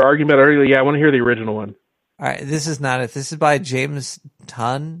one that we were arguing about earlier? Yeah, I want to hear the original one. All right, this is not it. This is by James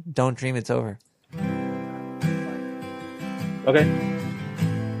Tunn. Don't Dream It's Over. Okay.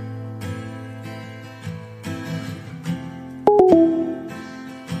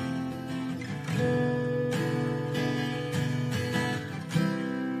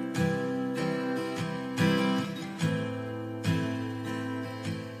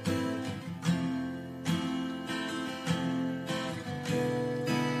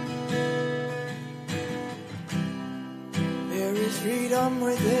 There is freedom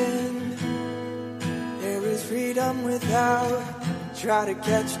within, there is freedom without. Try to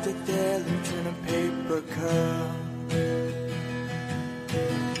catch the deluge in a paper cup.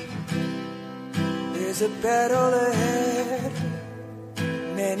 There's a battle ahead,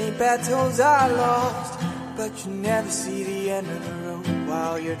 many battles are lost, but you never see the end of the road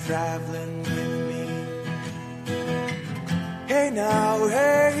while you're traveling with me. Hey now,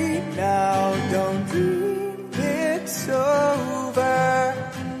 don't dream it's over.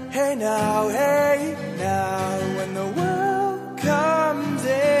 Hey now, when the world comes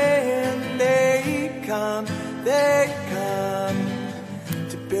in, they come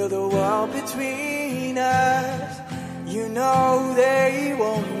to build a wall between us. You know they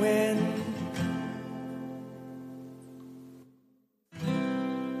won't win.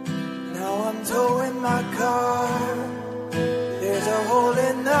 Now I'm towing my car, there's a hole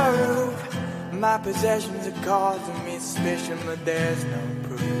in the roof. My possessions are causing me suspicion, but there's no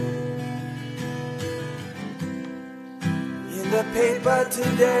proof. In the paper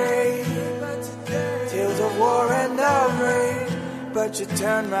today, tales of war and of rain, but you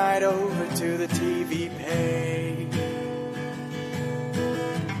turn right over to the TV page.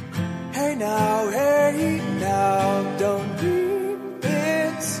 Hey now, don't dream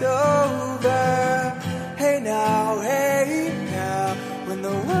it's over. Hey now, when the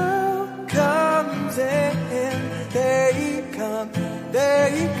world comes in, they come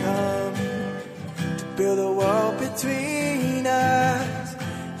to build a wall between us.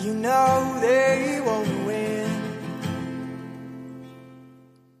 You know they won't win.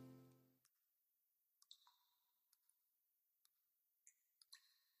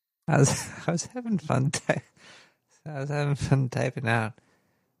 I was having fun. I was having fun typing out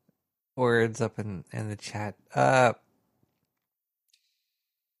words up in the chat. I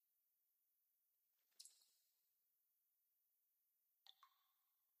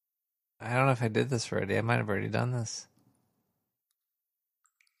don't know if I did this already. I might have already done this.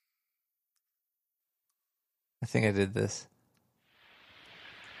 I think I did this.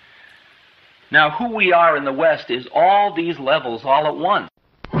 Now, who we are in the West is all these levels all at once.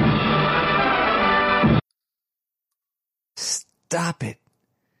 Stop it.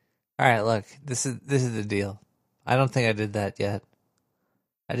 All right, look. This is the deal. I don't think I did that yet.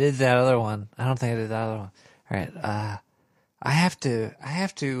 I did that other one. I don't think I did that other one. All right. I have to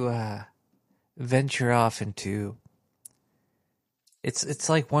venture off into. It's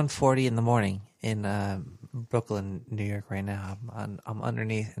like 1:40 in the morning in Brooklyn, New York right now. I'm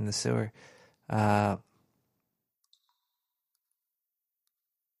underneath in the sewer. And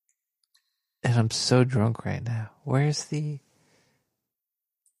I'm so drunk right now. Where's the...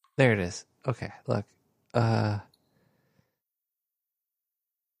 There it is. Okay, look.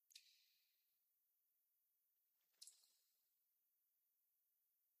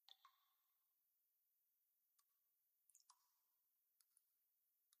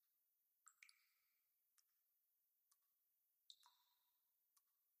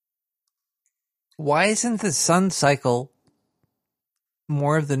 Why isn't the sun cycle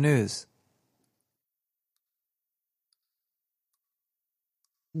more of the news?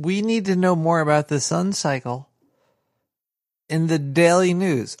 We need to know more about the sun cycle in the daily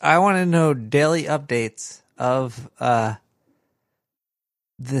news. I want to know daily updates of the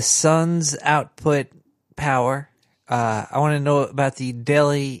sun's output power. I want to know about the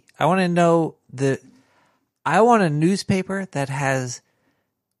daily. I want a newspaper that has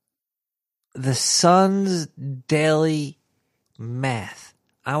the sun's daily math.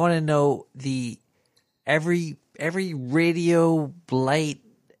 I want to know every radio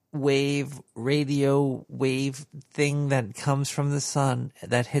wave thing that comes from the sun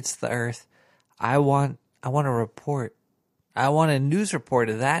that hits the earth. I want a report. I want a news report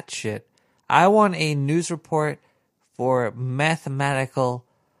of that shit. I want a news report for mathematical,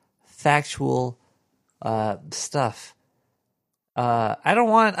 factual stuff. I don't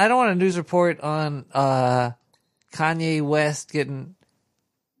want a news report on Kanye West getting.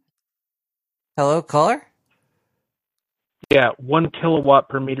 Hello, caller? Yeah, 1 kilowatt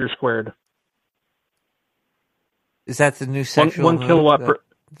per meter squared. Is that the new sexual one move kilowatt that, per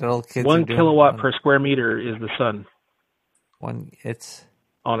that old kids 1 are doing? kilowatt per square meter is the sun. It's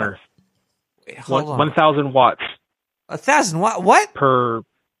on Earth. Wait, hold on. 1,000 watts. 1,000 watt? What? Per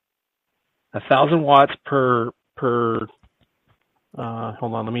 1,000 watts per. Hold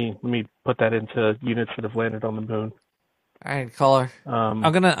on, let me put that into units that have landed on the moon. All right, caller. I'm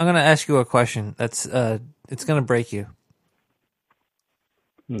gonna ask you a question. That's it's gonna break you.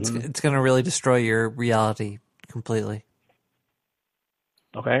 Mm-hmm. It's gonna really destroy your reality completely.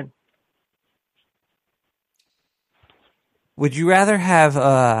 Okay. Would you rather have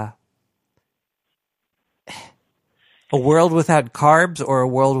a world without carbs or a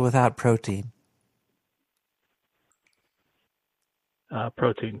world without protein?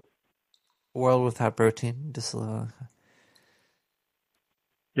 Protein. A world without protein. Just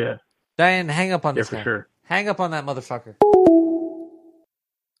Yeah. Diane, hang up on this for guy. sure. Hang up on that motherfucker.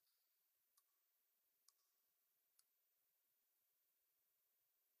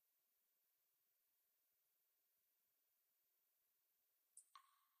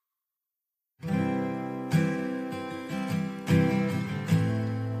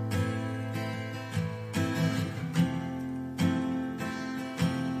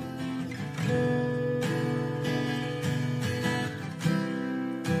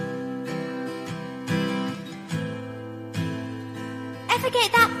 Ever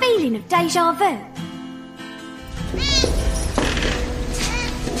get that feeling of deja vu?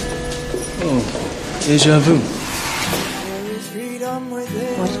 Oh, deja vu.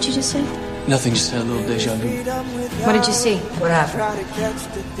 What did you just say? Nothing, just had a little deja vu. What did you see? What happened?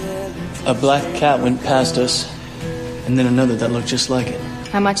 A black cat went past us, and then another that looked just like it.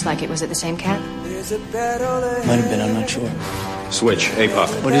 How much like it? Was it the same cat? Might have been, I'm not sure. Switch,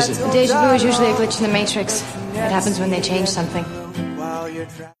 APOC. What is it? Deja vu is usually a glitch in the Matrix. It happens when they change something.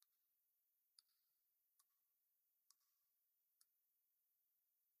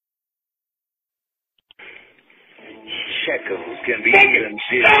 Shekels can be even.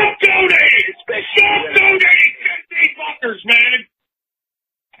 Stop donating! Stop donating! These fuckers, man!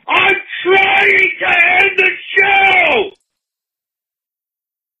 I'm trying to end the show!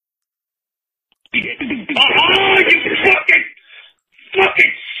 Oh, you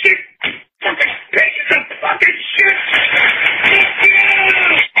fucking sick fucking pieces of fucking shit! Fuck you!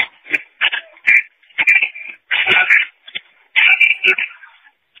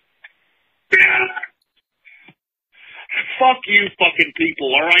 Fuck you fucking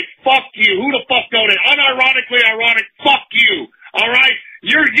people, alright? Fuck you. Who the fuck donated? Unironically ironic, fuck you. Alright?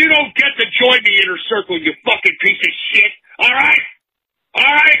 You don't get to join the inner circle, you fucking piece of shit. Alright?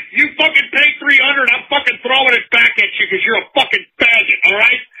 Alright? You fucking pay $300, I'm fucking throwing it back at you because you're a fucking faggot,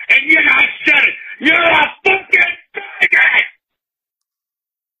 alright? And I said it. You're a fucking faggot!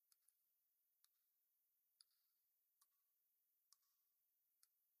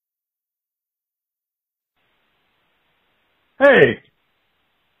 Hey,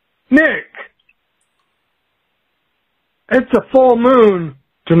 Nick, it's a full moon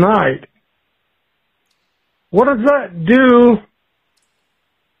tonight. What does that do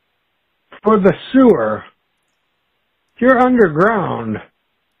for the sewer? You're underground.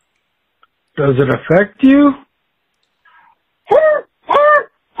 Does it affect you? Well,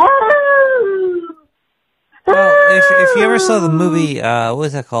 if you ever saw the movie, what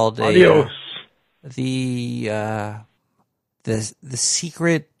was that called? Adios. The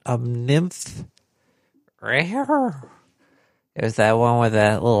Secret of Nymph. It was that one where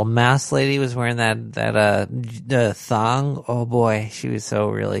that little mouse lady was wearing that thong. Oh boy, she was so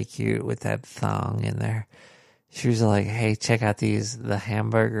really cute with that thong in there. She was like, "Hey, check out the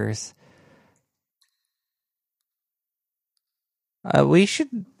hamburgers." We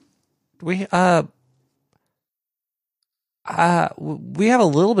have a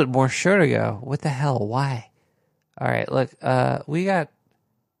little bit more show to go. What the hell? Why? All right, look, we got.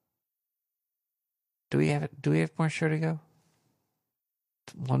 Do we have more show to go?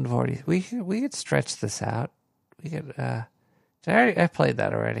 140. We could stretch this out. We could. I played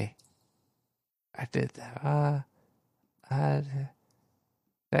that already. I did that. I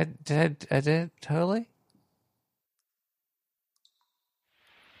did totally.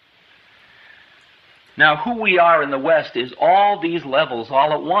 Now, who we are in the West is all these levels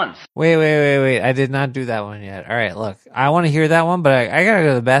all at once. Wait. I did not do that one yet. All right, look. I want to hear that one, but I got to go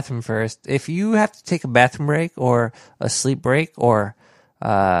to the bathroom first. If you have to take a bathroom break or a sleep break or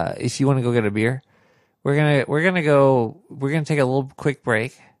if you want to go get a beer, we're going to take a little quick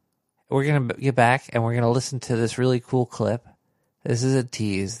break. We're going to get back and we're going to listen to this really cool clip. This is a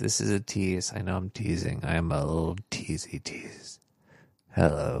tease. I know I'm teasing. I'm a little tease.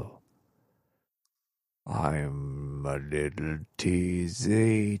 Hello. I'm a little tease.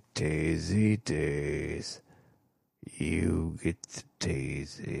 You get the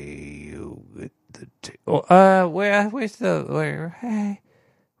teasy, you get the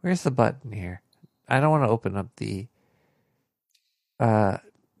where's the button here? I don't want to open up the no,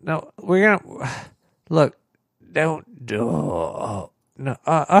 we're gonna look. Don't do no.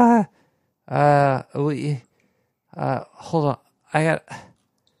 Hold on. I got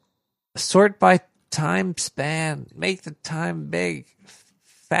sort by time span. Make the time big.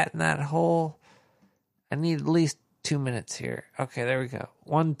 Fatten that hole. I need at least 2 minutes here. Okay, there we go.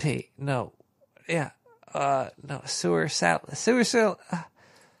 1p. No. Yeah. No. Sewer.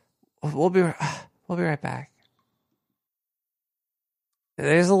 We'll be right back.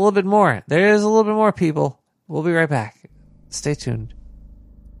 There's a little bit more. People. We'll be right back. Stay tuned.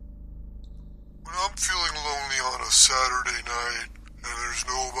 When I'm feeling lonely on a Saturday night and there's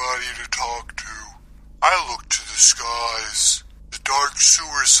nobody to talk to, I look to the skies. The Dark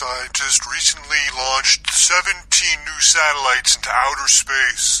Sewer scientist recently launched 17 new satellites into outer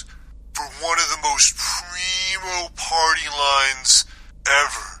space for one of the most primo party lines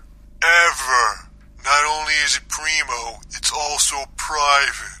ever. Not only is it primo, it's also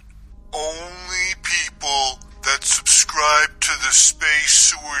private. Only people that subscribe to the Space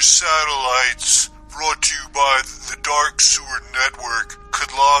Sewer satellites brought to you by the Dark Sewer Network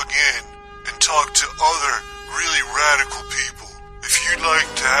could log in and talk to other really radical people. If you'd like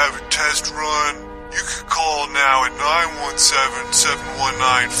to have a test run, you can call now at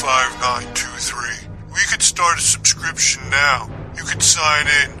 917-719-5923. We could start a subscription now. You could sign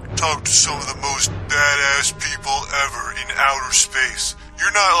in, talk to some of the most badass people ever in outer space.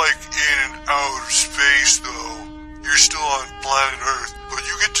 You're not like in outer space though. You're still on planet Earth, but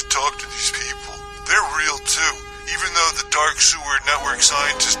you get to talk to these people. They're real too. Even though the Dark Sewer Network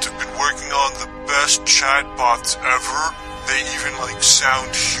scientists have been working on the best chatbots ever, they even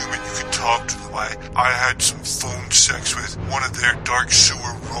sound human. You can talk to them. I had some phone sex with one of their Dark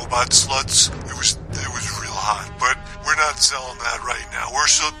Sewer robot sluts. It was real hot, but we're not selling that right now. We're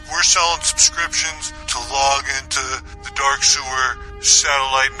selling subscriptions to log into the Dark Sewer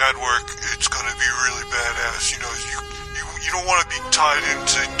satellite network. It's gonna be really badass. You know, you don't want to be tied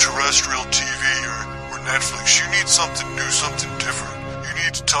into terrestrial TV or Netflix. You need something new, something different. You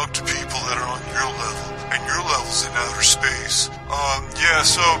need to talk to people that are on your level, and your level's in outer space.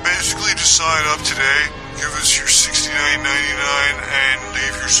 So basically just sign up today, give us your $69.99 and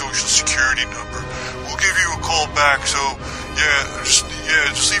leave your social security number. We'll give you a call back, so just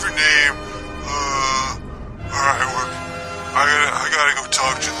leave your name. Alright, I gotta go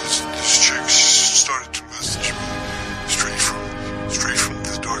talk to this chick. She started to message me straight from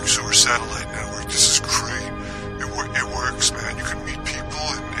the Dark Sewer satellite network. This is great. It works, man. You can meet people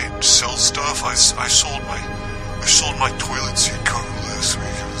and sell stuff. I sold my toilet seat cover last week.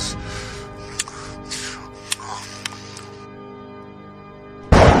 It was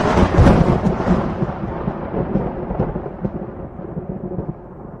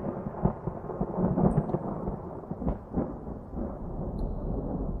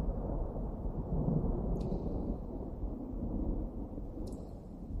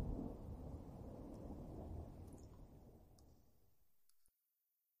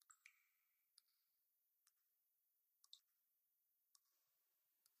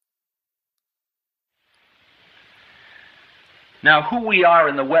Now, who we are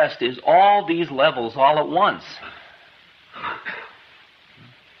in the West is all these levels all at once.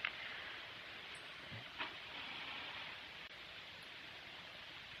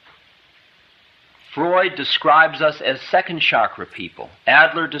 Freud describes us as second chakra people.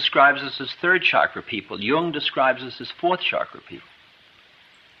 Adler describes us as third chakra people. Jung describes us as fourth chakra people.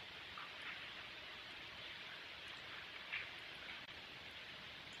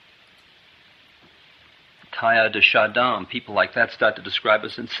 Teilhard de Chardin, people like that start to describe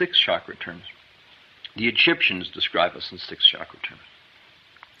us in sixth chakra terms. The Egyptians describe us in sixth chakra terms.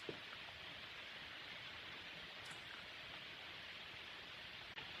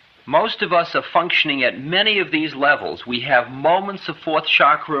 Most of us are functioning at many of these levels. We have moments of fourth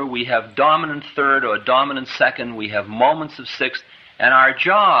chakra, we have dominant third or dominant second, we have moments of sixth, and our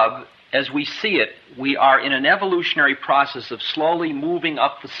job as we see it, we are in an evolutionary process of slowly moving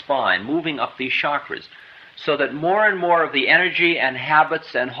up the spine, moving up these chakras, so that more and more of the energy and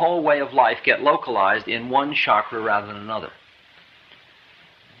habits and whole way of life get localized in one chakra rather than another.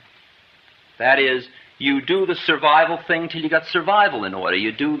 That is, you do the survival thing till you got survival in order.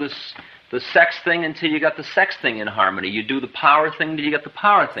 You do the sex thing until you got the sex thing in harmony. You do the power thing until you got the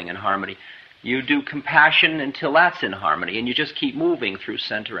power thing in harmony. You do compassion until that's in harmony, and you just keep moving through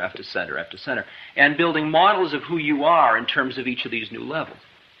center after center after center, and building models of who you are in terms of each of these new levels.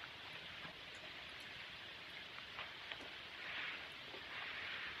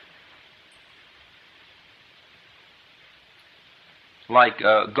 Like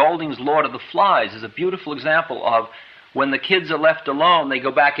Golding's Lord of the Flies is a beautiful example of when the kids are left alone, they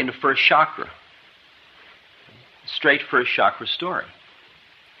go back into first chakra. Straight first chakra story.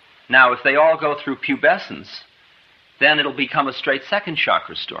 Now, if they all go through pubescence, then it'll become a straight second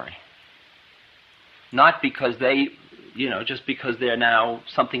chakra story. Not because they, just because they're now,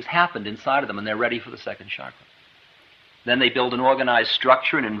 something's happened inside of them and they're ready for the second chakra. Then they build an organized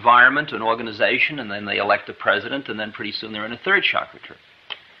structure, an environment, an organization, and then they elect a president, and then pretty soon they're in a third chakra trip.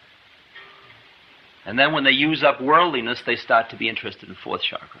 And then when they use up worldliness, they start to be interested in fourth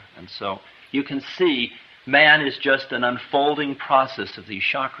chakra. And so you can see man is just an unfolding process of these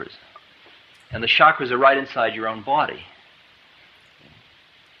chakras. And the chakras are right inside your own body.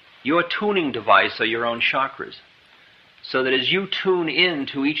 Your tuning device are your own chakras. So that as you tune in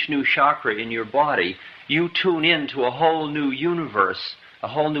to each new chakra in your body, you tune in to a whole new universe, a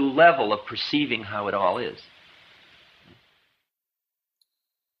whole new level of perceiving how it all is.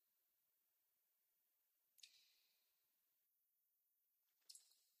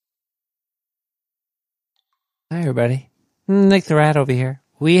 Hi, everybody. Nick the Rat over here.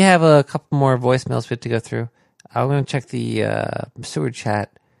 We have a couple more voicemails we have to go through. I'm going to check the sewer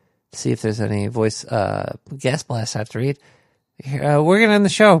chat to see if there's any voice gas blasts I have to read. We're going to end the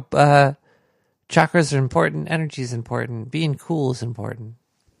show. Chakras are important. Energy is important. Being cool is important.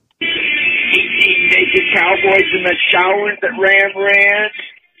 18 naked cowboys in the showers at Ram Ranch.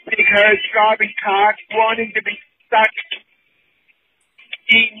 Big hairs, throbbing cocks, wanting to be sucked.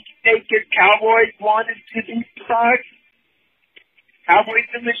 18 naked cowboys wanted to be sucked. Cowboys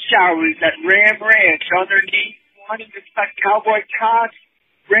in the showers at Ram Ranch on their knees wanting to suck cowboy cocks.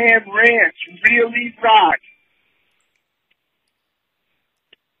 Ram Ranch really rocks.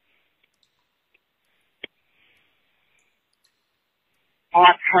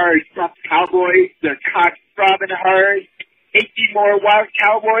 Hot herd, stuffed cowboys, their cocks throbbing hard. 80 more wild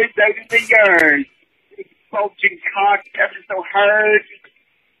cowboys out in the yard. Big bulging cocks ever so hard.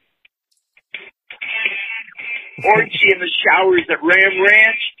 Orgy in the showers at Ram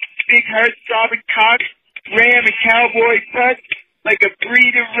Ranch. Big hard throbbing cocks. Ram and cowboy butts like a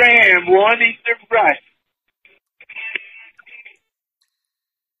breed of ram wanting to rust.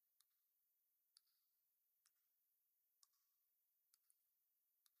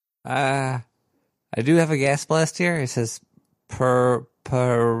 I do have a gas blast here. It says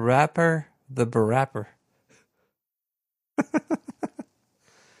rapper the barapper.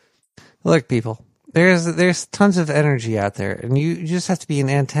 Look, people, there's tons of energy out there, and you just have to be an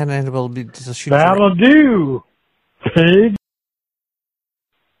antenna and able to shoot. That'll do, pig.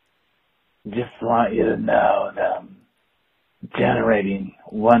 Just want you to know that I'm generating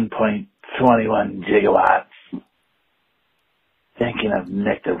 1.21 gigawatts. Thinking of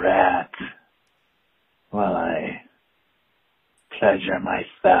Nick the Rat while I pleasure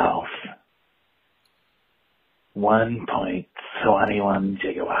myself. 1.21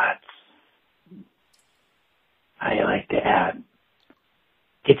 gigawatts. How you like that?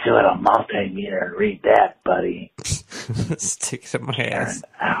 Get your little multimeter and read that, buddy. Stick it in my ass.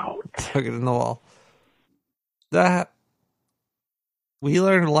 Out. Plug it in the wall. We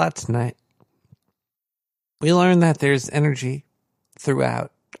learned a lot tonight. We learned that there's energy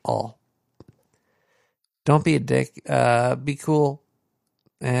throughout all. Don't be a dick. Be cool.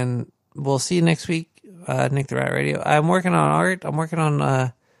 And we'll see you next week. Nick the Rat Radio. I'm working on art. I'm working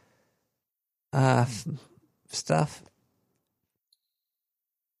on stuff.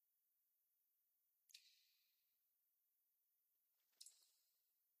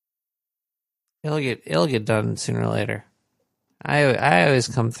 It'll get done sooner or later. I always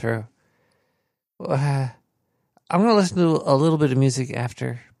come through. I'm gonna listen to a little bit of music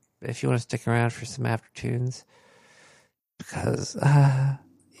after, if you want to stick around for some after tunes, because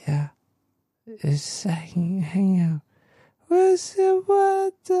yeah, it's hang out. What's the boy?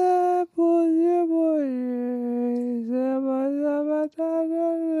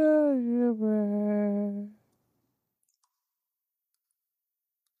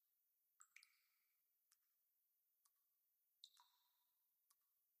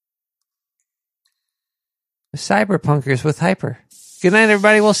 The Cyberpunkers with Hyper. Good night,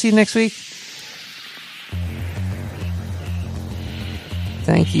 everybody. We'll see you next week.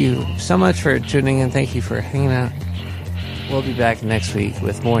 Thank you so much for tuning in. Thank you for hanging out. We'll be back next week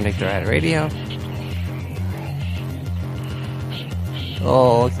with more Nick the Rat Radio.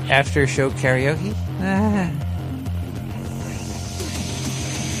 Oh, after show karaoke?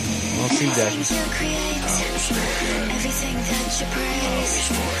 We'll see you guys. Everything that you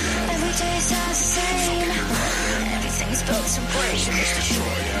praise, every day sounds the same. Everything's built to break.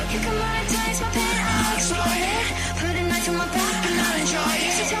 You can monetize my pain, I'll exploit it. Put a knife in my back and I'll enjoy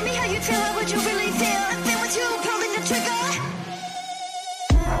it. So tell me how you feel, how would you really feel if it was you pulling the trigger?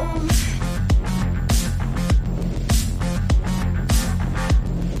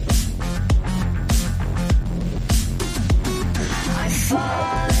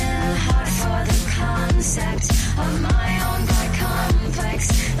 Falling hard for the concept of my own God complex,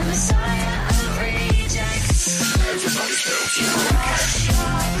 the messiah of rejects. Everybody's built to rush your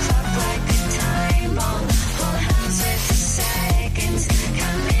clock like a time bomb. Hold hands with the seconds,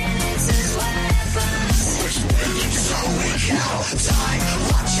 count minutes as weapons. Which way you so we kill time,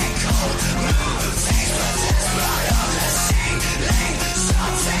 watching cold move, face the test, but on the ceiling,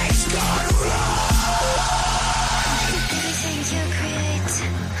 something's gone wrong.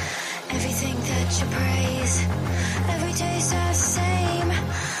 Everything that you praise, every day sounds the same.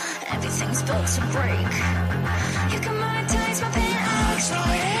 Everything's built to break. You can monetize my pain, I'll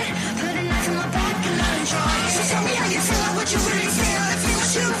exploit it. Put a knife in my back and I'll enjoy it. So tell me how you feel, how would you really feel if it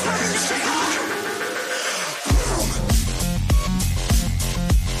was you pulling the trigger?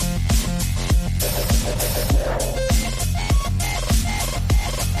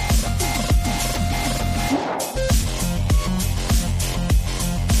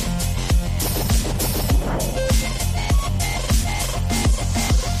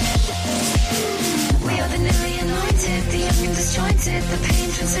 Disjointed, the pain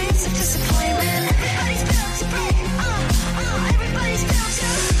translates of disappointment. Everybody's built to break. Everybody's built to.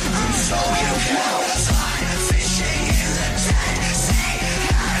 So you know it's like fishing in the dead sea.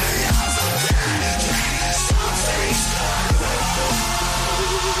 Out of the bad, something's gone wrong.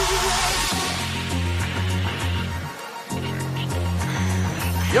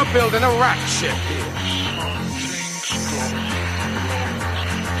 You're building a rat ship here.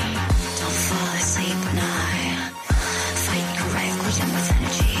 Don't fall asleep now. With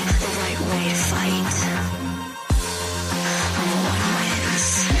energy, the right way to fight. I'm one witness.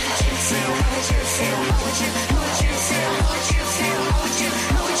 How would you feel? How would you feel? How would you feel? How would you feel? How would you feel? How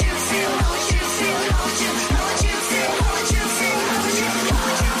would you feel? How would you feel? How would you feel? How would you feel? How would you feel? How would you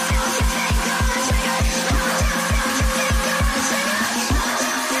feel? You think God's like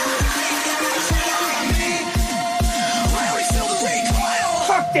why do we feel the recoil?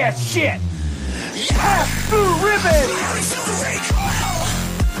 Fuck that shit! Pass through ribbon! Why do we feel the recoil?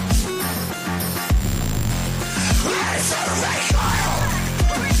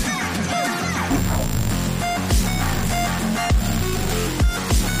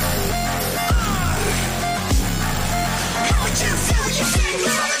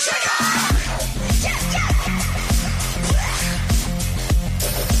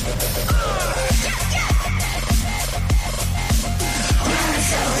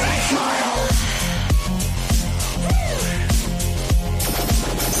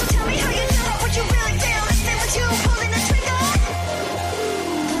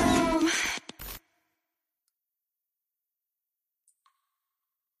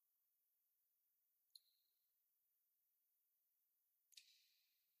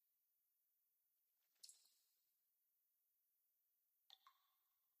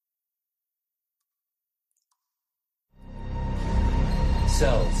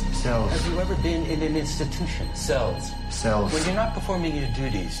 Cells. Cells. Have you ever been in an institution? Cells. Cells. When you're not performing your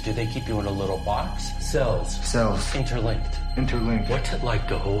duties, do they keep you in a little box? Cells. Cells. Interlinked. Interlinked. What's it like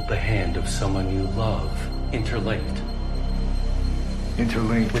to hold the hand of someone you love? Interlinked.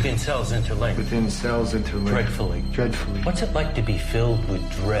 Interlinked. Within cells interlinked. Within cells interlinked. Dreadfully. Dreadfully. What's it like to be filled with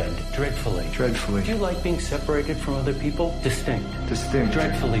dread? Dreadfully. Dreadfully. Do you like being separated from other people? Distinct. Distinct.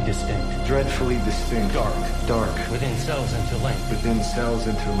 Dreadfully distinct. Dreadfully distinct. Dark. Dark. Within cells interlinked. Within cells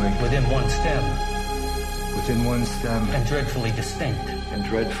interlinked. Within one stem. Within one stem. And dreadfully distinct. And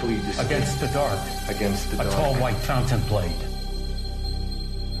dreadfully distinct. Against the dark. Against the dark. A tall white fountain played.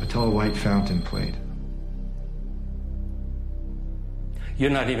 A tall white fountain played. You're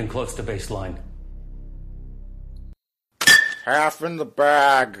not even close to baseline. Half in the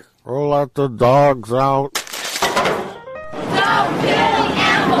bag. We'll let the dogs out. Stop killing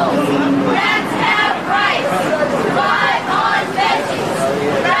animals!